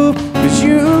true. 'Cause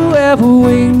you have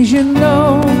wings, you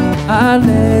know, I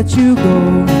let you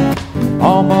go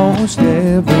almost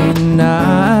every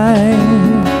night.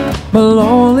 But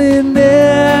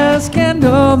loneliness can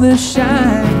dull the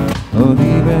shine of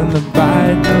even the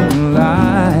bright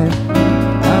moonlight.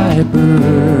 Night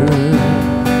bird,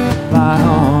 fly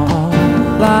on,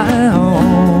 fly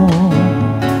on.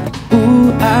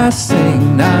 Ooh, I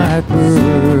sing night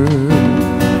bird,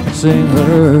 sing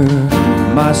her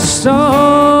my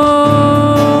song.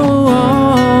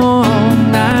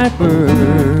 Night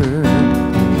bird,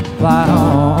 fly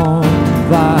on,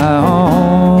 fly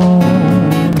on.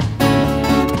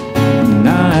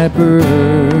 Night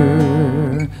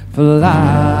bird, fly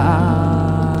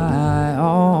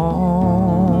on.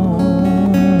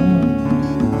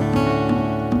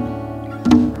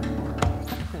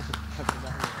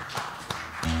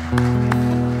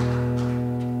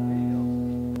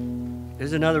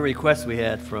 There's another request we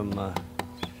had from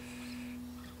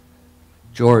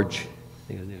George. I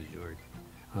think his name was George.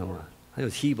 I think it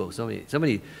was Hebo.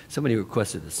 Somebody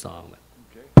requested this song.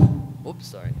 Okay. Oops,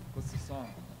 sorry. What's the song?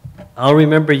 I'll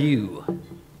Remember You. Oh,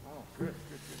 good.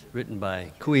 Written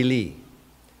by Kui Lee,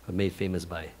 but made famous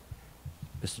by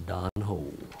Mr. Don Ho.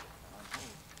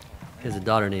 He has a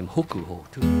daughter named Hoku Ho,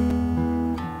 too.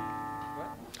 What?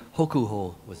 Hoku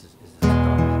Ho was his daughter's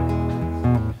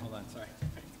name. Hold on, sorry.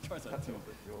 Guitar's on tune.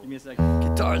 Give me a second.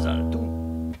 Guitar's on it, too.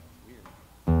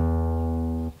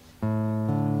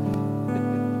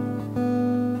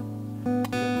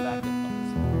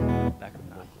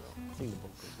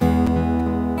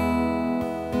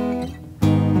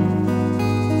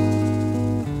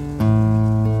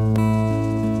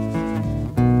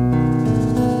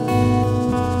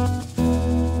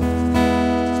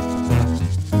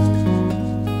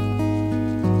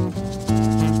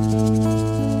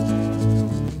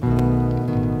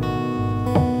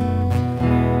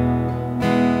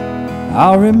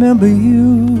 I'll remember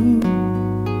you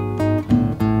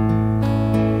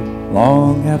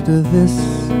long after this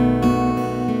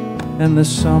and the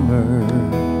summer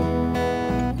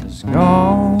is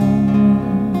gone.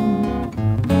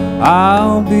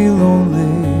 I'll be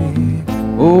lonely,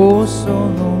 oh so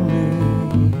lonely,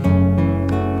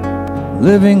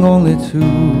 living only to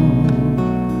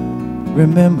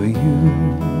remember you.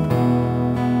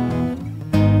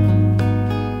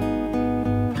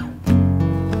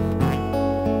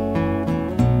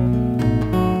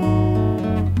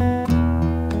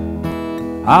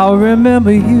 I'll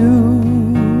remember you.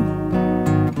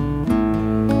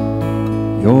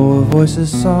 Your voice is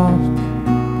soft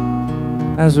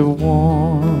as a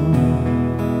warm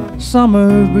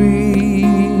summer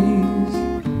breeze.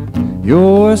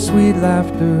 Your sweet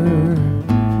laughter,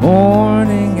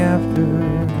 morning after,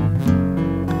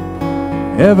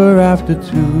 ever after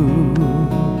too.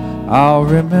 I'll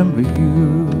remember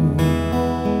you.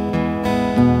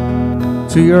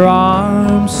 To your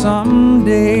arms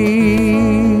someday,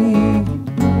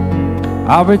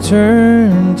 I'll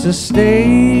return to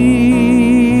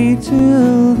stay.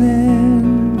 Till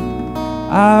then,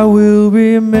 I will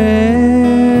remember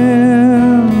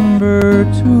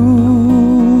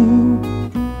too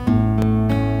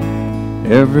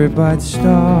every bright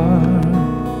star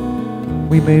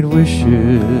we made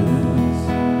wishes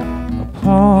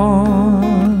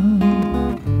upon.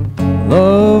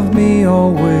 Love me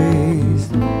always,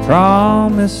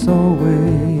 promise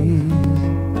always.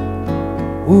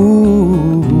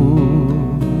 Ooh,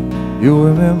 you'll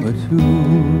remember too.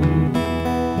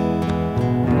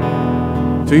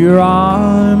 To your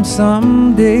arms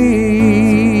someday,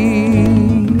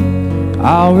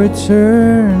 I'll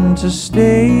return to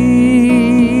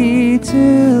stay.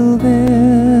 Till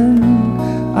then,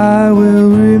 I will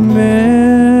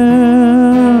remember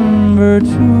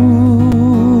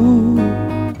too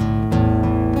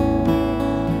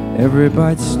every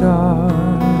bright star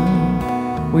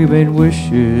we made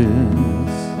wishes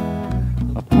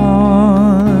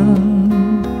upon.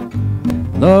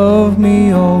 Love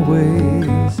me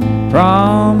always,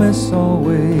 promise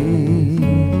always.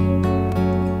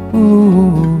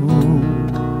 Ooh,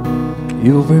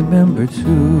 you'll remember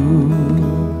too.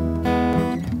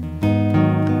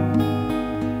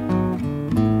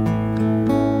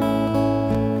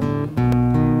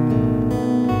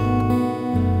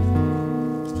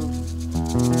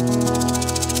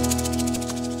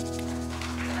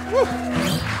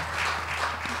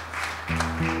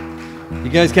 You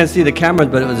guys can't see the cameras,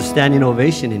 but it was a standing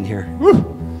ovation in here.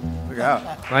 Look out.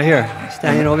 Right here,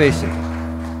 standing ovation.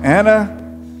 Anna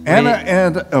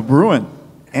and a Bruin.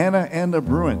 Anna and a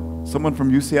Bruin. Someone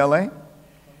from UCLA.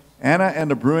 Anna and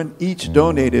a Bruin each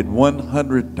donated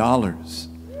 $100.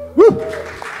 Woo!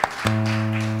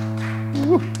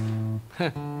 Woo.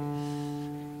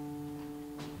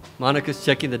 Monica's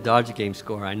checking the Dodger game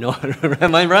score. I know.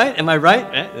 Am I right? Am I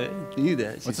right? You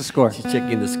that. What's the score? She's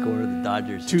checking the score of the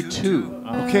Dodgers.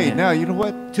 2-2. Okay, now you know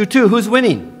what? 2-2. Who's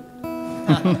winning?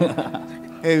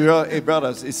 Hey,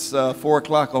 brothers, it's 4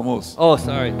 o'clock almost. Oh,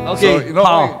 sorry. Okay, So, you know,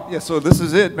 Paul. yeah, so this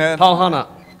is it, man. Paul Hana.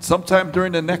 Sometime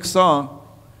during the next song,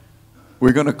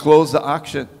 we're going to close the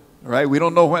auction, right? We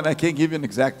don't know when. I can't give you an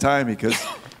exact time because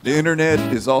the internet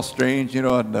is all strange, you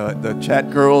know, and the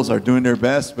chat girls are doing their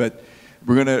best, but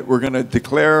we're gonna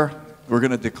declare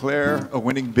a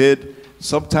winning bid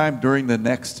sometime during the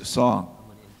next song,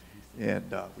 and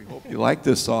we hope you like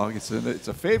this song. It's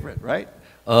a favorite, right?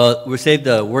 We saved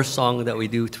the worst song that we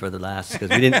do for the last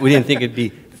because we didn't think it'd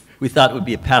be. We thought it would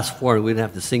be a pass forward. We didn't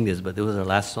have to sing this, but it was our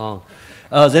last song.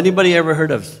 Has anybody ever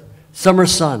heard of Summer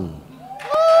Sun?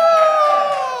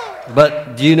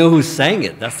 But do you know who sang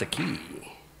it? That's the key.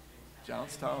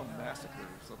 Johnstown Massacre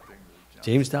or something.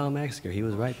 Jamestown Massacre. He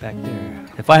was right back there.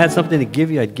 If I had something to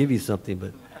give you, I'd give you something.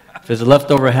 But if there's a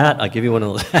leftover hat, I'll give you one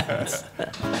of those hats.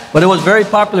 But it was very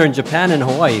popular in Japan and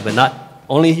Hawaii, but not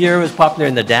only here. It was popular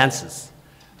in the dances,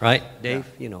 right, Dave?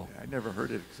 Yeah. You know. I never heard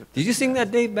it. Did you sing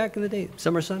that, Dave, back in the day?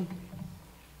 Summer Sun?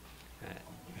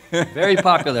 Very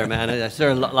popular, man. I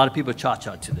saw a lot of people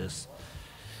cha-cha to this.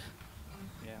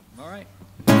 Yeah. All right.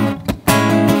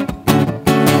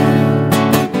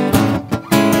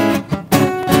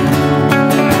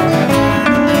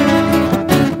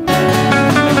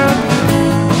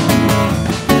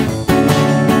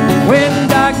 When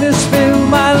darkness filled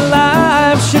my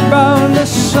life, she brought the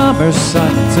summer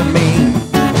sun to me.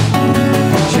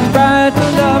 She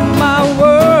brightened up my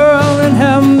world and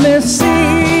helped me see.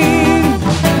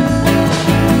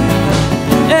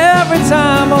 Every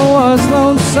time I was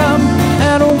lonesome,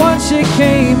 and once she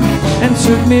came and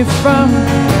took me from,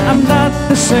 I'm not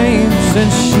the same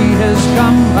since she has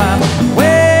come my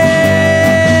way.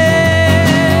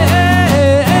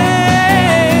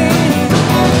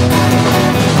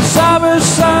 Summer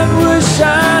sun was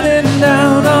shining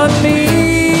down on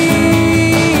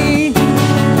me.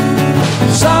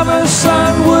 Summer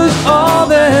sun was all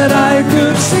that I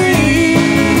could see.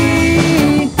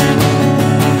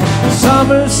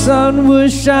 Summer sun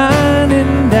was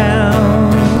shining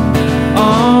down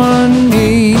on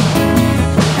me.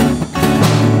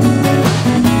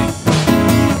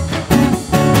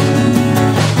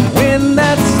 When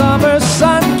that summer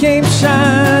sun came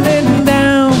shining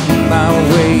down my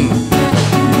way,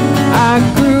 I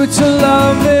grew to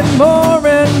love it more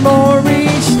and more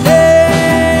each day.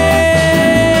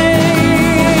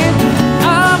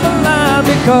 I'm alive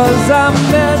because I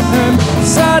met her.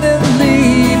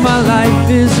 Suddenly my life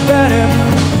is better.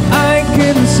 I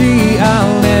can see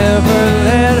I'll never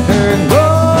let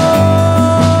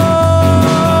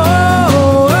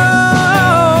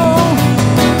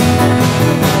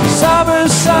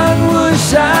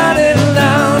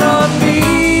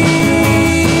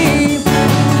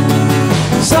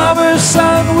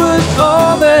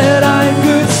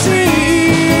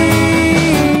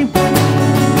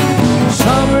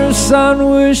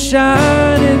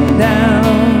shining down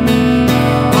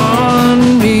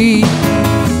on me.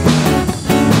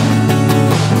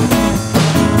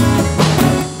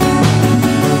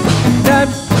 Da,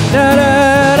 da,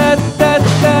 da, da, da,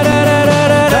 da, da, da,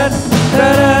 da, da, da.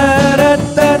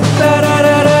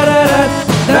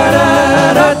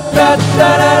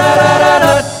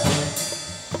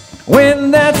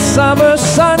 When that summer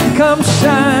sun comes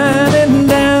shining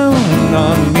down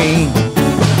on me,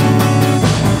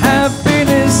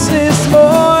 happiness is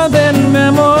more than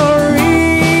memory.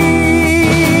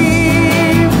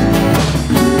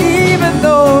 Even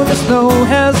though the snow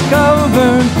has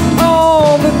covered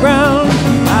all the ground,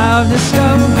 I've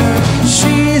discovered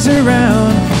she's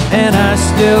around, and I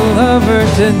still love her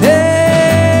today.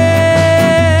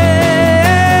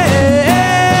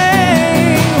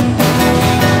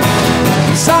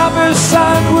 Summer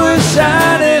sun was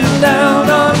shining down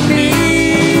on me.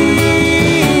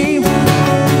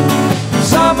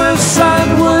 Summer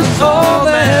sun was all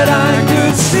that I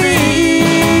could see.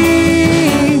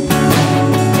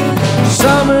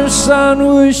 Summer sun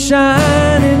was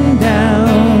shining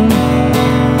down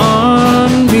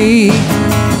on me.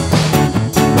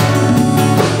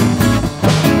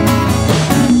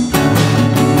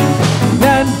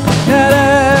 Da, da,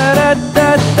 da, da,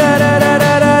 da, da, da, da,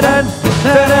 da,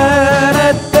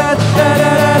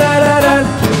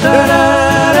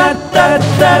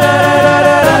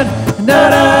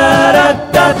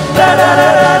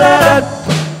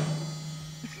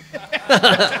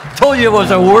 Told you it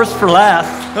was our worst for last.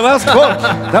 No, that was close.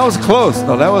 That was close.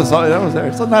 No, that was there.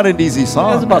 It's not an easy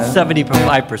song. That's about man.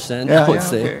 75%, Yeah, I would yeah,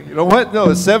 say. okay. You know what?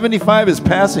 No, 75 is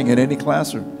passing in any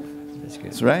classroom.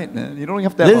 That's right, man. You don't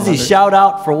have to have Lindsay, 100. shout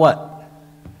out for what?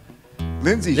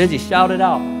 Lindsay, shout it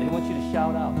out. They want you to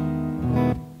shout out.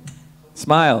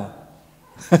 Smile.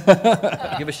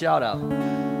 Give a shout out.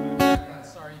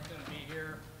 Sorry you couldn't be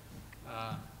here.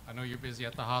 I know you're busy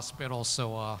at the hospital,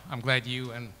 so I'm glad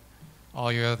you and all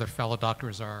your other fellow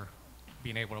doctors are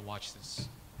being able to watch this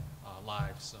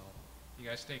live. So you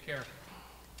guys take care.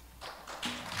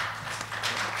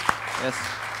 Yes.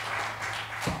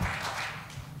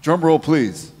 drum roll,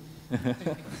 please. Yeah,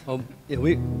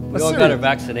 we all got our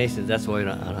vaccinations. That's why I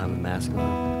don't have a mask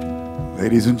on.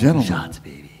 Ladies and gentlemen, Shots,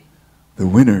 baby. The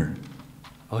winner.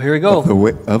 Oh, here we go.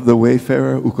 Of the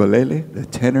Wayfarer ukulele, the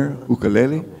tenor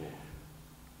ukulele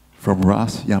from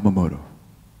Ross Yamamoto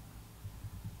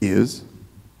is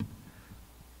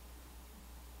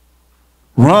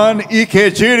Ron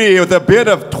Ikejiri with a bid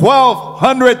of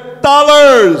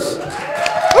 $1,200.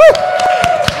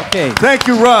 Okay. Thank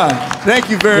you, Ron. Thank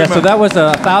you very much. So that was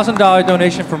a $1,000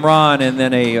 donation from Ron, and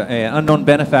then a unknown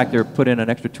benefactor put in an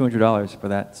extra $200 for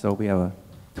that. So we have a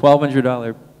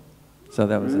 $1,200. So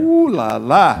that was it. Ooh la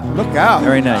la! Look out.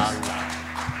 Very nice.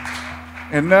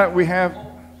 And we have.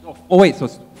 Oh wait, so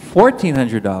it's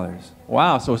 $1,400.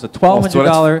 Wow. So it's a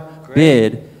 $1,200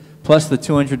 bid plus the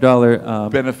 $200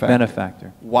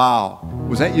 benefactor. Wow.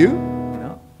 Was that you?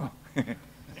 No.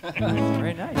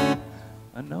 Very nice.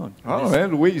 Unknown. Oh, man,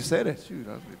 the way you said it. Shoot,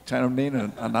 I was trying to name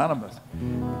it anonymous.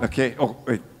 Okay. Oh,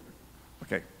 wait.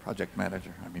 Okay. Project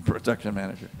manager. I mean, production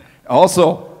manager.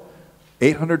 Also,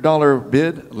 $800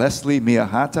 bid, Leslie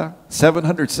Miyahata.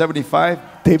 $775.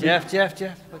 David. Jeff.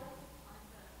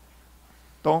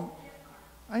 Don't.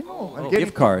 I know. I'm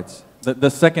Gift cards. The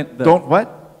second. Don't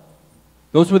what?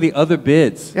 Those were the other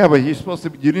bids. Yeah, but you're supposed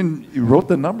to. You wrote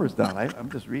the numbers down. I'm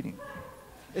just reading.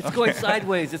 It's going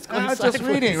sideways. It's going sideways. Just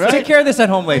reading, right? Take care of this at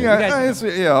home later.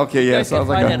 Okay, yeah. Sounds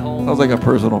like a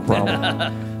personal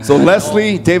problem. So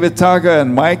Leslie, David Taga,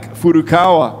 and Mike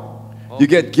Furukawa, you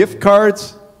get gift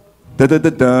cards.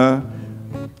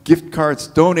 Gift cards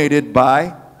donated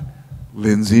by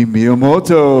Lindsay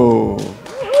Miyamoto.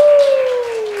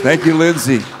 Thank you,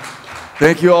 Lindsay.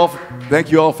 Thank you all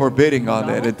for bidding on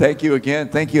that, and thank you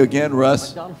again,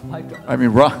 Russ. I mean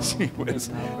Ross.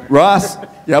 Ross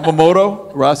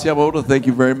Yamamoto. Thank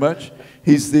you very much.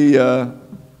 He's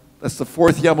that's the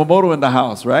fourth Yamamoto in the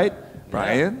house, right?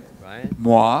 Brian,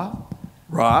 moi,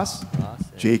 Ross,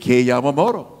 J.K.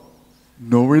 Yamamoto.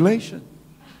 No relation.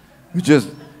 We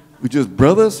just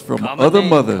brothers from other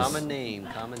mothers. Common name.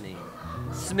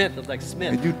 Smith, looks like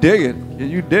Smith. And you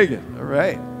dig it. All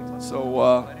right.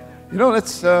 So,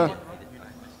 let's.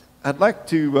 I'd like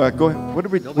to go.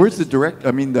 Where's the direct?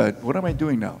 I mean, what am I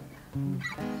doing now?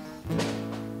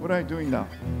 What am I doing now?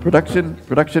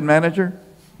 Production manager.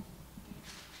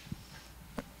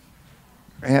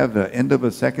 I have the end of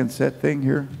a second set thing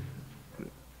here.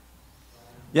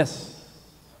 Yes.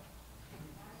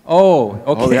 Oh,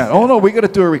 okay. Oh yeah. Oh no, we got to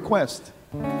do a request.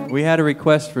 We had a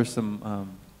request for some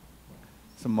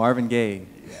Marvin Gaye.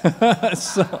 Yeah.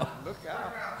 So. Look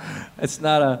out. It's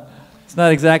not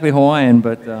exactly Hawaiian,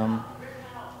 but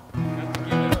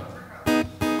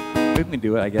we can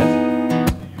do it, I guess.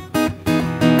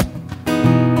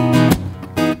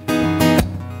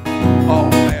 Oh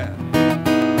man.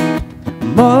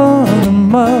 Mother,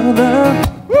 mother,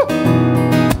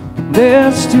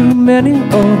 there's too many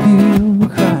of you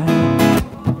crying.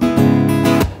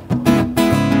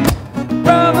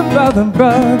 Brother, brother,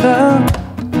 brother,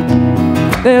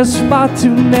 there's far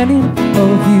too many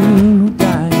of you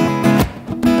dying.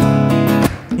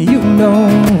 You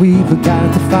know we've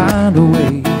got to find a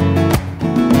way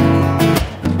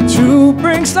to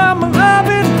bring some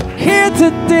loving here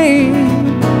today.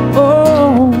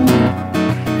 Oh,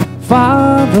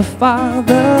 Father,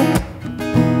 Father,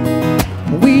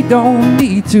 we don't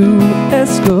need to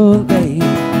escalate.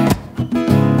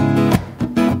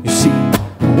 You see,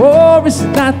 war is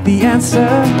not the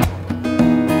answer,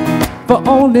 for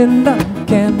only love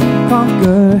can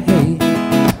conquer hate.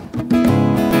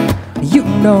 You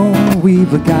know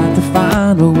we've got to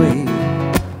find a way,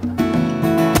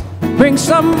 bring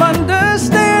some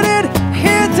understanding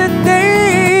here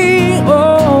today.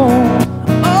 Oh,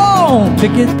 oh,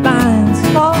 picket lines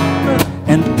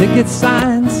and picket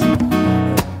signs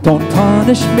don't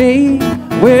punish me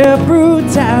with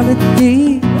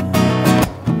brutality.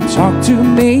 Talk to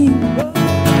me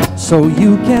so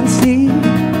you can see.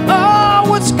 Oh,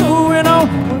 what's going on?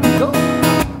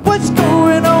 What's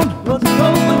going on?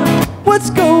 What's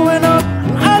going on?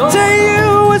 I'll tell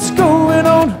you what's going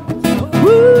on.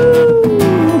 Woo!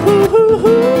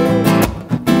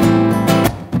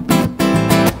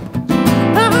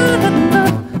 La, la, la, la,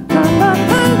 la,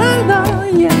 la, la,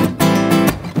 yeah.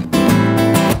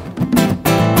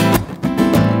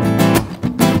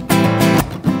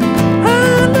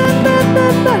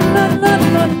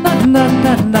 Na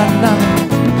na na na.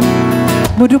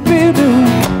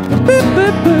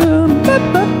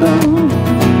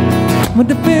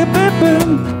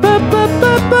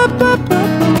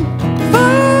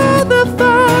 Father,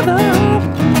 Father,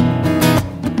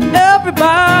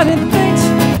 everybody thinks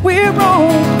we're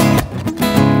wrong,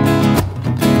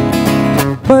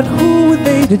 but who are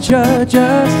they to judge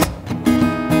us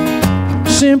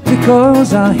simply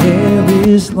because our hair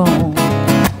is long?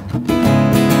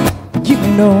 You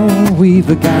know we've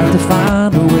got to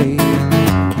find a way,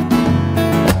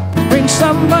 bring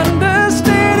some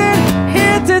understanding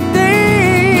here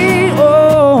today.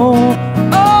 Oh,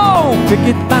 oh,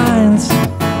 picket lines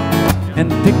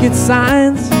and picket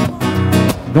signs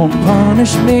don't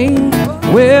punish me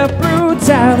with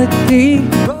brutality.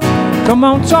 Come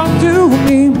on, talk to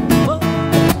me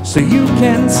so you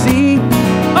can see.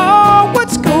 Oh,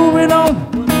 what's going on?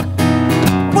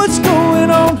 What's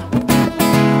going on?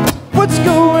 What's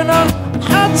going on?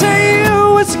 I'll tell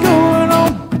you what's going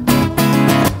on.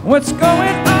 What's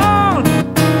going on?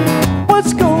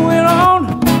 What's going on?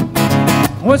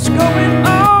 What's going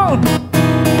on?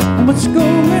 What's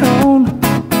going on?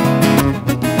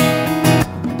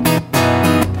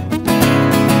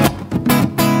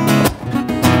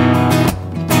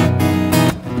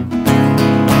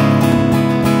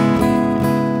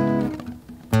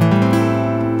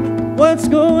 What's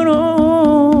going on?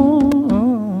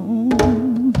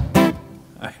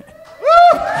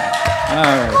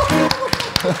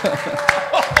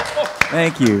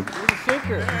 Thank you. Where's the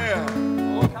shaker?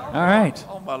 Yeah. All right.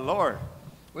 Oh my Lord.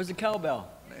 Where's the cowbell?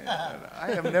 Man,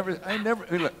 I never,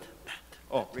 look.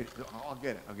 Oh, wait, I'll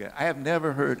get it. I have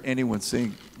never heard anyone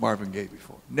sing Marvin Gaye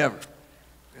before. Never.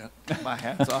 Yeah, my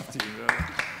hat's off to you.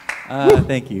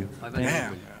 Thank you.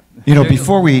 Man. You know,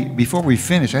 before we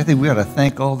finish, I think we ought to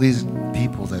thank all these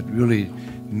people that really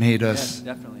made us,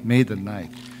 made the night.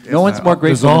 No one's more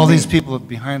grateful. There's all than these me. people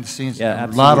behind the scenes. Yeah, a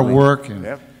lot of absolutely. work. And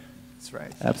Yep. That's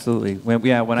right. Absolutely. When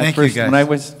Thank you,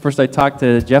 guys. I talked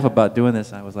to Geoff about doing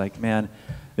this, I was like, man,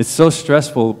 it's so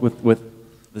stressful with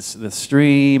the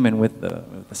stream and with the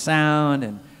sound,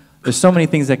 and there's so many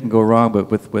things that can go wrong.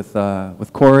 But with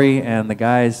Corey and the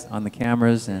guys on the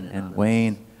cameras and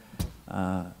Wayne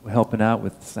helping out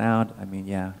with the sound, I mean,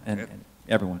 yeah, and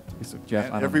everyone. So Geoff,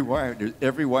 And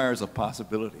every wire is a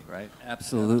possibility, right?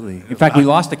 Absolutely. In fact, we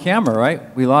lost a camera,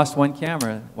 right? We lost one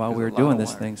camera while we were doing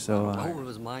this thing. So it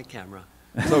was my camera.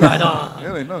 Right on.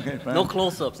 Really? No, okay, fine. No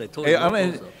close-ups. They told you no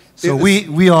close-ups. So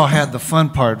we all had the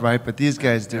fun part, right? But these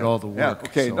guys did all the work. Yeah,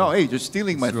 okay. So. No, hey, you're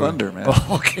stealing my thunder, man.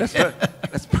 Oh, okay.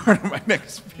 That's part of my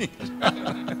next speech.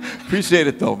 Appreciate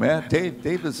it, though, man.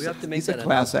 Dave is he's a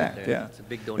class act. There. Yeah. It's a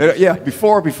big donation. Yeah. Right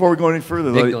Before we go any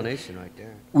further, big though, donation right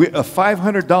there. a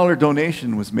 $500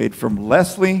 donation was made from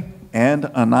Leslie and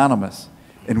Anonymous,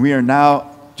 and we are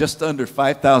now just under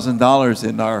 $5,000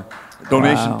 in our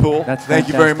donation Wow. pool. That's Thank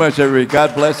you very fantastic. much, everybody.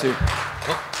 God bless you.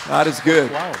 God is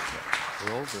good. Wow.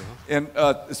 We're over, huh? And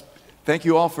thank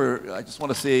you all for, I just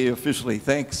want to say officially,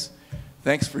 thanks.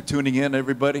 Thanks for tuning in,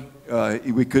 everybody.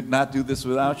 We could not do this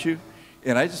without you.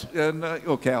 And I just,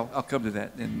 okay, I'll come to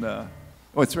that. And, oh,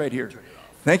 it's right here.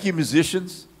 Thank you,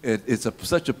 musicians. It's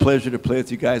such a pleasure to play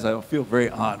with you guys. I feel very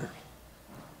honored.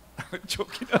 I'm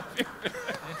joking up here.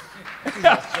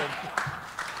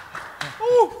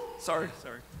 Ooh, sorry.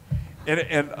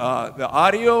 And the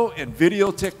audio and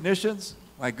video technicians,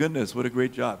 my goodness, what a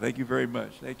great job. Thank you very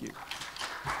much. Thank you.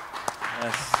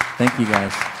 Yes. Thank you,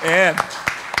 guys. And,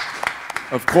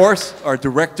 of course, our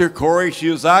director, Corey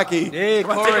Shiozaki. Hey,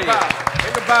 Come on, Corey. take a bow.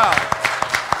 Take a bow.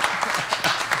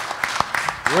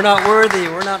 We're not worthy.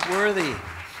 We're not worthy.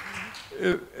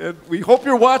 And we hope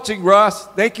you're watching, Ross.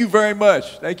 Thank you very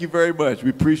much. Thank you very much. We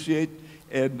appreciate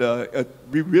and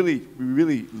we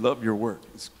really love your work.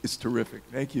 It's terrific.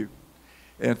 Thank you.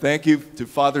 And thank you to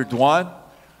Father Dwan,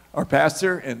 our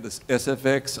pastor, and the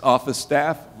SFX office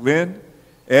staff, Lynn,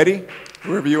 Eddie,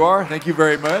 wherever you are. Thank you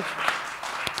very much.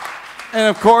 And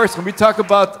of course, when we talk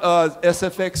about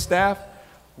SFX staff,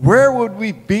 where would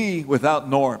we be without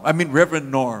Norm? I mean,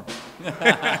 Reverend Norm.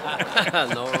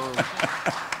 Norm.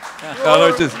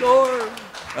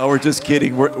 No, we're just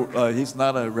kidding. He's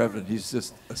not a reverend. He's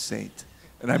just a saint,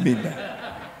 and I mean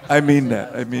that. I mean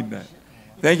that.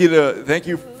 Thank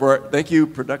you,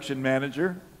 production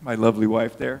manager, my lovely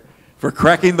wife there, for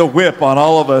cracking the whip on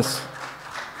all of us.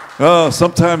 Oh,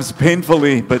 sometimes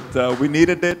painfully, but we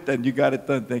needed it, and you got it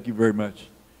done. Thank you very much.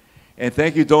 And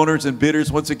thank you, donors and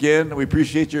bidders, once again. We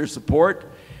appreciate your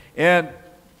support. And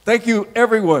thank you,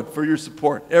 everyone, for your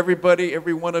support. Everybody,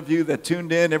 every one of you that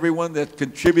tuned in, everyone that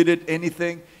contributed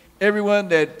anything, everyone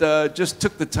that just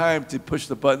took the time to push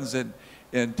the buttons and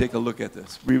take a look at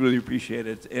this. We really appreciate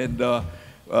it. And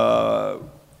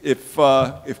if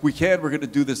we can, we're going to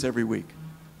do this every week.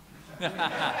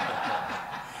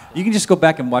 You can just go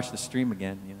back and watch the stream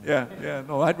again. You know? Yeah.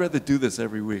 No, I'd rather do this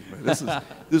every week.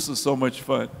 This is so much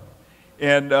fun.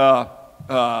 And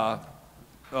we're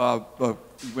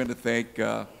going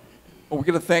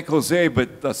to thank Jose,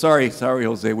 but sorry,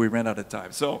 Jose, we ran out of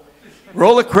time. So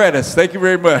roll the credits. Thank you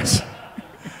very much.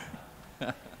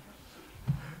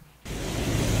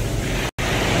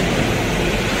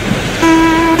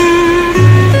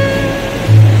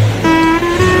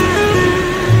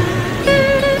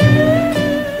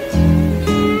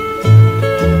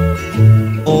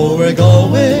 Oh, we're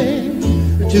going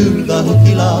to the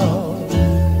Hukilau.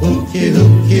 Hooky,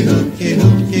 hooky, hooky,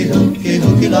 hooky, hooky,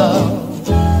 Hukilau.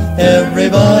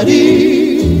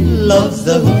 Everybody loves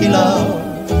the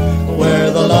Hukilau,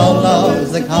 where the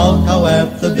lau-laus, the cow-cow,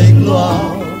 at the big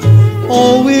luau.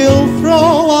 Oh, we'll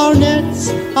throw our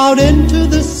nets out into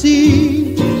the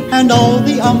sea, and all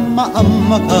the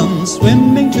amma come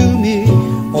swimming to me.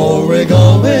 Oh, we're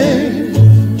going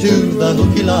to the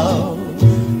Hukilau.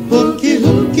 Hooky,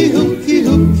 hooky, hooky,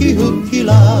 hooky,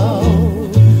 Hukilau.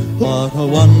 What a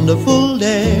wonderful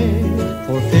day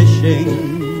for fishing,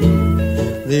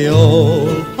 the old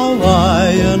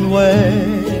Hawaiian way.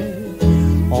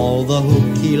 All the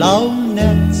Hukilau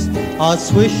nets are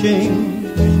swishing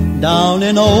down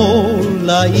in old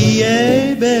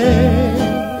Laie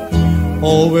Bay.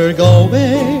 Oh, we're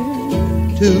going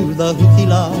to the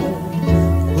Hukilau.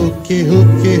 Hooky,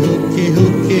 hooky, hooky,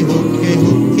 hooky, hooky,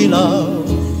 Hukilau.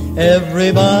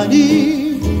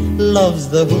 Everybody loves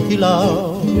the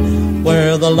Hukilau,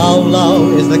 where the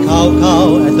lau-lau is the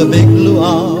cow-cow at the big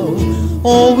luau.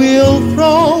 Oh, we'll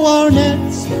throw our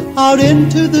nets out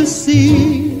into the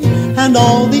sea, and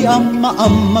all the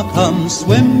amma come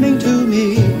swimming to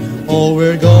me. Oh,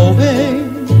 we're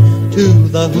going to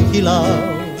the Hukilau.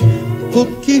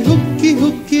 Hooky, hooky,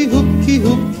 hooky, hooky,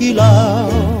 Hukilau.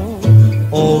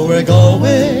 Oh, we're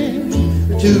going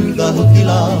to the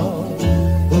Hukilau.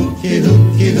 Hooky,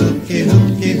 hooky, hooky,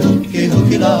 hooky, hooky,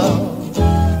 Hukilau.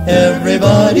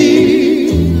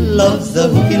 Everybody loves the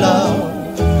Hukilau,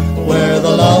 where the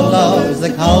lau-lau is the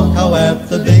cow-cow at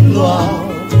the big luau.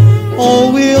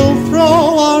 Oh, we'll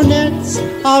throw our nets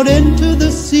out into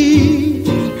the sea,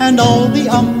 and all the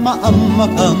amma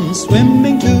come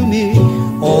swimming to me.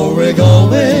 Oh, we're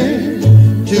going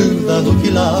to the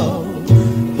Hukilau.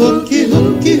 Hooky,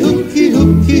 hooky, hooky,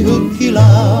 hooky,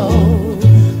 Hukilau.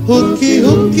 Hooky,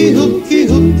 hooky, hooky,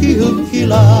 hooky,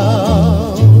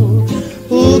 Hukilau.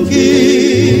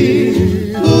 Hooky,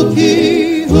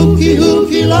 hooky, hooky,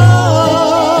 Hukilau.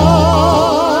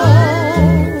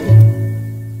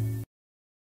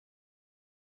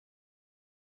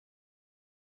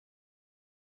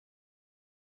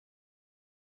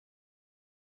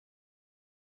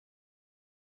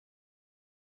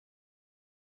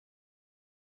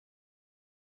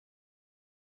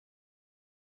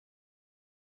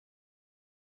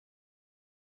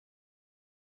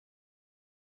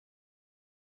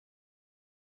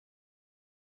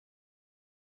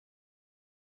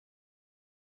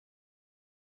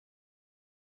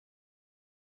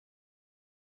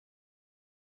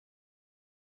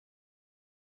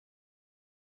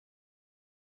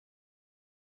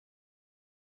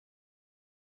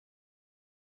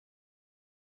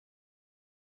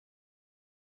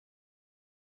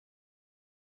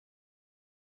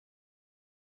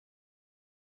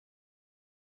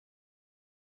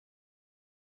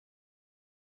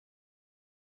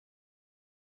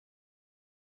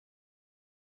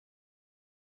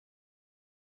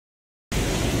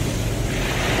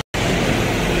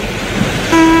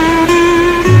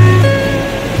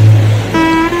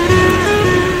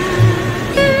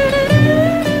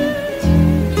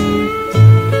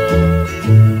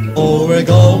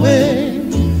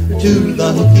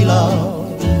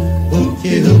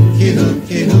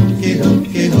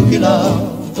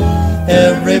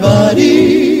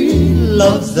 Everybody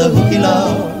loves the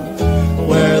hukilau,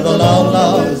 where the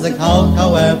laulau, the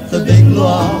cow at the big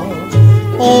luau.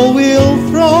 Oh, we'll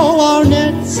throw our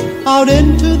nets out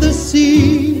into the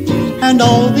sea, and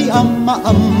all the amma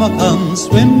come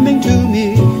swimming to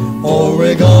me. Oh,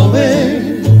 we're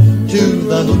going to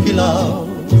the hukilau,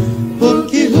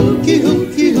 hooky, hooky,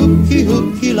 hooky, hooky,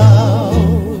 hukilau.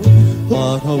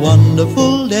 What a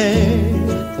wonderful day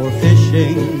for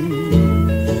fishing,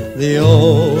 the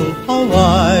old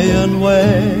Hawaiian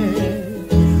way.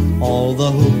 All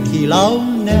the hukilau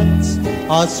nets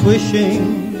are swishing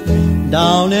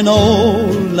down in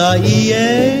old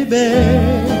Laie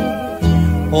Bay.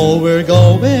 Oh, we're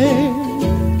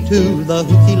going to the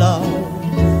hukilau,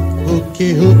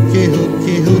 hooky, hooky,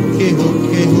 hooky, hooky,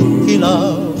 hooky, hukilau.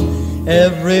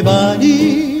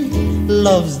 Everybody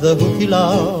loves the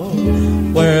hukilau,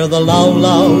 where the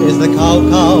laulau is the cow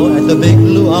at the big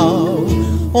luau.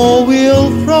 Oh, we'll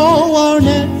throw our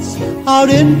nets out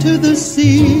into the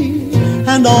sea,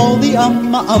 and all the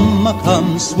amma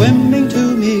come swimming to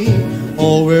me.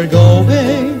 Oh, we're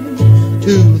going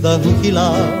to the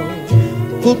hukilau,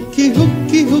 hooky,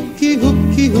 hooky, hooky,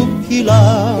 hooky,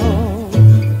 hukilau.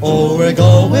 Oh, we're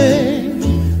going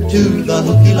to the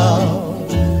hukilau,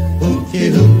 hooky,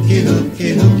 hooky, hooky,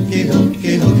 hooky,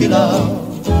 hooky, hukilau.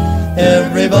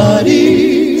 Everybody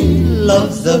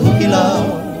loves the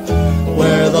hukilau,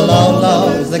 where the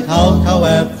laulau is the cow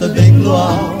at the big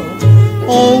luau.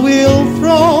 Oh, we'll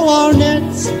throw our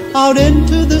nets out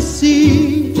into the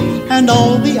sea, and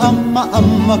all the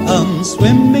amma come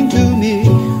swimming to me.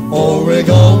 Oh, we're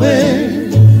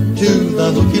going to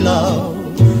the hukilau,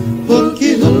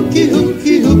 hooky, hooky,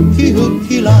 hooky, hooky,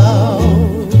 hukilau,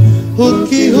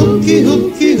 hooky, hooky,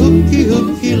 hooky, hooky,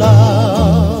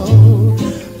 hukilau,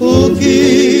 hooky.